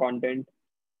viral content,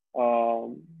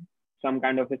 um, some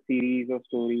kind of a series of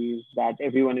stories that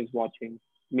everyone is watching.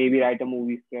 Maybe write a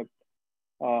movie script,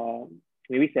 uh,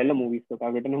 maybe sell a movie script.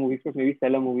 I've written a movie script, maybe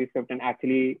sell a movie script and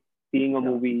actually seeing a Yeah.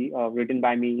 movie written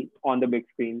by me on the big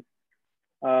screen.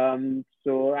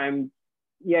 So I'm,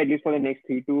 yeah, at least for the next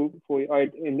 3 to 4, or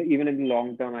even in the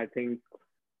long term, I think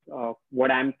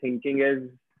what I'm thinking is,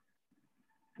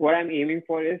 what I'm aiming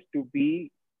for is to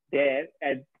be there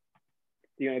at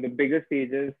the bigger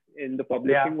stages in the Yeah.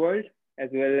 publishing world as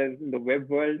well as in the web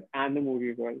world and the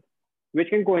movie world, which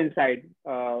can coincide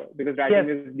because writing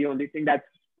Yes. is the only thing that's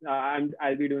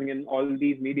I'll be doing in all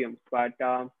these mediums. But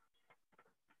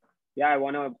yeah, I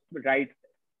want to write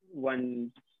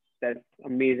one that's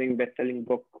amazing best-selling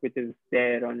book, which is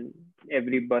there on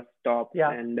every bus stop,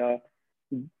 Yeah. and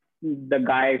the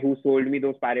guy who sold me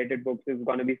those pirated books is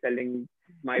gonna be selling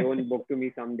my own book to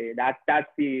me someday.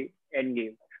 That's the end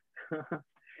game.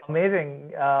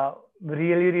 Amazing.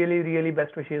 Really, really, really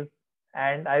best wishes.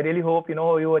 And I really hope,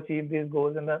 you achieve these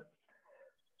goals in the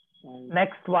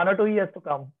next 1 or 2 years to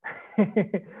come. I hope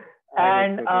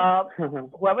And so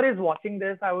too. whoever is watching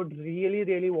this, I would really,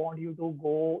 really want you to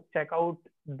go check out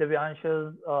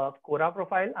Divyansh's Quora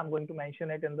profile. I'm going to mention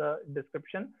it in the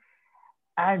description,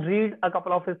 and read a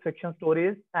couple of his fiction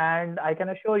stories. And I can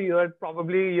assure you, you'll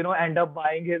probably, end up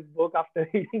buying his book after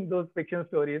reading those fiction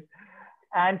stories.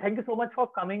 And thank you so much for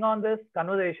coming on this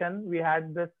conversation. We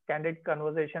had this candid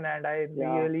conversation, and I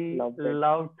Yeah, really loved it.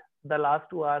 loved the last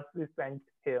 2 hours we spent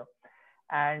here. It's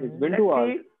And been let's 2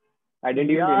 hours. see. I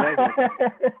didn't even Yeah. realize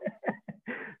it.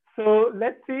 So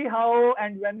let's see how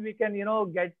and when we can,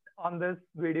 get on this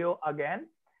video again.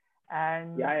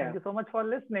 And Yeah, thank yeah. you so much for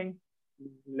listening.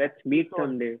 Let's See you meet soon.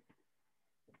 someday.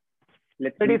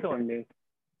 Let's Pretty meet soon. someday.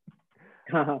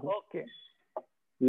 Okay.